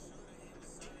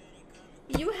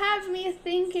 You have me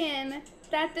thinking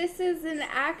that this is an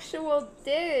actual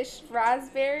dish,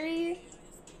 raspberry.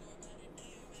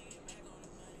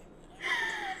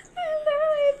 I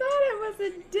literally thought it was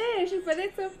a dish, but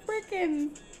it's a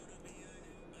freaking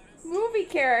movie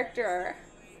character.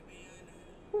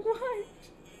 What?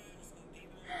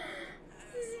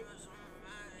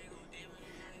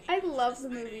 I love the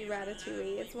movie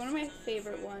Ratatouille. It's one of my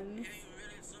favorite ones.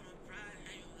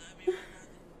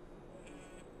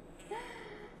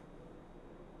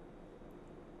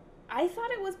 I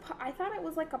thought it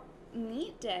was like a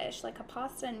meat dish, like a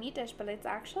pasta and meat dish, but it's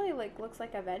actually like looks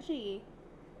like a veggie,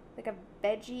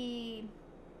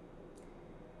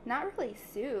 not really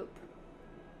soup.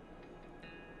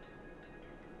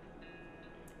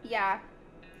 Yeah.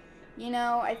 You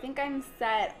know, I think I'm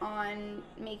set on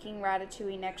making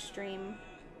ratatouille next stream.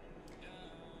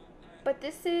 But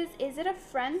this is it a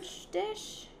French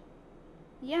dish?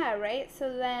 Yeah, right?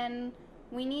 So then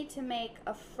we need to make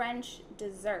a French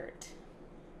dessert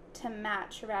to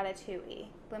match ratatouille.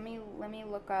 Let me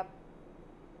look up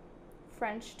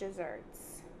French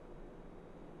desserts.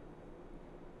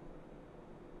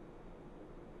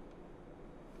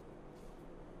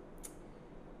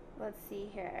 Let's see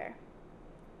here.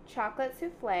 Chocolate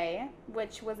souffle,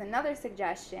 which was another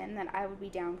suggestion that I would be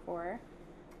down for.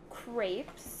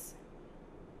 Crepes.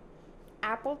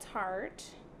 apple tart,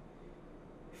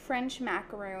 French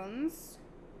macaroons,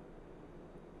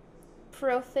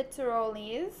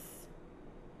 profiteroles,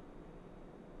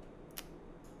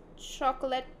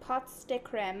 chocolate pots de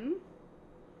crème,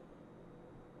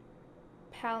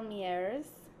 palmiers,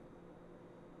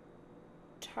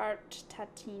 tarte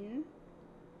tatin,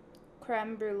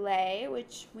 creme brulee,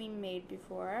 which we made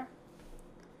before,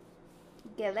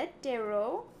 galette de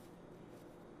rose,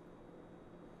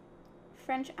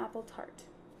 French apple tart.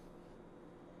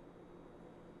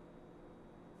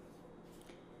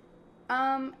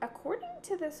 According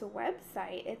to this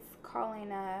website, it's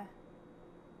calling a,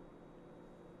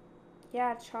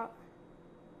 yeah,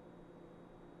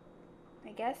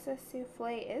 I guess a souffle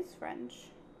is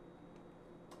French.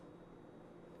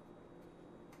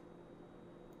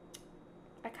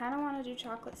 I kind of want to do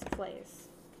chocolate souffles.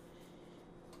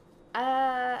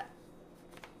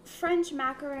 French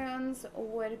macaroons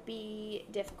would be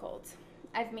difficult.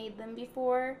 I've made them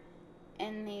before,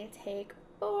 and they take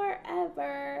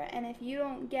forever. And if you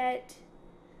don't get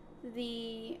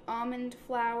the almond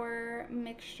flour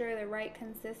mixture the right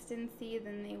consistency,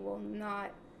 then they will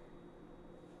not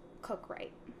cook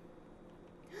right.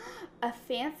 A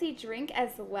fancy drink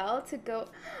as well to go.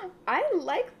 I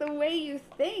like the way you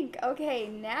think. Okay,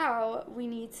 now we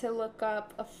need to look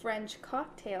up a French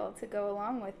cocktail to go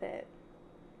along with it.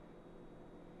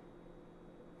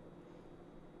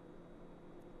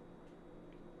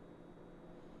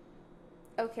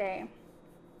 Okay.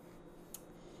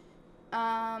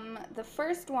 The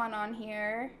first one on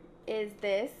here is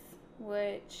this,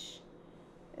 which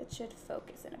it should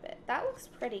focus in a bit. That looks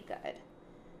pretty good.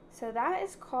 So that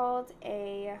is called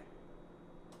a,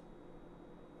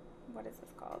 what is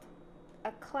this called?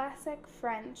 A classic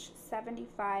French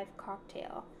 75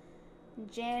 cocktail.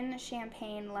 Gin,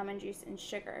 champagne, lemon juice, and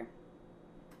sugar.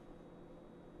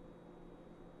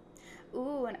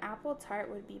 Ooh, an apple tart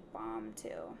would be bomb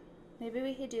too. Maybe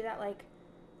we could do that like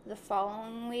the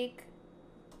following week.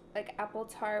 Like apple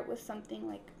tart with something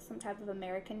like some type of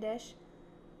American dish.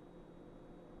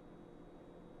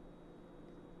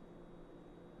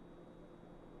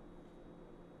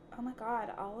 Oh my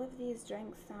god, all of these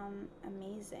drinks sound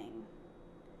amazing.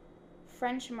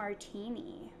 French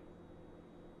martini.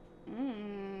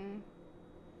 You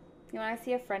want to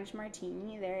see a French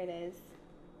martini? There it is.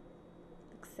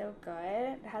 Looks so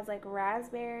good. It has like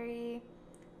raspberry,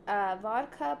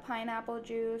 vodka, pineapple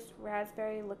juice,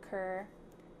 raspberry liqueur,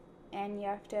 and you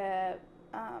have to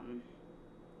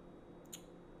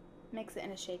mix it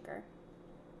in a shaker.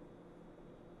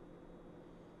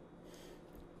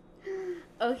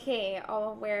 Okay,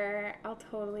 I'll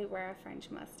totally wear a French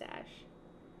mustache.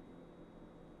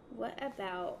 What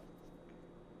about,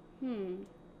 I'm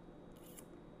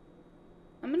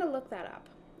gonna look that up.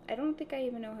 I don't think I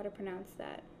even know how to pronounce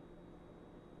that.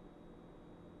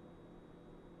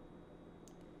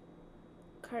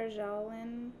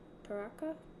 Carjalin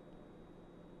Paraca?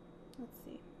 Let's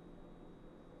see.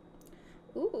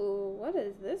 Ooh, what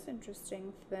is this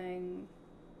interesting thing?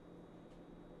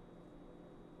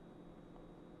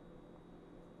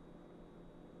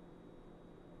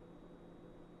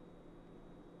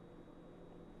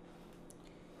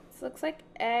 This looks like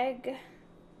egg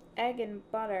and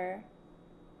butter.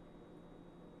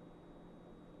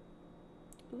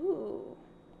 Ooh.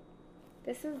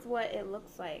 This is what it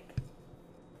looks like.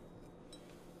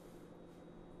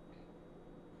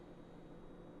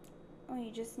 Oh,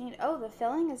 you just need, the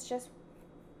filling is just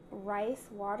rice,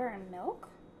 water, and milk?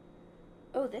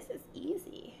 Oh, this is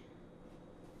easy.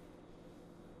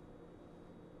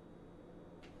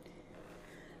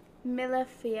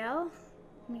 Millefiel.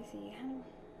 Let me see.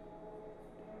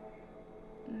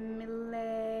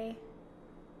 Millefiel.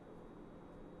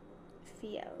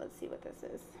 Let's see what this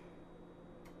is.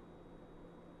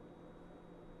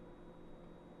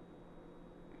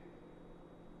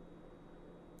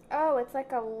 Oh, it's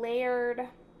like a layered,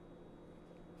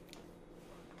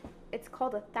 it's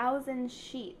called 1,000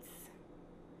 sheets.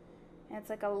 And it's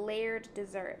like a layered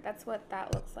dessert. That's what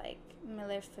that looks like.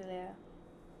 Millefiel.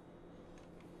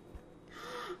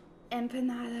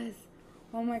 Empanadas.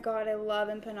 Oh my god, I love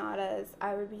empanadas.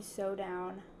 I would be so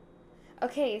down.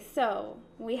 Okay, so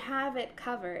we have it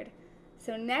covered.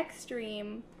 So next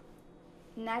stream,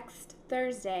 next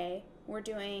Thursday, we're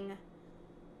doing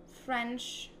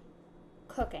French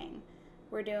cooking.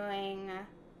 We're doing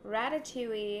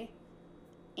ratatouille,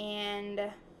 and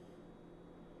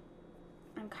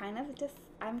I'm kind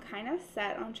of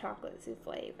set on chocolate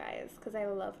souffle, you guys, because I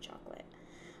love chocolate.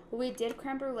 We did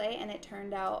creme brulee, and it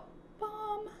turned out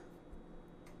bomb.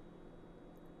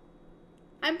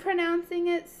 I'm pronouncing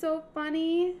it so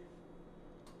funny.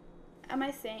 Am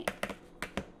I saying?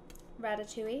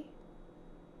 Ratatouille.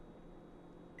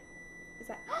 Is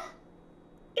that?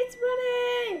 It's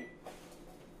ready!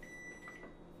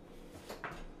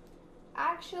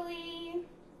 Actually,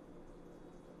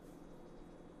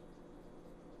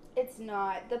 it's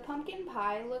not. The pumpkin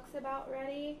pie looks about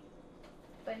ready,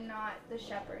 but not the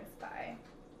shepherd's pie.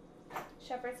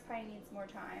 Shepherd's pie needs more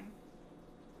time.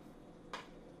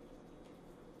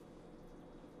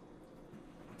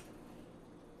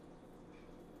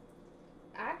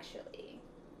 Actually,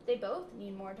 they both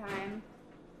need more time.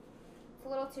 It's a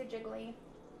little too jiggly.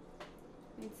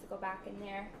 Needs to go back in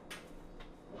there.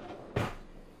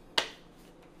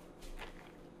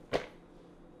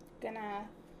 Gonna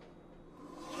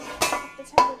keep the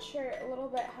temperature a little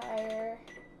bit higher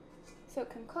so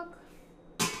it can cook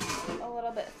a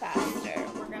little bit faster.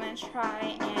 We're gonna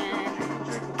try and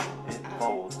It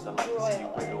folds to make broil you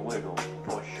wiggle wiggle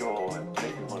for sure and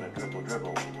make you want to dribble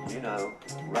dribble. You know,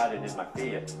 riding in my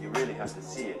Fiat, you really have to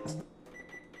see it.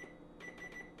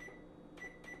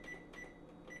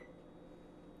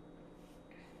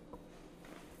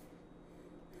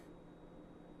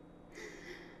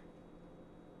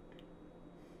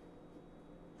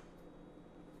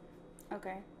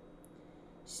 Okay.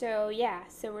 So yeah,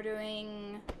 so we're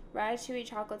doing ratatouille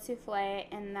chocolate souffle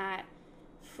and that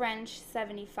French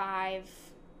 75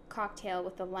 cocktail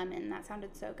with the lemon. That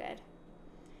sounded so good.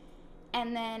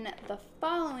 And then the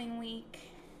following week,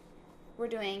 we're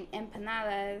doing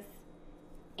empanadas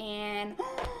and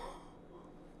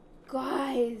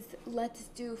guys, let's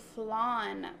do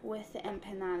flan with the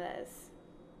empanadas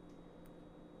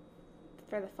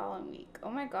for the following week.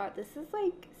 Oh my god, this is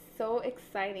like so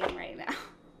exciting right now.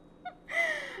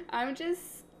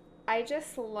 I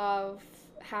just love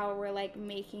how we're like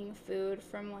making food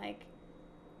from like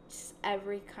just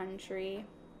every country.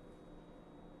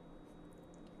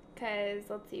 Cause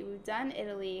let's see, we've done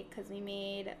Italy because we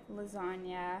made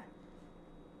lasagna.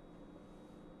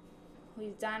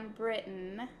 We've done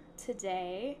Britain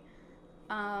today.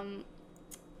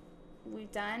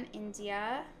 We've done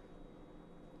India.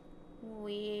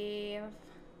 We've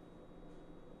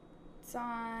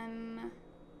done,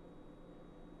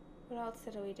 what else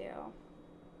did we do?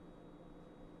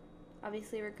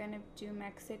 Obviously, we're going to do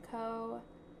Mexico,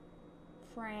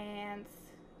 France.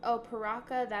 Oh,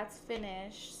 Paraca, that's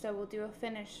Finnish, so we'll do a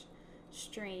Finnish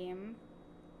stream.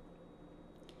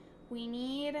 We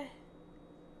need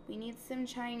some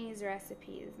Chinese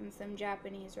recipes and some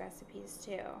Japanese recipes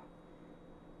too.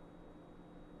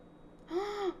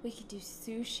 We could do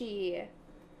sushi.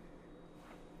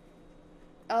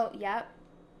 Oh, yep.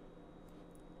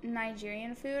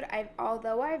 Nigerian food.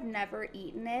 Although I've never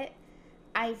eaten it,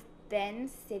 I've been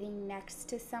sitting next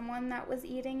to someone that was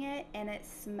eating it and it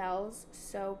smells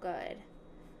so good.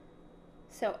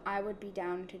 So I would be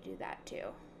down to do that too.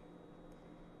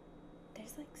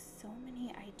 There's like so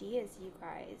many ideas, you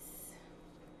guys.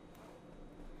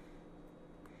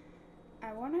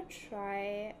 I want to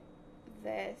try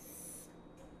this.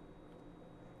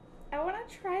 I want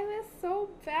to try this so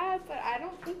bad, but I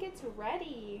don't think it's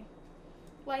ready.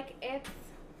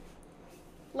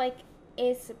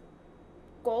 It's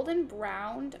golden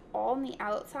browned all on the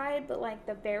outside, but like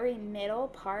the very middle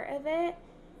part of it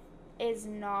is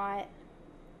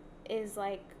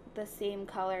like the same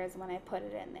color as when I put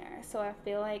it in there. So I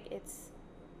feel like it's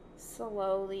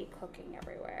slowly cooking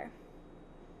everywhere.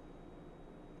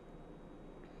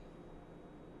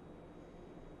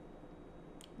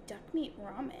 Duck meat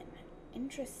ramen.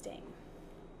 Interesting.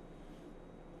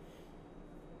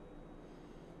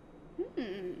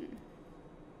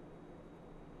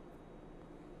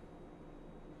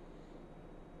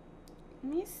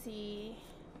 Let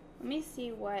me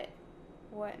see what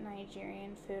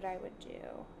Nigerian food I would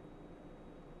do.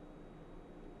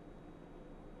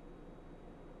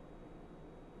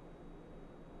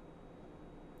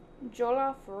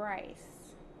 Jollof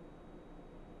rice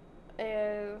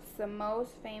is the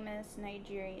most famous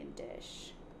Nigerian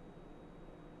dish.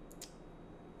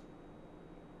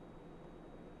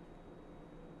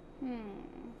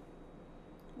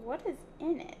 What is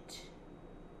in it?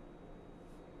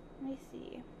 Let me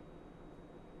see.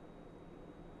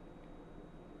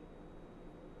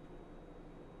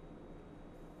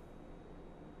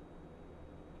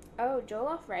 Oh,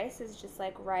 jollof rice is just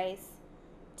like rice,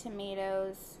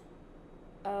 tomatoes.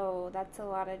 Oh, that's a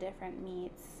lot of different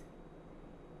meats.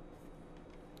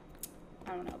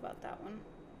 I don't know about that one.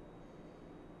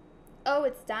 Oh,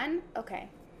 it's done? Okay.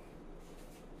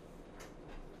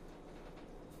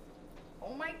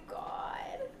 Oh my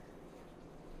god.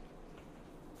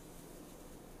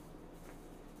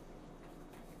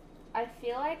 I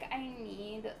feel like I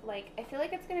need, like, I feel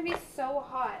like it's going to be so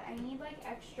hot. I need, like,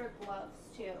 extra gloves,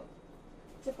 too,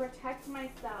 to protect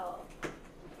myself.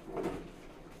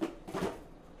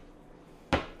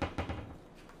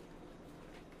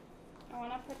 I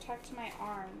want to protect my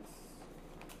arms.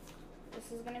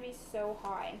 This is going to be so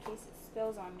hot in case it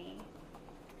spills on me.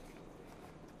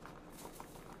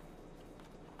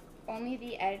 Only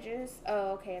the edges?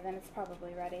 Oh, okay, then it's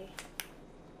probably ready.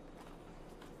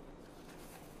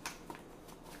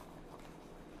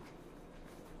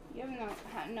 You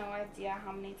have no idea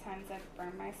how many times I've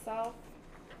burned myself.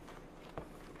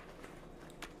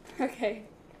 Okay.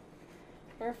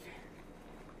 We're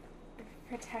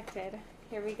protected.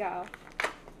 Here we go.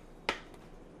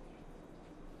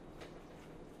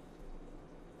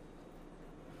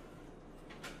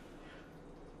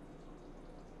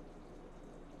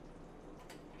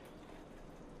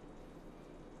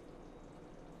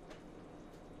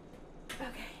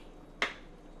 Okay.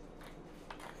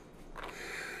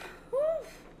 Whew.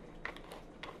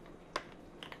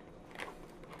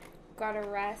 Gotta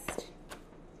rest.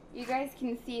 You guys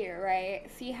can see it, right?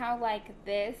 See how, like,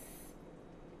 this,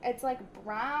 it's like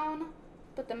brown,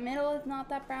 but the middle is not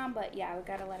that brown, but yeah, we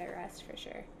gotta let it rest for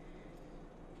sure.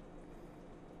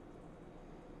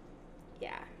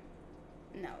 Yeah.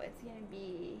 No, it's gonna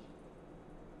be...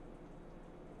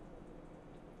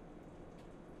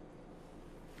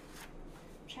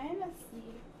 I'm trying to see.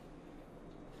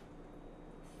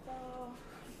 So,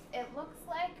 it looks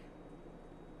like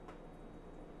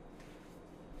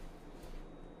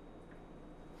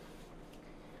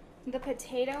the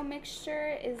potato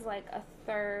mixture is like a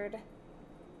third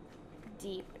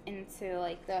deep into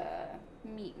like the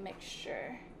meat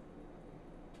mixture,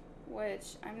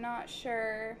 which I'm not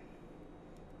sure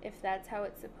if that's how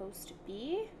it's supposed to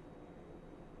be.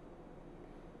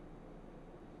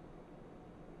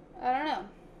 I don't know.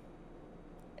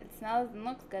 It smells and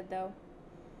looks good though.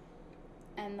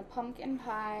 And the pumpkin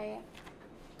pie,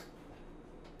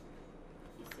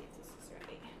 let's see if this is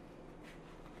ready.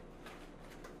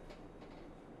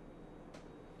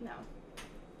 No,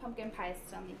 pumpkin pie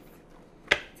still needs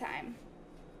time.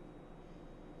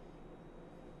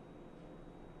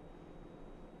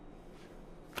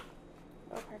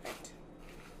 Oh, perfect.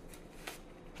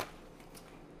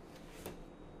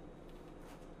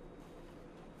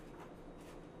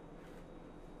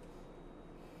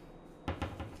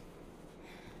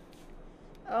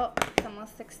 Oh, it's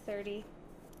almost 6:30.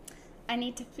 I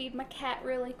need to feed my cat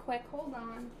really quick. Hold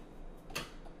on.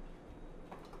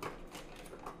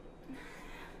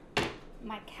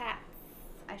 My cats,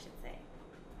 I should say.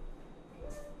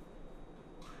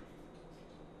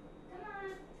 Come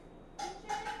on.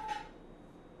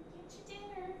 Get your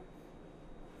dinner.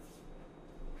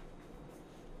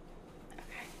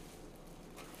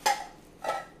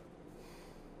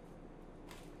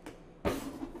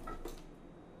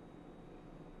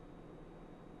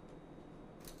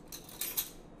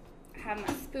 Have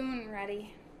my spoon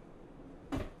ready.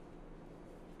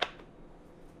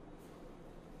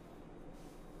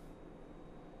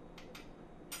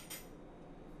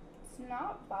 It's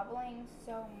not bubbling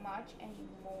so much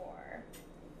anymore.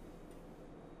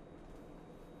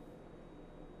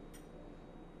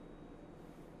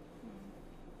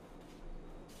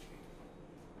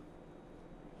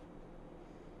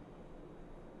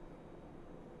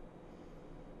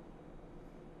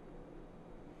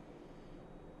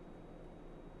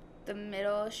 The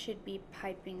middle should be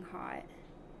piping hot.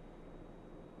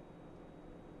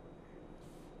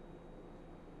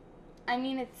 I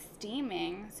mean, it's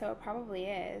steaming, so it probably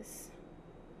is.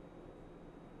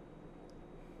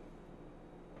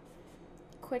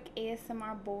 Quick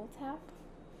ASMR bowl tap.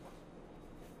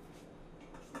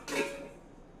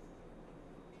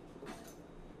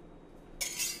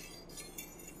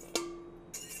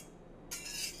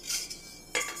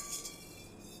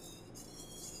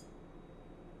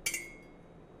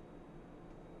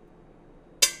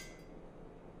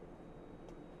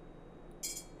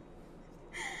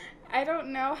 I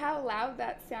don't know how loud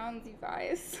that sounds, you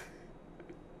guys.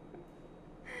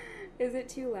 Is it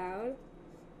too loud?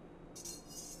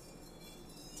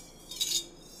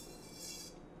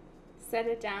 Set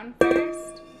it down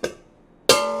first.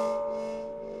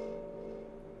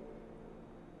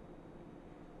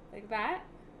 Like that.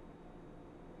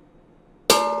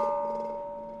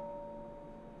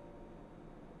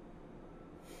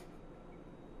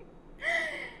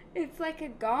 It's like a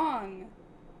gong.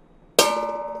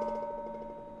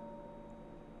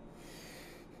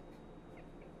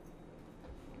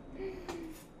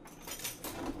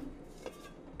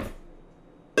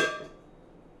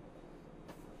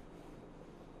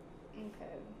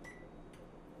 Okay.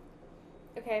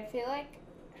 Okay, I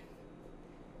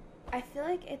feel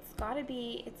like it's gotta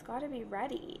be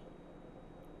ready.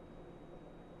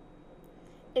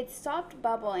 It stopped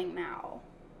bubbling now.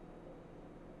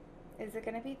 Is it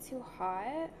gonna be too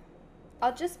hot?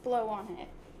 I'll just blow on it.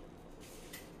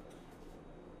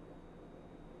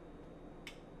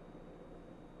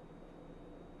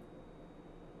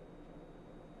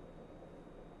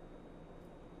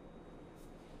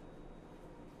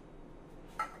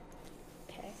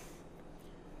 Okay.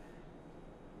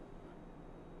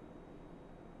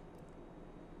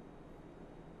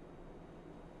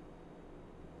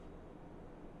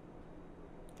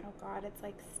 Oh God, it's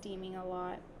like steaming a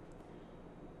lot.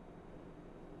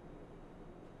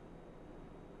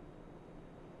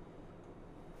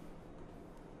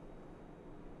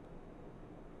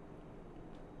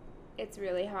 It's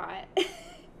really hot.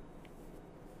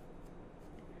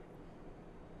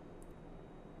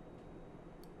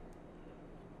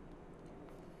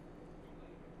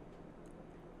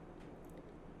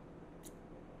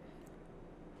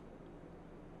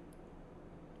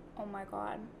 Oh my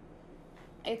God.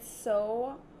 It's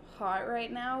so hot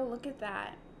right now. Look at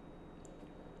that.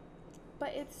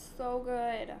 But it's so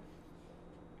good.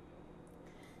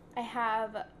 I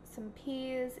have some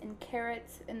peas and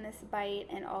carrots in this bite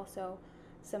and also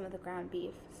some of the ground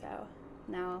beef. So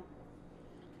now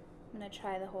I'm gonna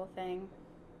try the whole thing.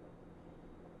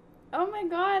 Oh my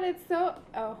God, it's so,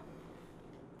 oh,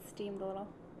 it steamed a little.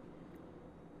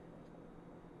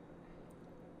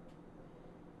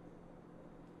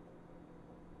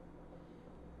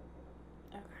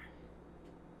 Okay.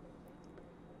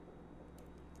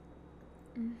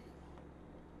 Mm.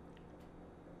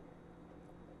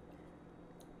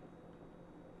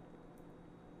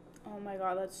 Oh my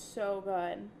God, that's so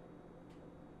good.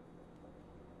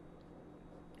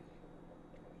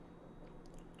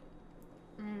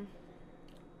 Mm.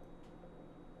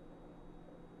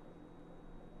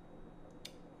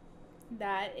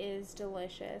 That is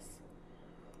delicious.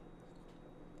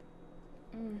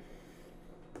 Mm.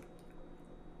 I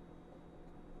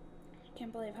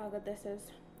can't believe how good this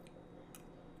is.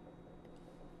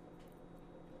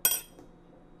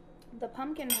 The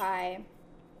pumpkin pie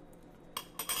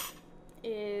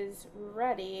is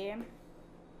ready,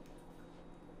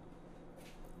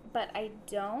 but I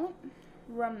don't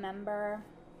remember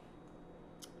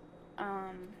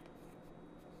how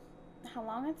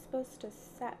long it's supposed to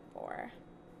set for.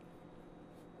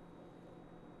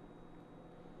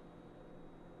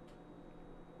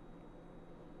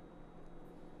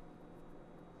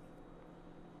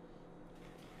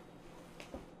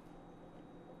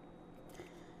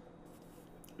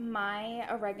 My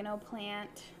oregano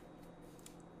plant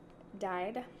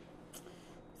died,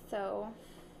 so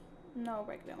no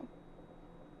oregano.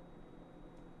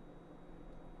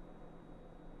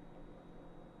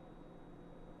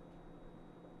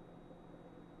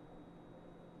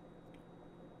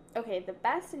 Okay, the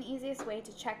best and easiest way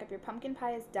to check if your pumpkin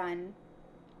pie is done,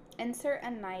 insert a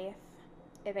knife.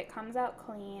 If it comes out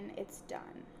clean, it's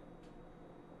done.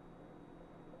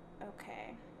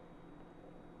 Okay.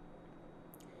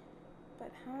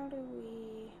 But how do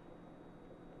we...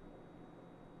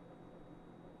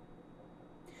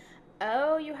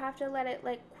 Oh, you have to let it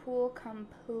like cool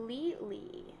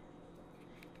completely.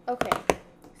 Okay,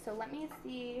 so let me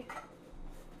see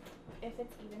if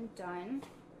it's even done.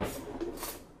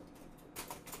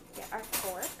 Get our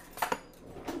fork.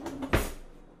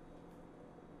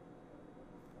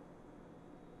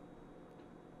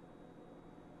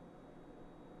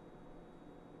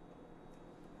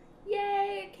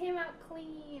 Yay, it came out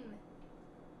clean.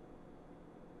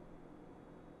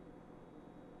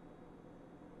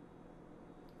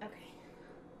 Okay.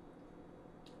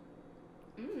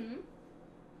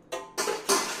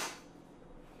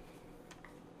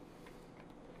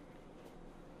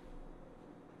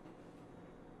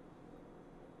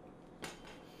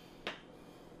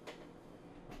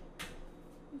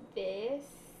 This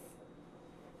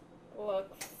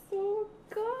looks so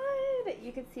good.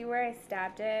 You can see where I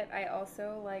stabbed it. I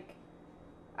also like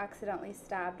accidentally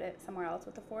stabbed it somewhere else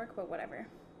with a fork, but whatever.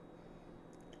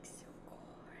 Looks so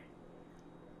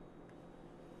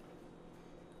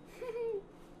good.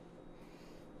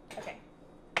 Okay.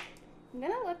 I'm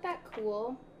gonna let that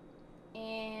cool,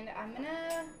 and I'm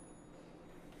gonna,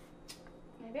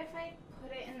 maybe if I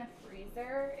put it in the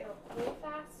freezer, it'll cool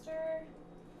faster.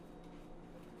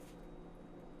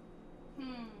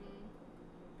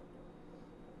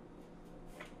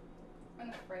 In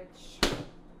the fridge.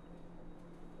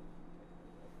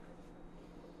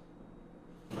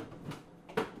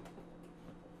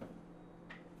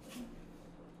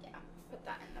 Yeah, put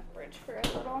that in the fridge for a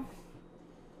little.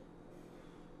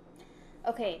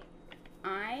 Okay,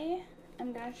 I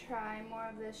am gonna try more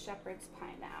of this shepherd's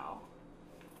pie now.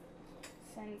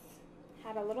 Since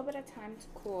had a little bit of time to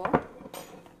cool.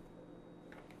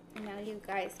 And now you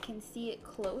guys can see it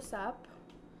close up.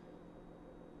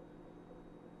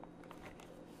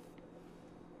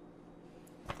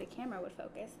 If the camera would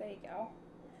focus, there you go.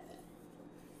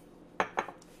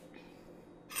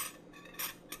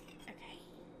 Okay.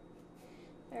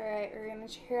 Alright, we're gonna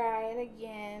try it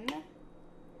again.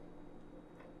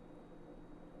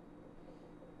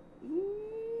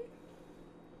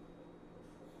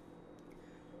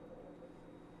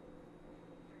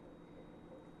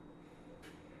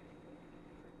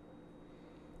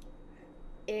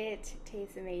 It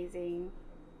tastes amazing.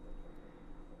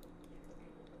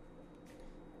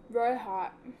 Very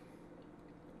hot.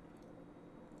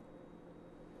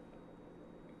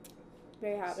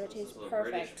 Very hot, but it tastes This is what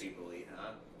perfect. British people eat,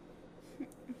 huh?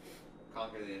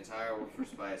 Conquer the entire world for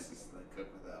spices and then cook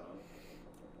without them.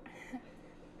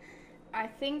 I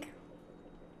think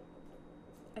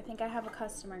I have a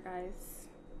customer, guys.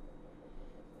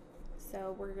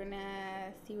 So we're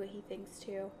gonna see what he thinks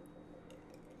too.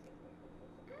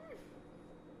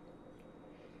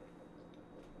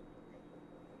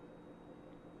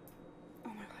 Oh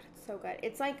my god, it's so good.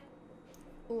 It's like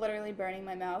literally burning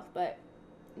my mouth, but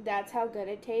that's how good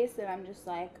it tastes, and I'm just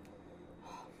like,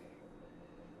 oh.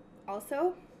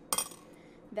 Also,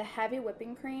 the heavy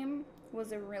whipping cream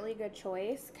was a really good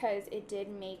choice because it did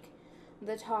make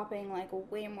the topping like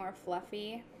way more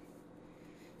fluffy.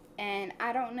 And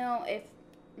I don't know if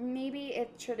maybe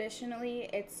traditionally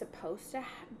it's supposed to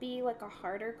be like a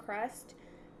harder crust.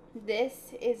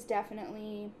 This is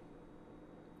definitely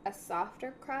a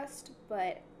softer crust,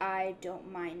 but I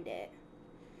don't mind it.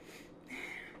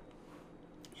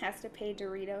 Has to pay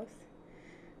Doritos.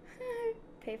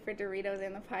 Pay for Doritos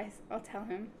and the pies. I'll tell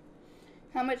him.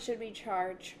 How much should we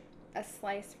charge a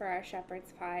slice for our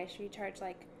shepherd's pie? Should we charge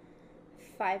like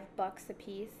 $5 a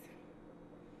piece?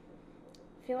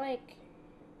 I feel like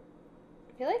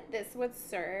this would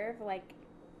serve like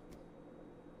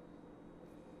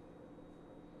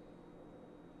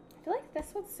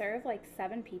this would serve like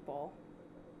 7 people.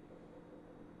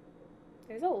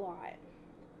 There's a lot.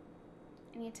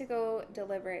 I need to go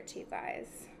deliver it to you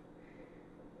guys.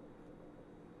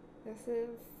 This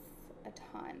is a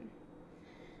ton.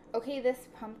 Okay, this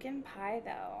pumpkin pie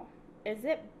though. Is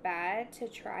it bad to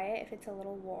try it if it's a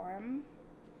little warm?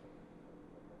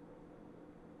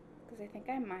 Because I think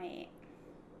I might.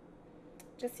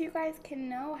 Just so you guys can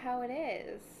know how it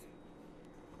is.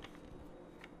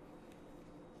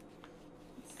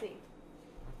 Let's see.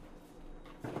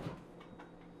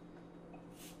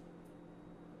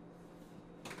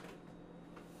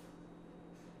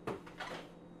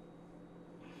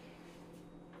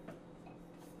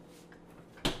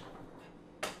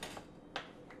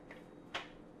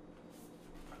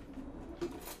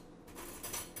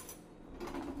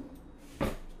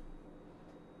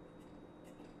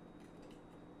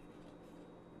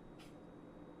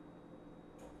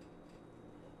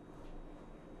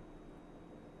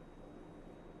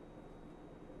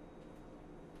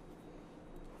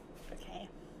 Okay.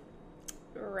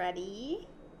 Ready?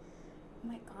 Oh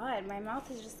my god, my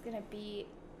mouth is just gonna be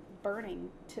burning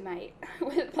tonight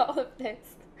with all of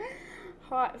this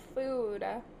hot food.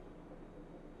 Okay.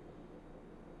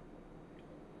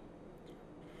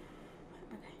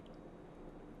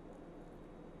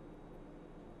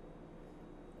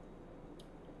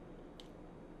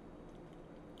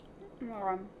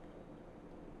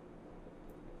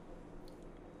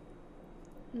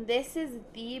 This is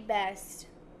the best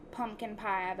pumpkin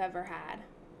pie I've ever had.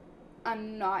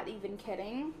 I'm not even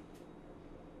kidding.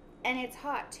 And it's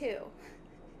hot too.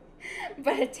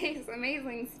 But it tastes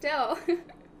amazing still.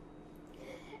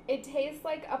 It tastes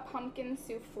like a pumpkin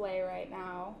souffle right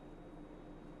now.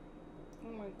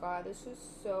 Oh my god, this is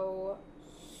so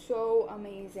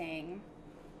amazing.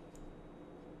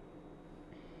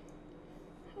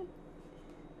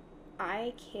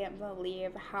 I can't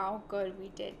believe how good we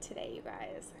did today, you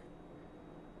guys.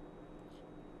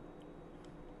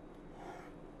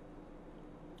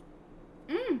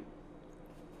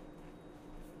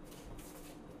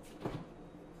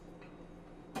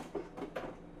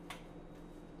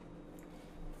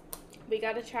 We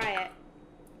gotta try it.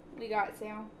 We got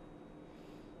Sam.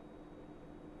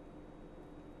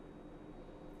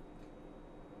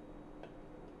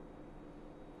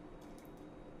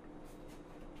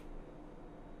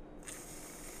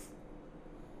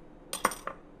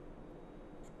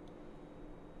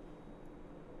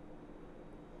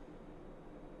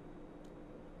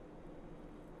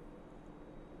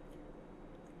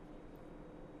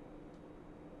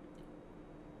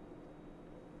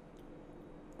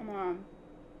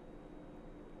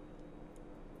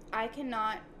 I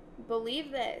cannot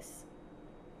believe this.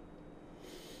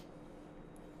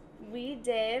 We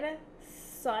did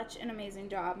such an amazing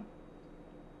job.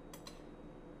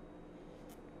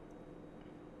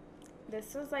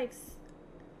 This was like,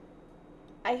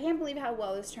 I can't believe how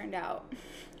well this turned out.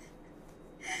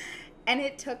 And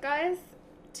it took us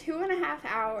 2.5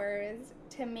 hours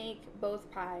to make both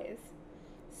pies.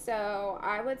 So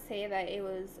I would say that it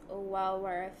was well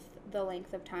worth the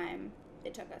length of time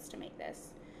it took us to make this.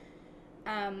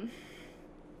 I'm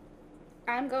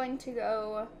going to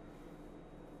go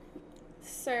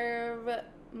serve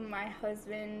my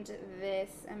husband this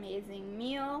amazing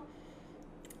meal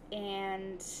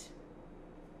and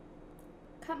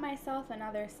cut myself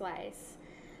another slice.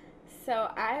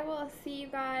 So I will see you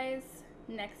guys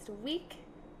next week.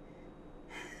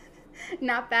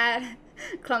 Not bad,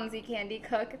 clumsy candy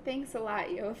cook. Thanks a lot,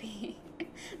 Yovi.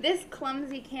 This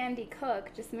clumsy candy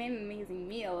cook just made an amazing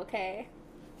meal, okay?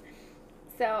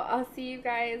 So I'll see you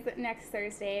guys next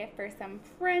Thursday for some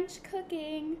French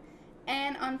cooking.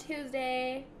 And on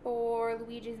Tuesday for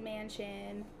Luigi's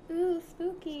Mansion. Ooh,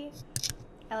 spooky.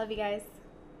 I love you guys.